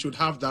should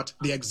have that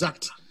the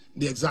exact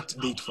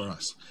date for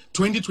us.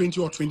 2020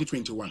 or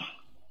 2021.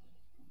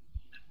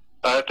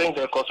 I think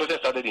the construction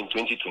started in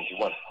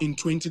 2021. In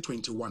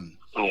 2021.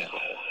 Yeah.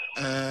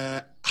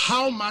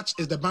 How much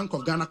is the Bank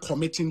of Ghana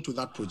committing to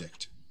that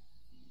project?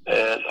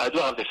 I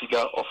don't have the figure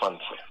offhand,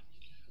 sir.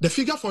 The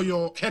figure for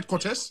your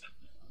headquarters?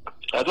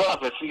 I don't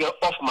have the figure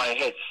off my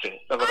head, sir.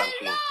 That's what I'm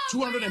saying.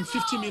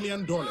 $250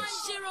 million.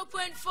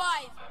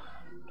 0.5.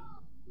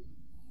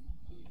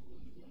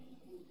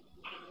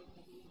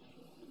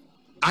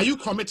 Are you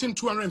committing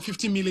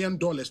 $250 million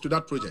to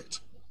that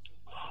project?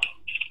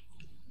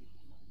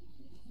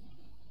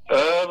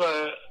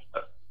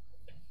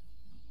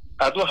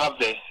 I don't have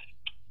the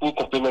full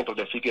complement of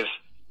the figures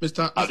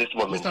at this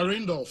moment. Mr.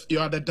 Randolph, you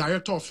are the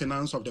Director of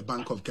Finance of the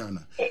Bank of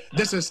Ghana.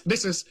 This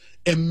is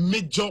a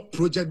major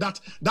project that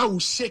will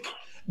shake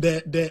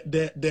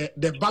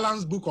the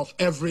balance book of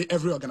every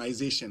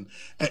organization.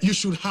 You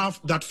should have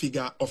that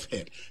figure of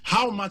head.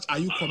 How much are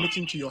you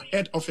committing to your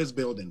head office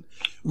building?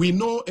 We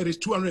know it is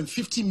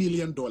 $250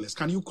 million.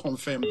 Can you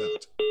confirm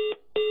that?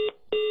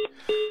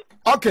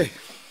 Okay.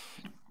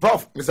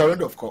 Prof, Mr.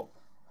 Randolph,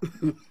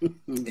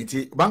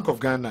 it's Bank of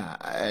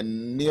Ghana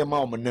near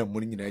Mama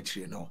Money in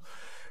actually, no.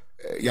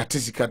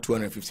 Yatisika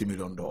 $250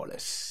 million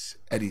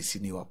at his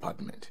new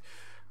apartment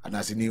and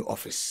as a new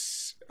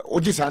office.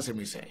 What just answer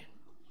me say?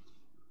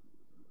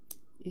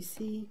 You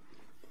see,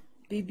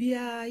 baby,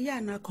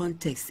 na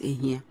context in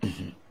here.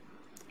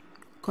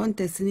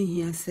 Context in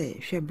here say,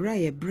 she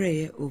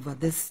bray over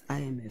this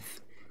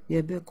IMF.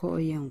 You be call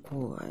young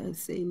call,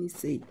 say,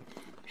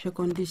 she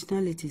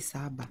conditionality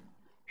saba.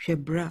 She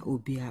bra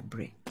obi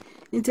abre.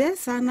 Inte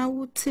sana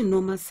wuti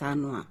normal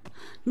sanwa.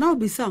 Now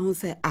be someone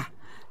say,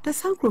 the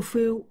sancrofe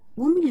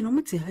woman you know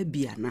me ha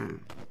bia na.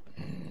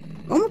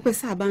 Omo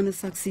pesa aba no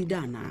succeed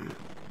na.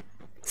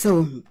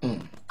 So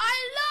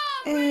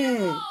I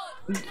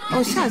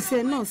love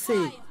say no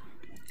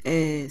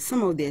say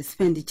some of the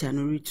expenditure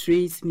no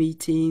retreats,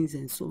 meetings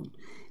and so on.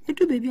 It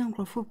do baby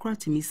uncle for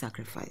to me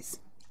sacrifice.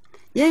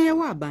 Yeah,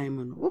 what buy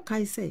man? What can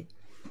I say?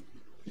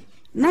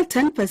 Not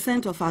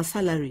 10% of our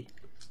salary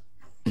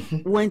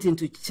went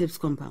into Chips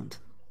compound.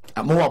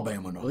 More by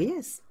man. Oh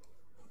yes.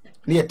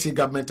 Near T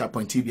government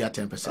appointee be at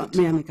 10%.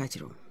 May I catch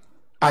you?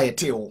 I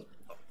tell.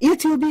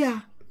 It will be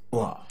a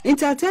wow.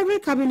 Into every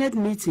cabinet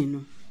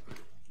meeting.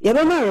 You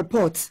have a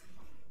report.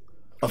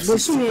 Of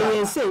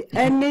say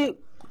any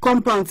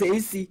compound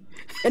AC,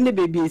 any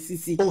baby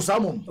ACC. Oh,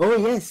 someone. Oh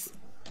yes.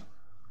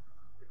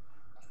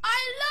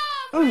 I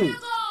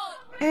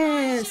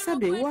love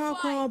Sabi wa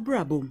kwa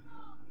brabom.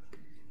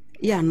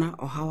 Ya na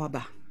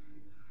ohawaba.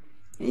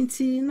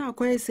 Enti na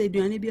kwa say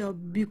duane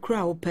bi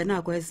kra open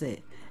na kwa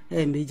say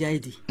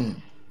mejaidi.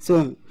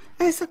 So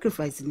I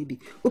sacrifice ni bi.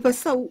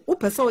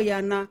 Upesa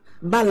ya na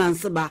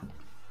balance ba.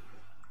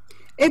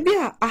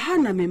 Ebia aha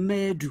na me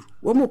medu.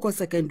 Wo mo ko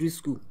secondary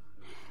school.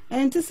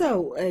 Enti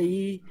so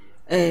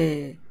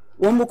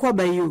wo mo ko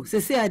ba you.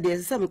 Se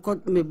ade se me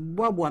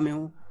boaboa me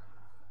ho.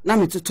 Na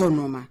me toto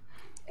no ma.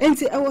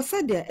 Enti I was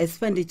said their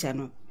expenditure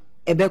no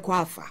ebeko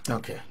afa.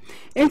 Okay.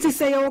 Enti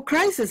say your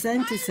crisis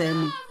enti say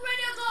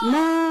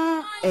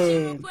na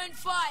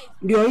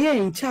the oye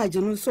in charge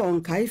no so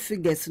on kai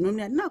figures no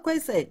na kwai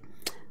say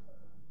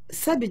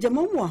sabi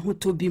jamo mo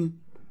ahotobim.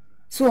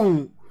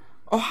 So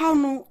oha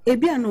no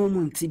ebia na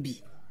omo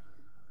ntibi.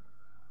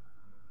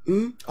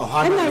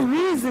 Oha na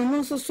reason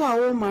no so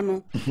awo ma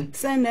no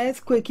say na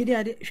earthquake dey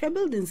ade hwe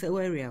buildings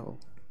area ho.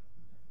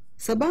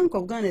 So Bank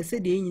of Ghana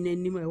said the engine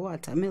anymore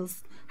water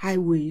mills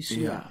highways.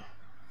 Yeah.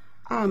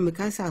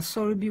 Because I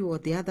sorry be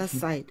what the other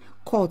side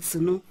courts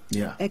no.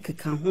 Yeah.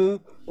 Ekeka ho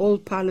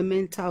old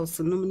parliament house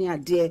no many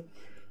idea.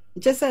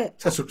 Just say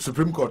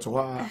Supreme Court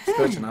wa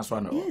stretching as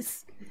one.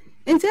 Yes.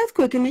 And that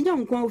quick in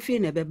young kwa ofie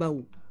na beba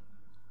wo.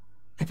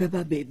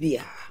 Beba baby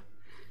ah.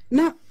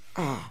 Na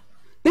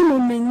they will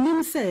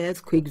mean say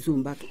earthquake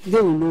zoom back.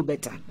 They will know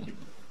better.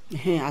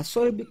 I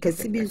saw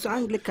because he so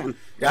Anglican.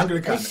 The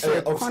Anglican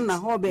corner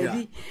ho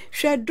baby.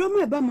 She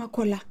dom eba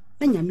makola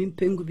na nyame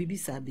mpengu bibi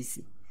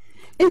sabisi.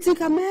 Enti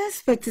ka me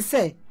expect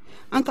say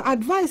anka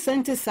advice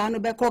enti sa no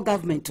be call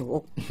government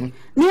ho.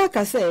 Na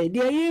ka say de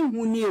ye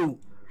hu ni o.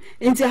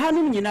 Enti ha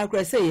no nyina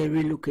kra say ye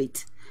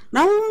relocate.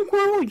 Na wo nko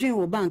wo dwen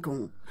wo bank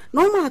ho.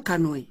 No ma aka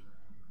no e.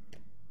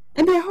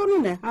 And be ho no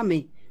na ha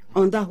me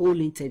on that whole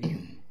interview.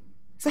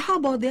 So how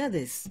about the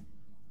others?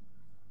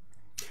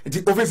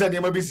 The officer dey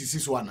ma be sisi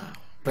so na.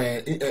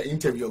 Per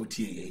interview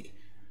OTA.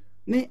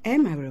 Me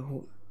marry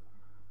ho.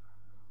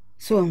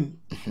 So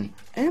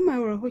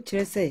marry ho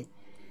kire say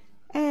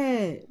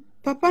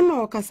papa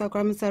no kasa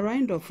kwa Mr.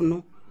 Randolph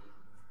no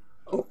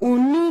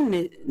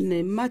oni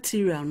ne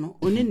material no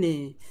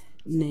oni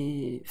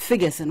ne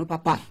figures no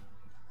papa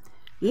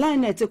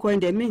line et ko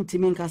inde minti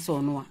minka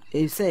so no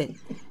a say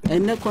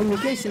na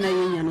communication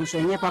ayenya no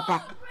so nye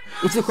papa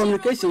it's a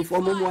communication for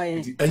momo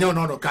aye enyo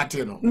no cut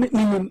no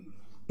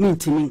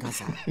minti minka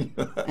sa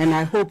and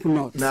I hope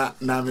not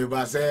na me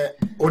ba say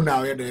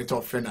ona we the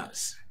top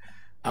finance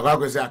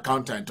agwa say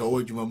accountant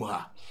or djuma mu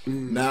ha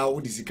na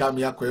wo disika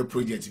me akwa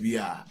project bi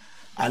a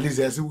at least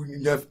as we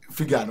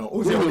figure no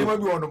o say we ma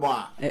bi ono mo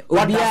a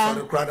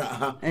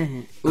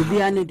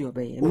obia ne de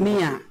obey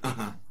me a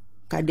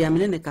kadi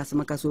amene ne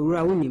kasama kaso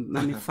ura woni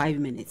ma me 5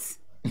 minutes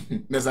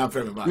na san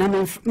frame ba na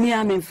me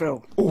am in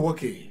fro oh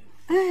okay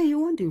you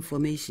want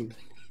information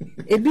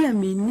ebi a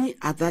me ni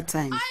at that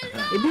time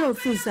ebi o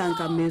feel say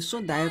anka me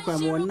so die kwa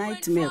mo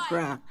nightmare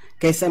kra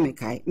kesa me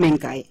kai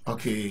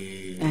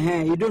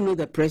okay you don't know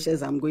the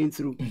pressures I'm going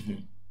through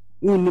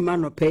uni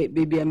man pay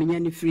baby amenya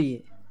ni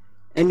free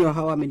any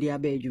how am dey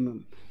aba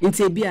adwuma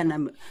nti ebi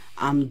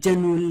I'm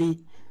genuinely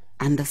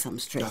under some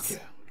stress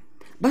okay.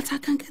 But I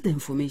can get the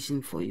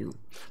information for you.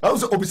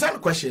 Also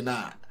obisa question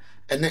na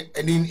and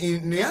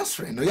in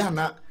answer no ya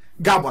na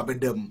gabo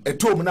abedam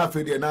etom na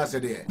afede na ase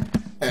de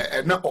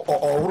na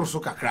oworo so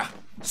kakra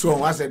so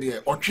won ase de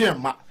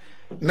otwe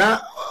na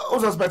o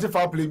suspect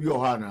foul play bi o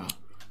ha na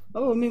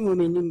oh me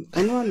nim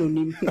eno no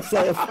nim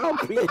say foul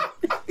play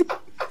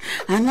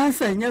and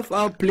answer nya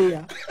foul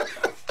player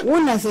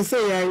won as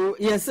say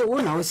yes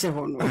won na o se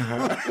ho no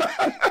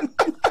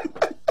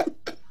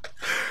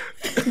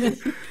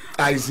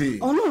I see.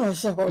 Oh no,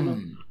 so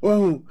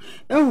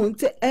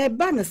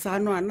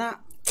banisano ana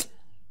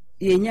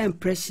yenya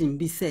impression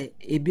be say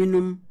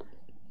ebinum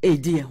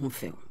edi ho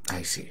feel.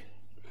 I see.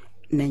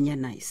 Nanya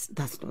nice.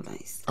 That's not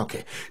nice.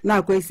 Okay.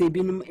 Now go say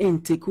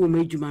ebinum take o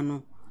medjuma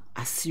no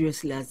as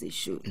seriously as they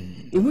should.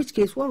 In which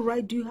case, what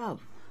right do you have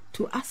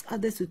to ask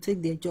others to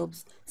take their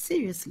jobs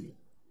seriously?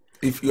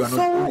 If you are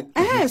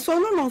not so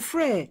no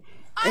free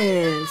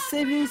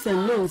savings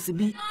and loans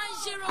be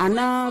and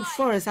now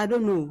forest I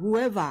don't know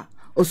whoever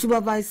or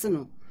supervisor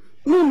no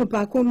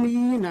pa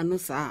komi na no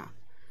sa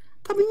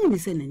kabi ni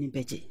se nani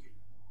beje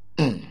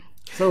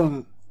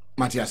so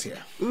Matthias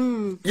here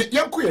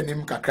yanku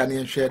yanim kakra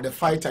ne share the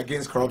fight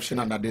against corruption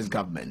under this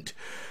government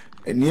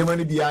niema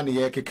ni bia ne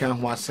ye keka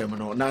ho asem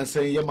no na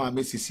nsen ye ma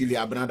me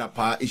Cecilia Abnada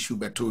pa issue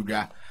beto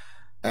dwa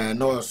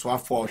no so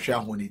afọ hwe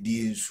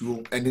ahonedi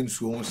nsuo ene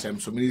nsuo nsem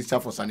so Minister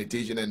for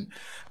Sanitation and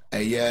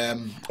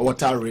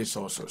water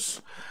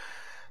resources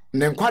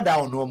ne nkwada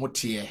ono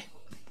motie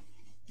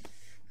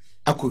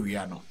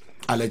akowia no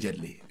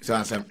allegedly so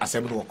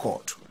asem no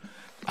court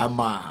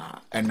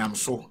ama enam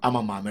so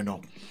ama maame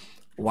no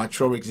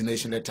watch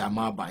resignation letter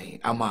ama ban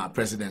ama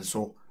president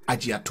so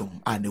agiatom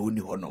ane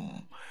oni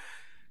honom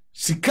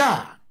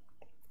sika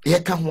ye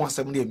ka ho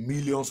asem ne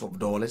millions of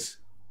dollars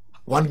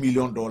 $1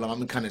 million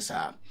am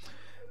kanesa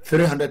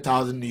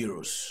 300,000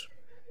 euros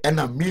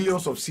and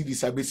millions of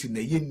cedis abesi na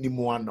ye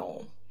nimu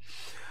ano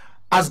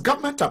as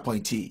government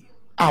appointee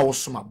a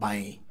wosoma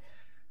ban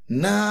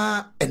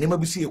na enema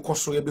bisi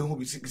ekoso ye be hu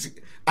bisi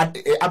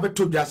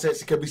abeto bia se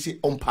sika bisi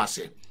on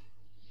passe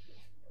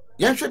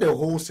yan share the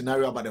whole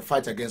scenario about the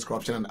fight against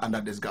corruption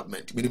under this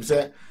government meaning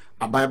say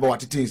aban ba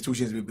watiti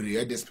institutions be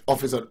be the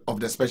office of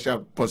the special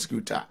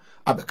prosecutor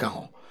abeka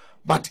ho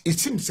but it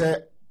seems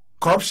say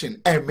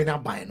corruption mena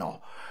ban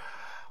no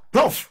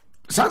prof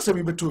Sansa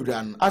mi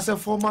betudan as a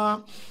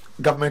former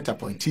government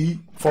appointee,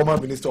 former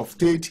minister of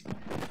state,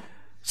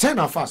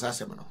 send our fast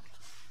as no.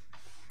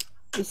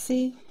 You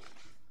see,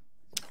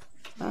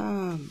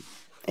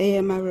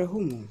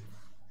 Marehumu,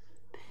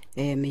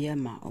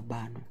 Miyama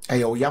Obano.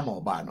 Yama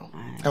Obano.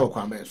 I will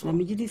come as well.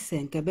 Namiji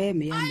sent Kabe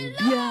Miyama,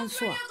 Bian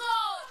Swa.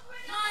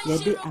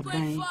 Yade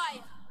Abai,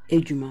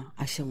 Ejuma,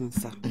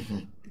 Ashawunsa.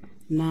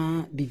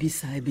 Na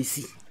Bibisa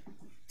ABC.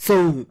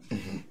 So,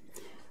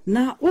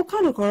 now, what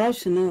kind of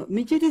corruption? No,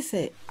 me just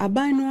say,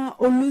 Abano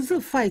or lose a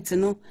fight,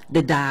 no,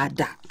 the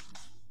dada.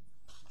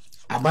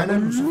 Abano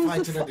lose a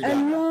fight, the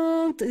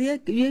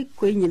dada. Ye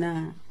queen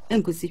na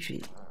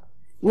enquisition.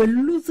 We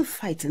lose a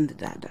fight in the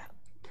dada.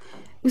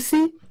 You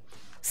see,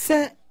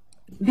 sir,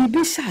 Bibi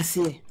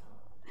Shasi.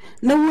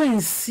 No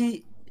one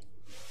see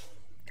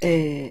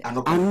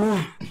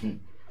Anua.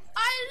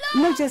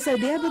 No, just say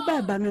the other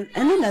bad, and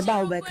then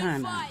about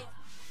Bacana.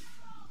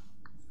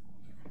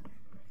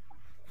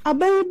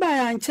 Abai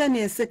buy and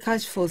Chani say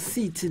cash for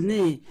seat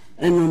ne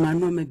and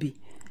no maybe.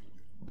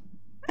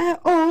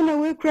 Oh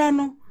no we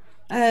crano.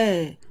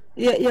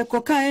 Ye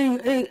coca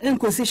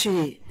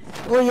inquisition.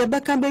 Oh ye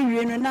baka be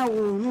you now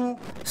no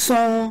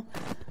so.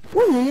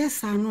 Oh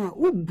yes I know.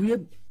 Oh be a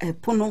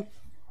pono.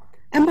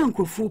 E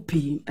banko fu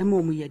pi e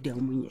mo ye de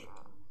omunye.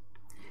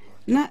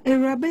 Na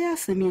Erabaya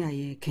semi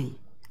aye ken.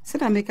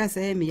 Said I make us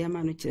say me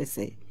yama no kire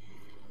say.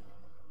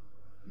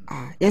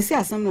 Yes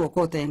asam no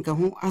court enka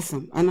ho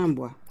asam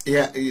anambwa.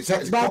 Yeah, it's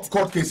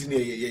court case in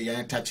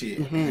the touchy.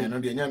 The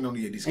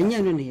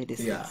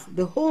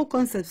whole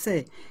concept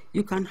say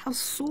you can have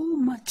so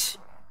much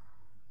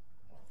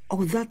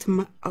of that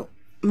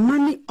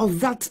money of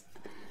that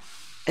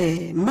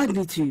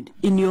magnitude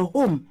in your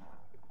home.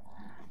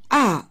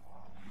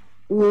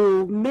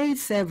 We maid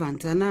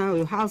servant and now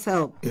your house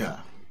help.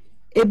 Yeah.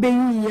 For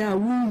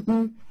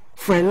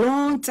a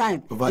long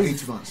time. Over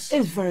 8 months.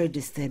 It's very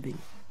disturbing.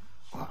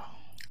 Wow.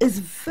 It's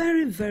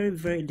very, very,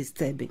 very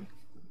disturbing.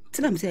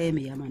 Tell them say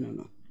me yama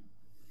no.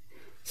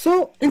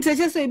 So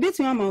interest say bit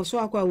mama so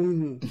akwa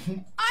wu.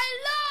 I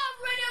love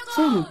Radio Go.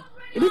 So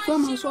bit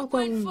mama so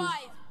akwa wu.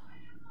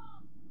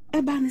 E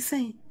ba ni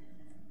say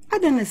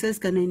adana ses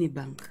kan any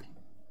bank.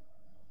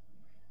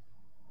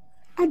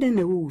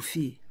 Adana wo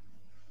fi.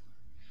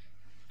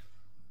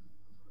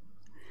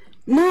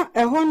 Na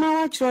e ho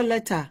na wa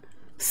letter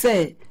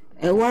say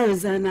e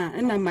warizana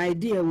and my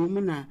idea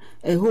woman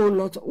a whole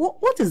lot.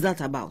 What is that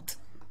about?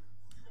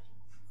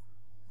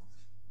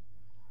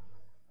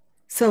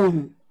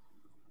 So,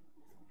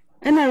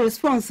 and a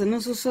response, and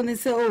also son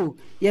say, oh,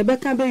 ye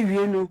beka be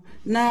you know,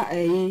 na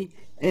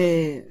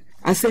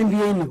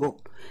assembly no.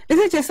 Is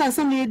it just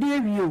assembly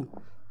dear you?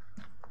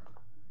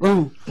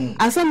 Oh,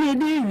 assembly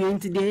dear you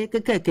into the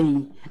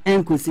keke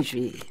and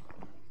constitution.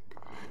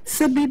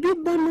 So, baby,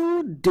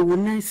 bano do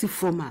nice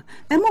former,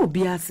 and more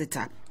be a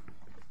setup.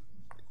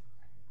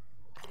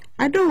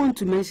 I don't want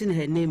to mention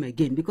her name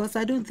again because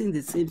I don't think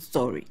the same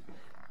story.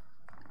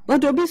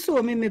 But obi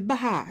so me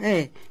baha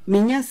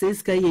menya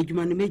seska ye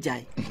adwuma no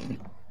mejai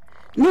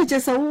no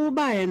chesa wo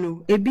ba ye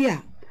no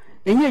ebia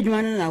enye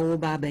adwuma no na wo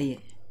ba ye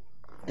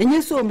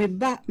enye so me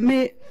ba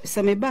me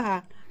se me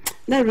baha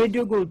na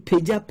radio gold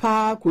peja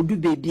pa kodu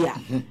bebia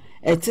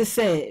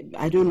say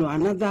I don't know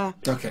another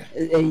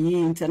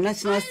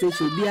international stage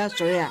will be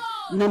Australia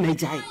na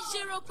mejai.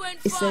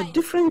 It's a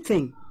different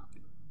thing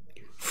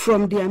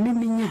from the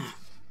amiminya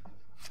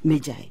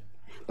mejai,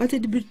 but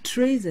it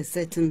betrays a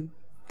certain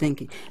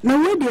thinking.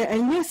 Now where there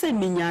and you say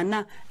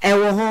minyana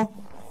ewo ho.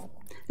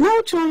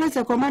 Now try let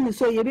a command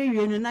so you be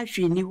na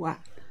hwe ni wa.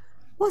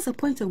 What's the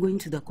point of going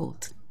to the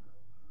court?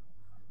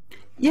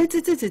 Yet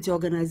it's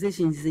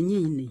organizations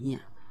in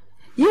here.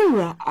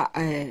 You are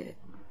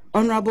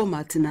Honorable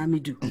Martin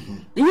Amidu.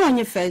 You on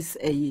your face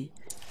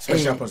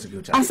special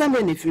prosecutor. And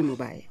somebody free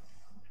mobile.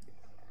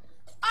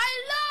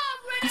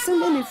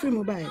 Somebody free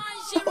mobile.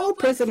 The whole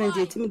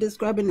president me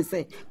describing and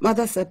say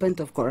mother serpent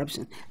of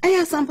corruption.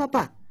 Aya some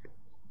papa.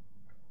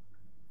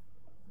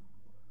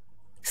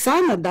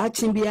 Sana da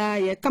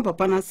chimbia ye kan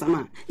papa na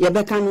sama ye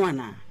beka no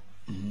ana.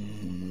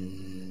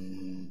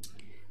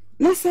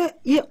 Na say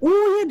ye wo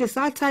ye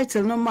the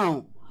title no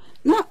ma.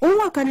 Na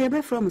o kan ye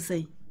be from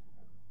say.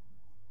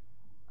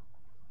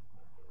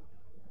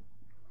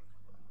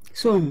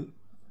 So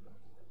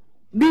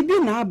Bibi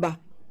Naba,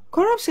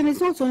 corruption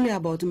is not only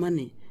about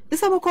money,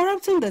 it's about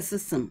corrupting the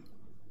system.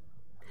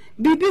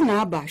 Bibi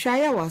Naba,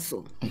 Shaya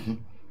Waso.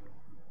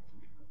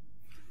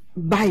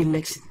 By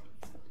election.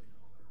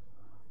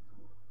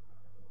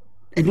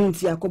 I didn't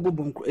see a couple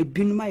bonk, a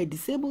bin my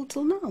disabled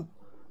till now.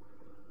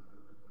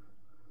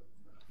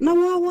 Now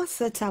I was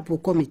set up a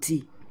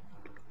committee.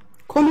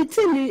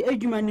 Committee ni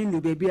ejumani no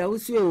baby, I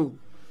was you.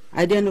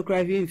 I didn't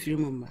cry in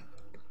film.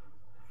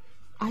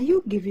 Are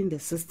you giving the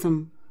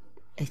system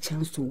a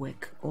chance to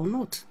work or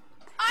not?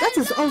 That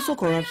is also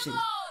corruption.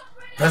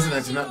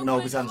 President, no,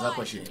 bisa answer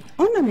question.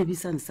 Ona me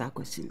bisa answer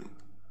question.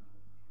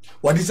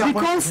 What is that?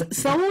 Because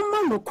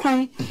someone no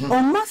kwan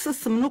or ma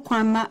system no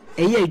kwan ma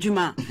eye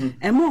adwuma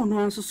e mo no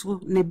anso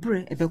so ne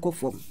bre e be ko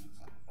form.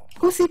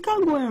 Because he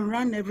can't go and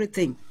run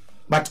everything.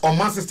 But on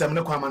my system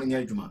no kwan ma ne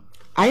adwuma.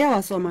 Aya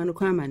wa so ma no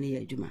kwan ma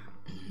ne adwuma.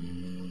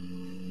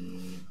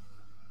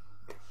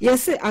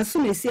 Yes,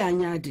 assume si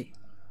anya ade.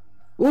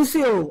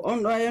 Also,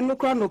 on no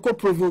crown no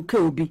provoke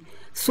obi.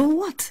 So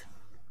what?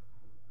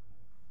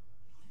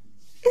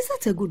 Is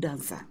that a good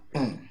answer?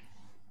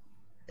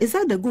 Is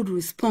that a good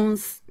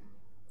response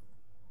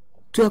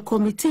to a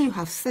committee you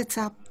have set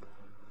up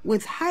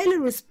with highly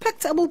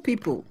respectable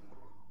people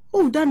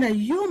who've done a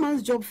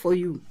yeoman's job for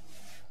you?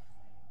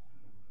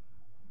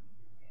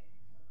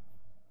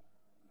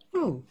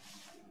 Oh.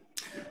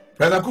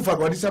 Brother Kufa,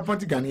 what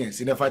disappointed Ghanaians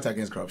in the fight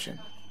against corruption?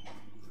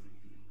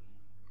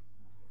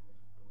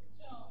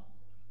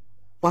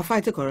 What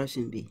fighting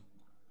corruption be?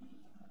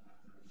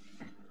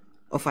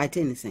 Or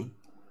fighting anything?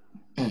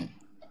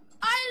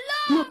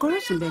 No,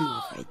 corruption be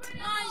no fight.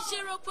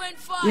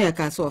 0.5. Yeah, I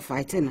can so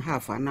fighting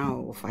half an hour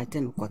or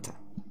fighting a quarter.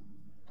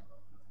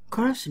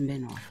 Corruption be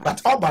no fight.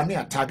 But all Bani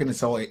attacking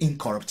is all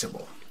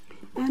incorruptible.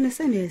 I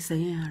understand you're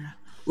saying,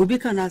 Ubi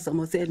can ask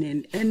someone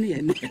saying any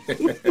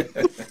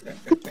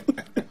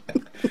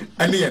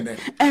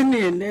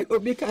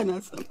Ubi can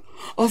ask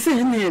or say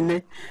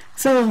any.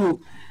 So,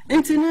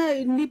 it's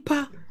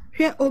nipa.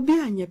 Here obi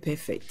anye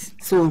perfect.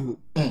 So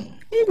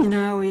even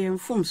now we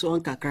inform so on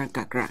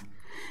kakra.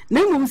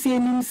 Na mum se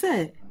enim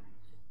se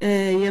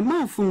ye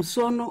man fom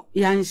so no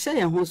ya nhye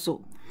ye ho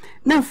so.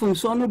 Na fom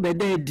so no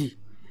beda di.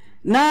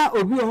 Na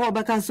obi ho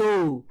baka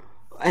so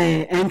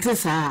ente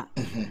saa.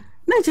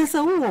 Na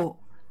chesa wo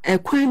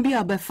kwan bi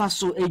abefa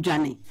so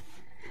adwane.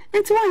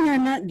 Enti wanya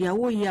na dia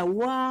wo ya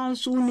wa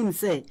so nim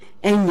se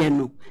enye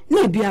no.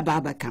 Na bi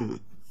aba kan.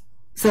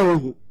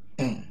 So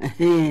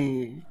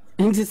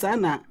enti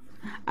sana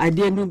I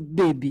didn't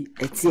baby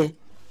etie.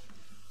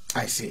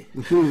 I see.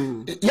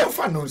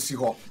 Yafa no si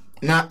ho.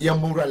 Na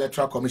yamura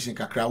electoral commission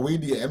kakra we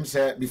dey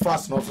say before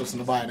us not so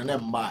no buy na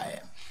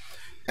buy.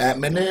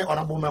 Mene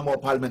honorable member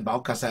of parliament ba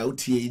okasa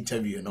otie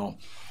interview no.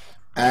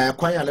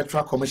 Kwai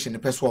electoral commission the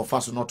person of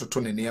us not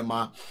to ne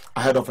niema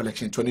ahead of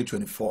election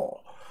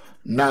 2024.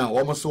 Now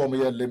almost one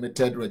year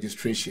limited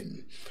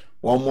registration.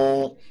 One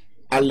more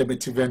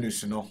unlimited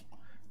venues, you know.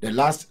 The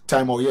last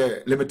time our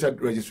year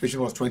limited registration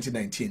was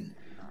 2019.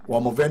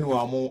 One more venue,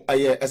 a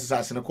year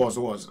exercise in the course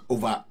was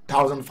over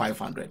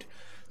 1,500.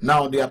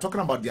 Now they are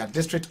talking about their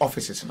district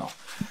offices now.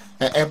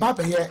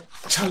 About here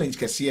challenge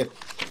can see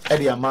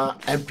Ediama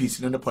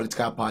MPs in the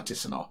political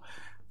parties now.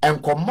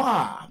 And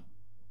Koma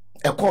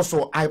a course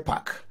of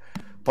IPAC.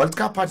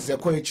 Political parties are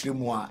quite actually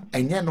more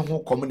and yet no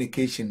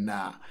communication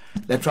na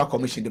electoral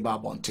commission the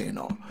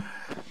Barbontino.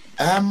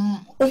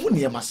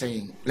 Only am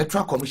saying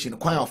electoral commission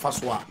quite of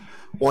first one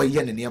or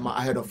yen in Yama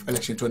ahead of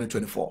election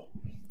 2024.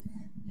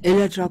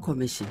 Electoral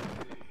commission.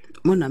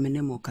 Mona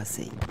menemo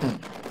kase.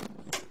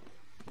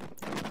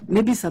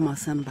 Maybe some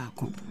assemble.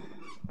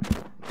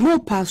 Mo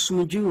pass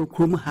muju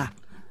okrom ha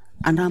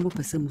anamo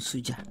pese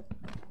musuja.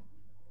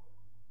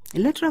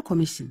 Electoral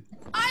commission.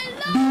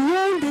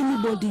 Beyond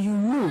anybody you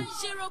know.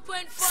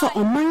 So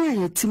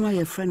omanya ye timwa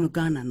ye friend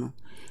Ghana no.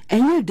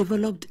 And you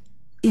developed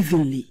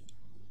evenly.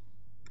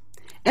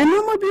 And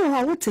no more be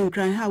how what in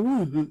cry ha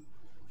woo.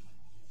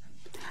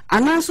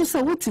 And also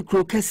say what to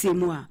crow kesi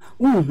mo a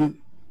woo.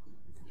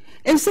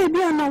 If say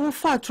be an hour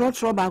far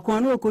trot back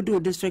one who could do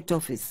district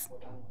office.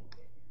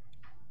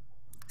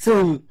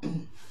 So,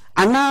 and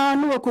now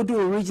no could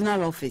do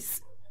regional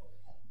office.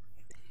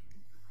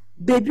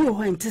 Baby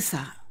went to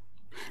sa.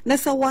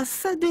 Nessa was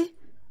said,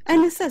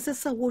 and it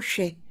says a wash.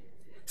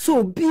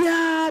 So be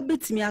a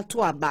bit me at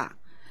to a bar.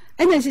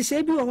 And then she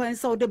said, "You went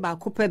saw the bar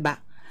copper.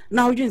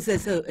 Now you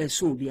says a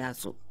soon be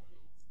so."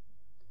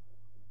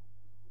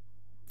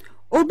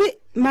 Obi,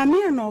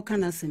 mammy and all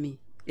can answer me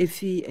if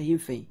he a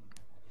infant.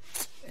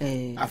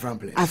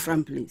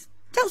 Afram place.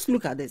 Just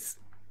look at this.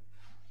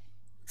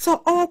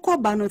 So all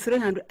cobano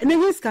 300 and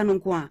then his canon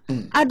qua.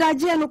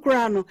 Adagia no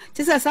crano.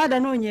 Just as I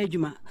don't know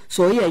Yejuma.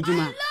 So ye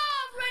Juma.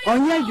 On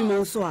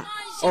Yejuma so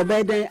or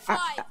better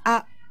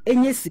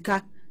any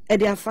sika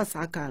edia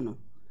fasakano.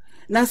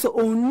 Na so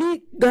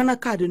only Ghana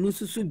card no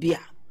susubia.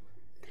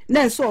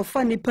 Na so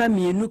funny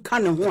pami no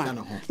canon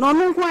one.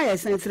 No quiet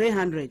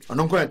 300.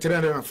 No quiet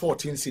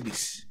 314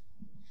 cities.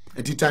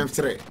 80 times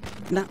 3.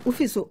 Na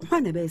ufiso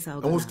one besa.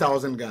 Almost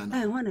 1,000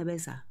 Ghana. One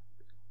besa.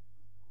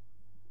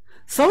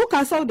 So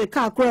can saw the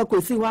car crack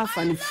see what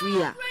funny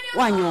free.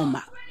 One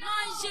yoma.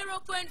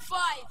 0.5.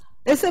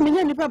 They say me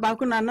nipa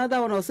back on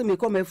another one also me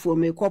come for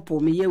me couple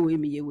me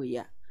ye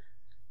ya.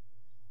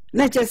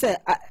 Nature say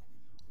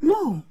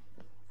no.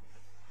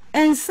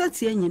 And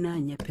such ye nyina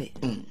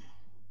nyepe.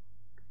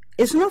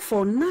 It's not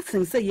for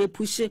nothing say ye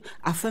push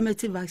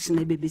affirmative action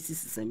e baby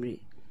system.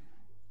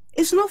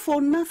 It's not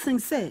for nothing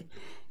say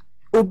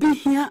obi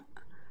here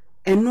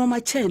and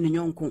normal chain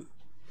nyonko.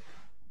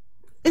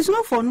 It's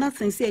not for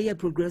nothing say ye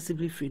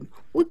progressively free.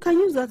 We can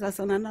use that as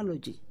an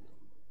analogy.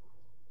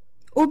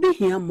 Obi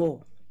here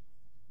more.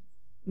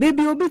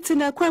 Baby obi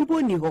tina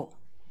kwampo ni ho.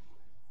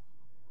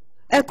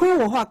 Ekwan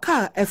wo ho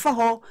car efa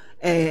ho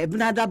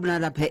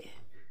bnada pe.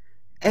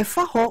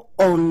 Efa ho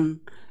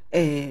on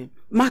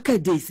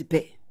market days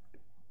pe.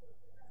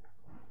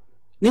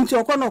 Ninti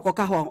okono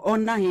koka ho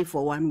on na here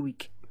for 1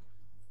 week.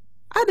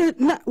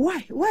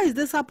 Why is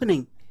this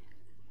happening?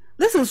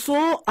 This is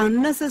so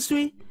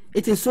unnecessary.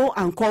 It is so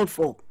uncalled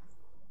for.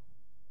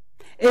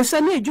 If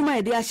some Juma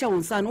idea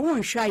show son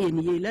won't shy in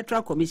the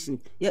electoral commission,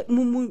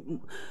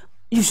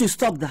 you should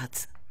stop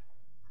that.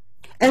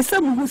 And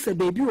some who say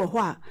baby or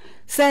what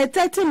say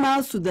 30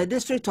 miles to the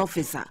district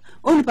officer,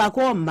 only back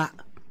one back.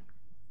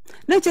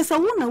 Nature a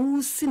woman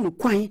who seen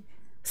quine,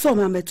 so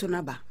my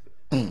metonaba.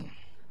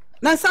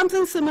 Now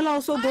something similar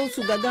also goes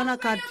to the Ghana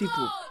card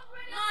people.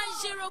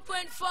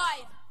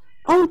 0.5.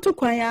 On to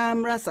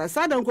Kwayam Rasa,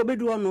 Sadon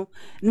Kobeduano,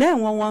 no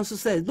one wants to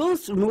say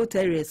those remote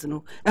areas,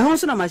 no, and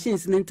also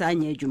machines in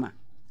Tanya Juma.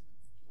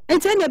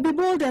 And then you be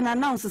bold and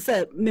announce to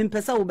say,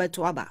 Mimpesa will bet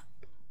to Abba.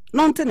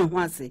 Non tenant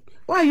one say,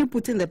 why are you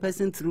putting the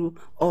person through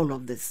all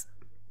of this?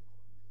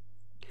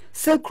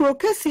 So,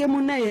 Crocassia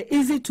Munay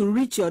easy to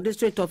reach your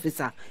district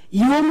officer,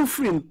 you own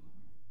free.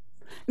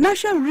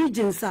 National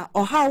regions are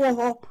or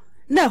how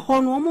no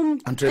home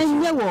and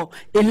your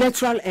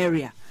electoral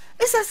area.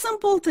 It's a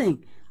simple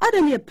thing. I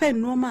don't need a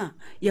pen no ma.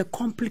 You're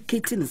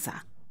complicating,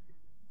 sir.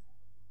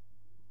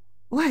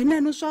 Why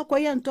no so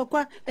quiet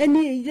talk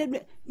any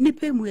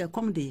nipe mu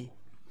come there.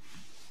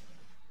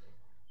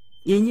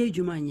 Yenye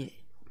jumanye.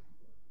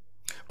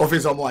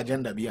 Office on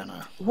agenda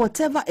biana.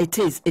 Whatever it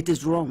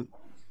is wrong.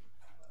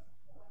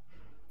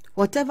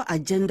 Whatever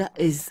agenda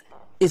is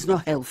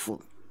not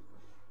helpful.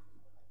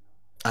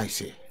 I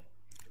see.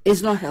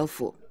 It's not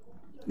helpful.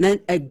 Then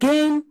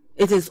again,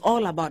 it is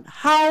all about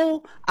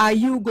how are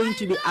you going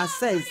to be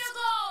assessed.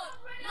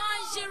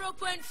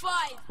 0.5.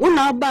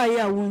 Una ba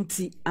ya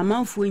wunti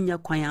amanfo nya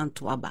kwan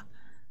to aba.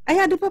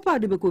 Aya de papa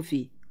de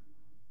bekofi.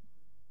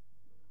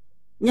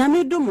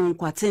 Nyame do mo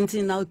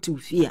nkwatenten na to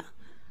fia.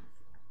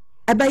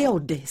 Ebe ya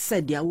ode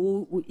said ya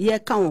wo ye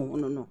ka wo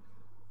no.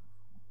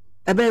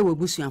 Ebe ya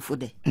wabusuafo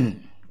de.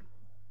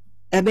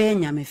 Ebe ya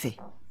nyame fe.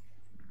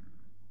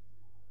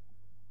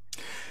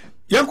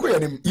 Yanko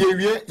yanim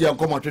yewie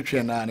yanko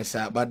matwetwe na ne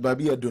sa but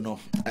babi edu no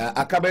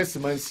akaba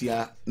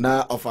simansia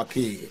na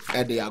ofake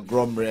e de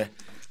agromre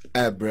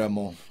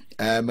Ebremo,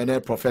 mene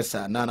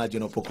Professor Nana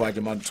Opoku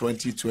Agyemang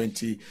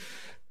 2020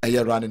 a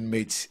year running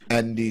mate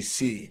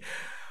NDC.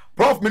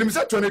 Prof, minimum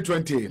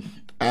 2020.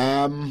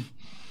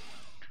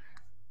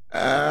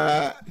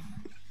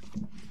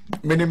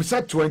 Minimum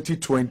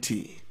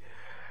 2020.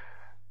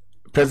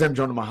 President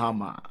John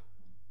Mahama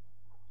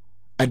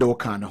and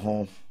Okan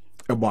home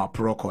about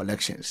pro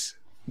elections.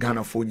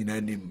 Ghana phone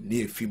in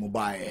near Fimu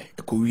by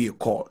a Korea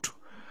court.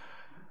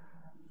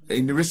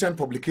 In the recent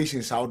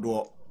publications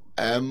outdoor.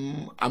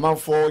 I'm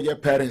for your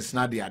parents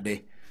na dia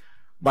de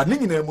but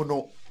ningina mu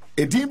no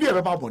edin bi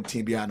ebe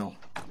babontin bia no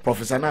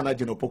Professor Nana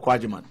Opoku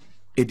Agyemang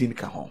edin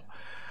ka ho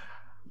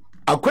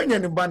akwanya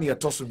ne ba ne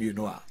yetoso bi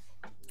no a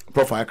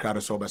profile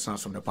card so be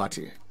sansom the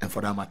party and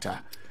for that matter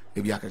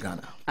e bi aka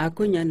Ghana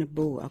akwanya ne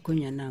bo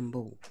akwanya na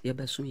mbo ye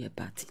beso ye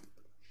party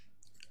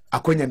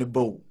akwanya ne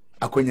bo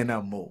akwanya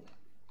na mbo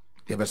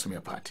ye beso ye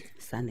party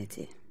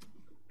sanity.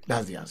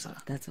 That's the answer.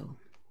 That's all.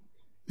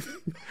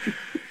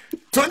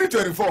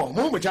 2024,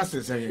 more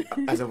chances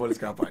as a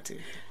political party.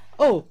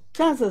 Oh,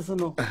 chances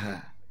no.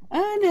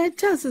 And the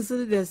chances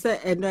they say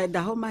and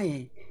the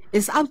home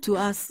it's up to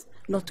us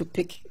not to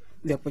pick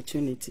the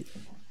opportunity.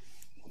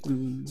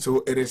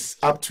 So it is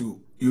up to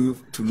you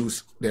to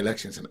lose the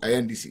elections in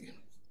NDC.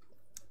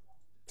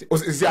 We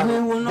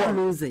will not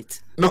lose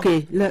it. No.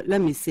 Okay, let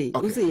me say.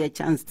 Okay. You say a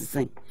chance to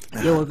sing.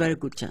 You have a very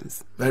good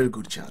chance. Very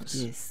good chance.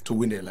 Yes. To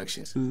win the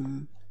elections.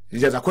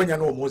 It's just a question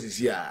no Moses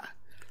here.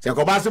 So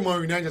Kobasi mo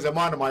win just a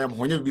man I am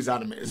when you be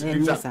on me.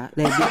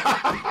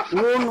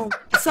 No.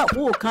 So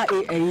who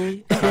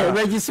can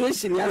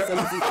registration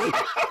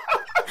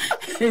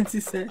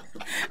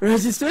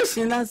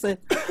registration as a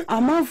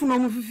month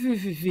from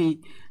 50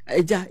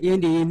 eja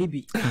yende yeni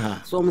bi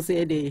so mo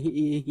say de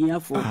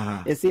hiafo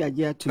e say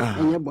agia to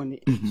enye bone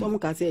so mo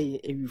ka say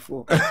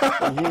ewifo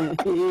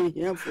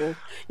hiafo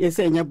e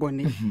say enye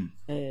bone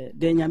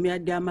de nyame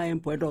ade ama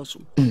empo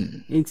edoso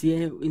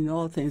enti in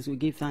all things we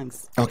give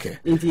thanks. Okay,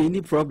 enti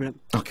any problem.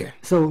 Okay,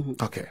 so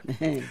okay.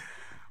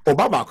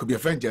 Obama could be a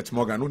friend Jet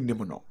Morgan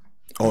no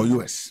or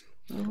US.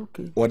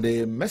 Okay, what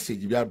the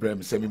message be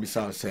Abraham say me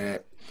say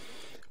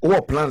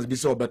what plans be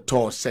so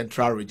better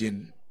central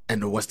region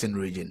and the western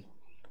region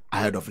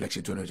ahead of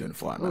election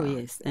 2024. Oh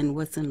yes, and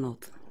Western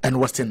North. And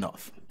Western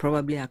North.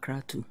 Probably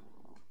Accra too.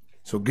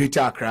 So Greater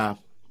Accra,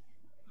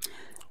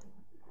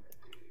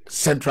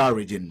 Central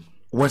Region,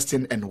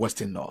 Western and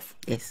Western North.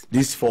 Yes.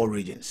 These 4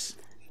 regions.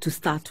 To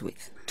start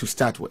with.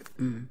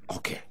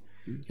 Okay.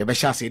 You be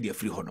sure say the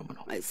free honor.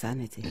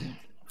 Sanity.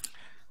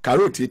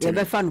 Karoti. You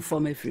be fan for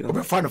me free. You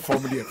be fan for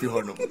me free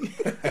honor.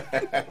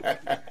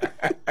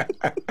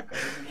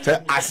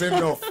 I said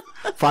no.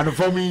 Fan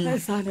for me.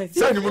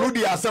 Say you no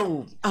dey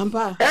asawo.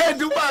 Ampa.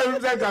 Do my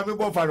say ka me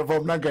go fan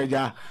for na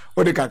gaja.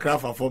 O dey kakra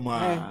for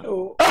ma.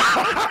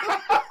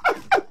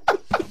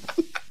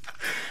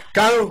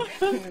 Carol,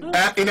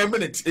 in a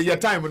minute, your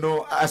time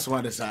no as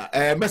one is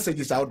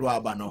messages out do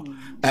abano.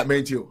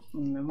 Meant you.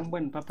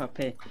 Papa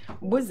pay.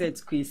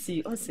 Bozet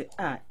Kwesi or say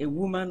a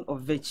woman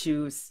of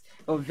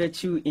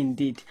virtue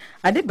indeed.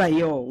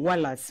 Adebayo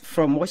Wallace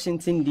from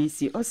Washington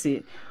DC or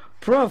say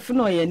Prof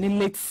no ye ni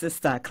late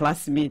sister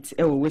classmate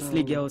e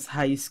Wesley Girls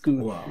High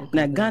School. Wow.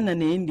 Na Ghana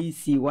na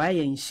NDC why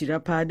ye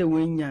nshirapa de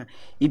wenya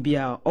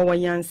ibia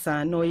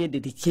owanyansa no ye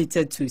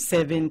dedicated to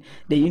serving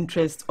the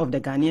interest of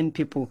the Ghanaian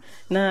people.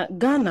 Na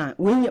Ghana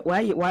why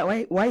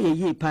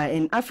ye pa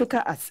in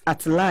Africa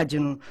at large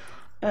no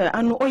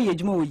anu oye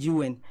djuma wo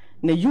UN.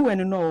 Na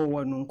UN no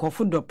wo no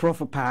nkofo do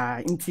prof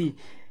pa nti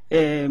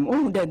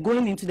they're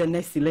going into the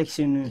next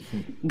election.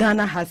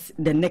 Ghana has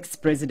the next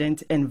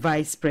president and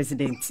vice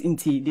president.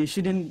 They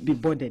shouldn't be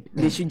bothered.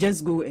 They should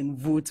just go and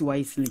vote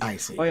wisely. I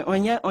see. Or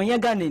Ghana or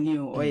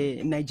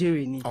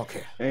Nigerian.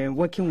 Okay.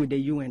 Working with the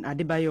UN.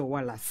 Adebayo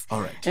Wallace.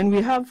 All right. And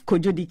we have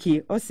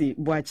Kojodike Osi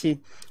Boakye.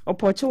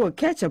 Opoku will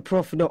catch a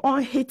prof. The all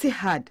hit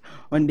hard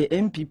on the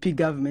MPP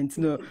government.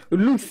 No, it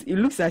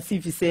looks as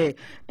if you say,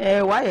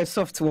 why a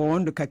software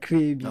on the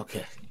kakrebi.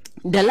 Okay.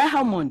 The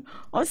Lahamon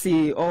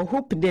also or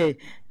hope the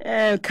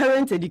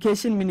current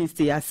education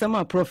minister as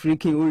some Prof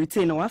Ricky will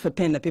retain or have a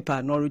pen and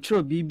paper nor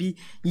retro BB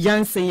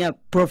Jansen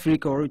Prof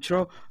Ricky or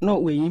retro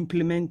not we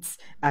implement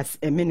as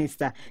a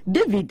minister.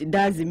 David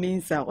does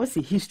means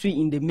also history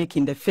in the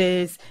making the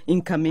first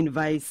incoming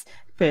vice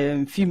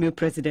female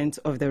president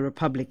of the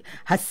republic.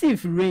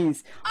 Hasif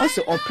Reigns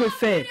also or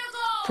prefer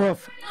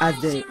Prof as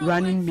the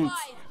running mate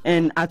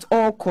and at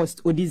all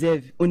cost or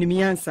deserve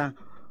Onimiansa.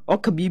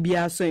 Oka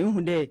bibia so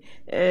ehu de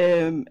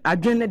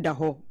adwene da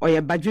ho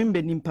oye badwen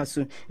benim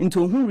paso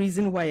into who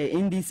reason why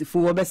NDC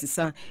for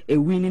obesisa a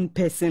winning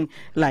person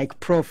like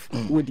Prof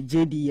with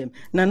JDM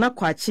Nana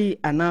Kwachi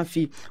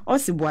Anafi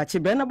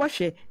Osibuachi Brena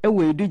Boshe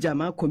ewe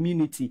Edujama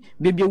community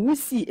baby we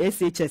see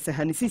SHS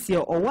hanisisi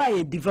or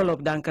why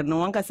develop danka no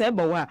wanka se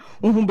ba wa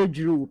hu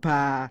beduru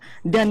pa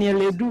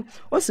Daniel Edu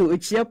also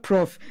echia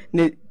Prof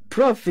ne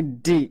Prof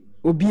D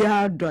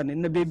Obia done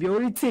na baby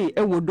orite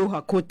e wodo ha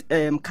coat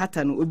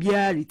kata no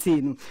obia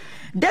rite no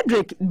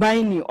Dedrick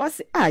Baini o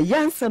se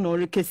yansa no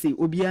rekese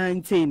obia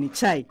nte ni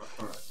chai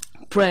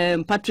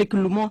Patrick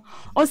Lumo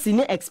o si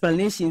ne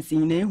explanations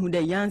in ehu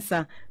de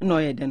yansa no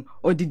yeden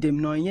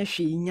odidem no ye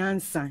hwe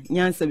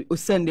yansa o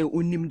sende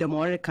onim de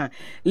moreka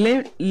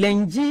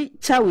lenji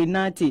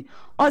chawinati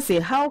o se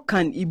how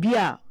can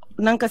ibia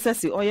nankasa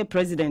si oye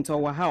president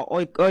or how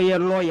oye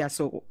lawyer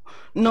so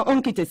no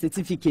onkite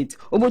certificate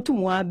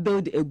obotum wa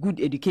build a good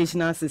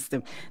educational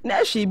system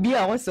na she be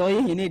a was oye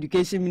hin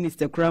education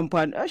minister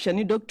krampan she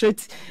ni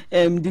doctorate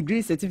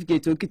degree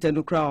certificate okite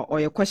no kra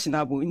oye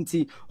questionable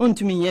nti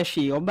ontumi ye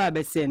hwe oba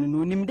be se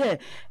no nim de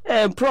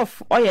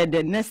prof oye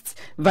the next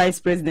vice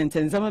president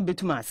and zama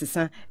betuma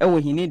asesa e wo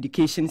hin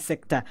education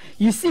sector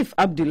Yusuf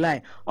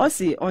Abdullahi o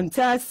si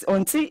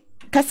onti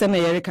Kasana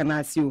Yerika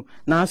Nasio,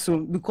 Naso,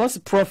 because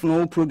Prof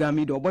no program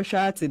it or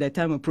at the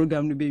time of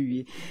program no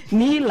baby.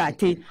 Ni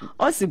latte,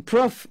 also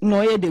Prof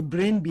no the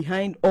brain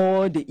behind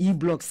all the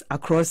e-blocks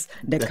across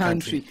the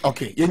country.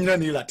 Okay,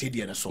 Yenjani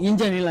latte so.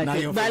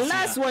 But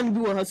last one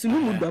we were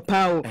Hasulu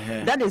Power.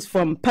 That is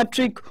from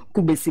Patrick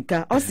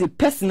Kubesika. Also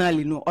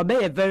personally no,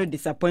 obey very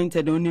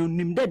disappointed on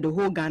him the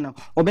whole Ghana.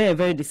 Obey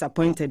very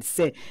disappointed.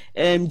 Say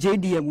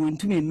JDM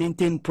want to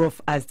maintain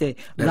Prof as the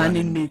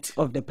running mate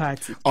of the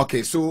party.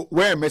 Okay, so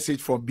where a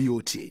message from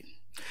BOT.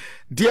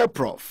 Dear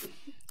Prof,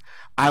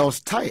 I was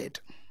tired,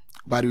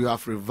 but you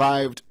have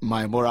revived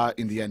my morale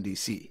in the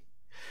NDC.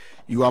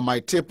 You are my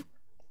tip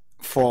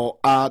for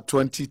our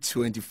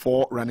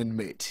 2024 running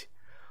mate.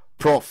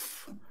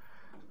 Prof,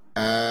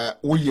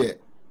 we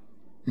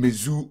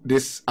Mizu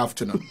this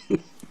afternoon.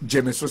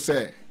 Jemeso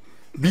say,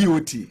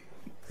 BOT,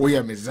 we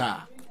are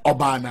Meza,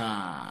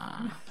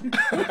 Obana.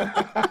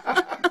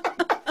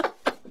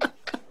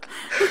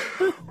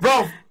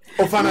 Prof,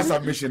 Ofana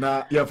submission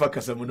ya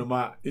faka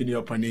samunuma in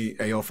your pani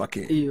your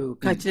fake. You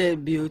catch a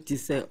beauty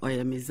say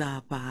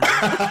oyamiza pa.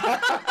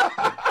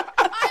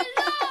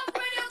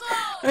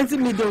 Enti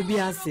mi do bi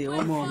ase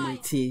o mo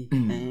mati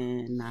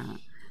na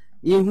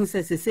ye hu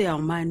say our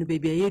mind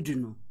baby yedu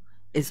no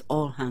it's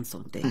all hands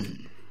on deck.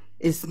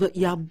 It's not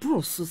ya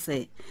bro so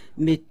say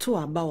me to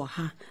about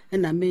ha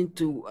na me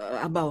to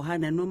about ha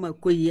na no ma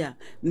koyi a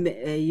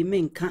yi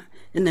menka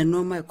na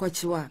no ma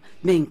kwachiwa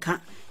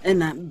menka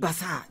na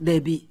basa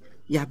there be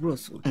ya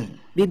broso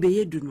bebe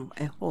yedu no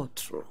e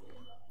hotro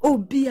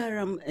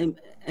obiara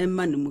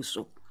emane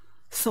muso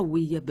so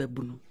we ye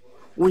bebu no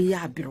we ye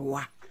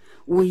abirwa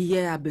we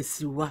ye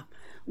abesiwa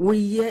we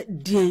ye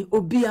den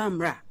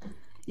obiamra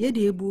ye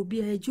de ebu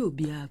obia je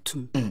obia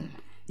atum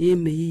ye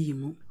meyi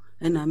mu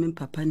na me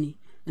papa ni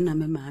na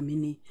me maami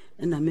ni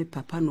na me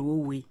papa no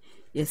we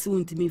yesi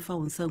wontimi fa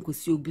wonsan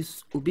kosi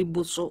obi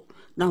boso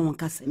na won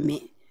kase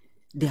me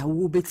de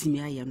awo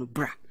betimi aye no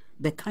bra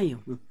be kan ye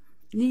ho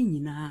ni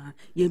nyina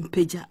ye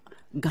mpeja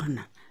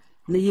Ghana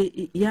na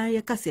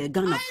ye kase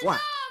Ghana fo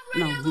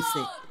na hu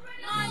se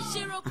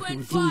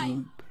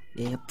 0.5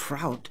 ye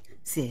proud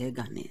say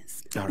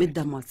Ghanaians me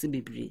damase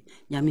bebre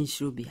nyame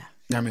nshirobia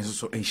nyame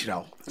so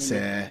enshirawo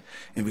se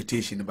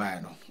invitation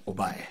by no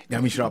obaye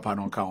nyame nshirawo pa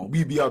no kan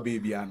bibia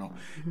bibia no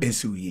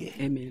ensu ye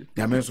amen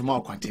nyame so ma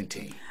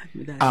kwantenten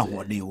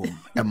ahode wo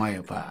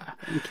emaye pa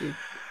okay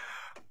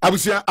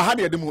abusia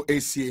ahade edemu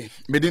esie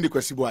medini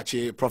kwasibo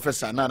ache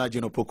professor Nana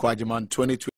Opoku Agyemang 2020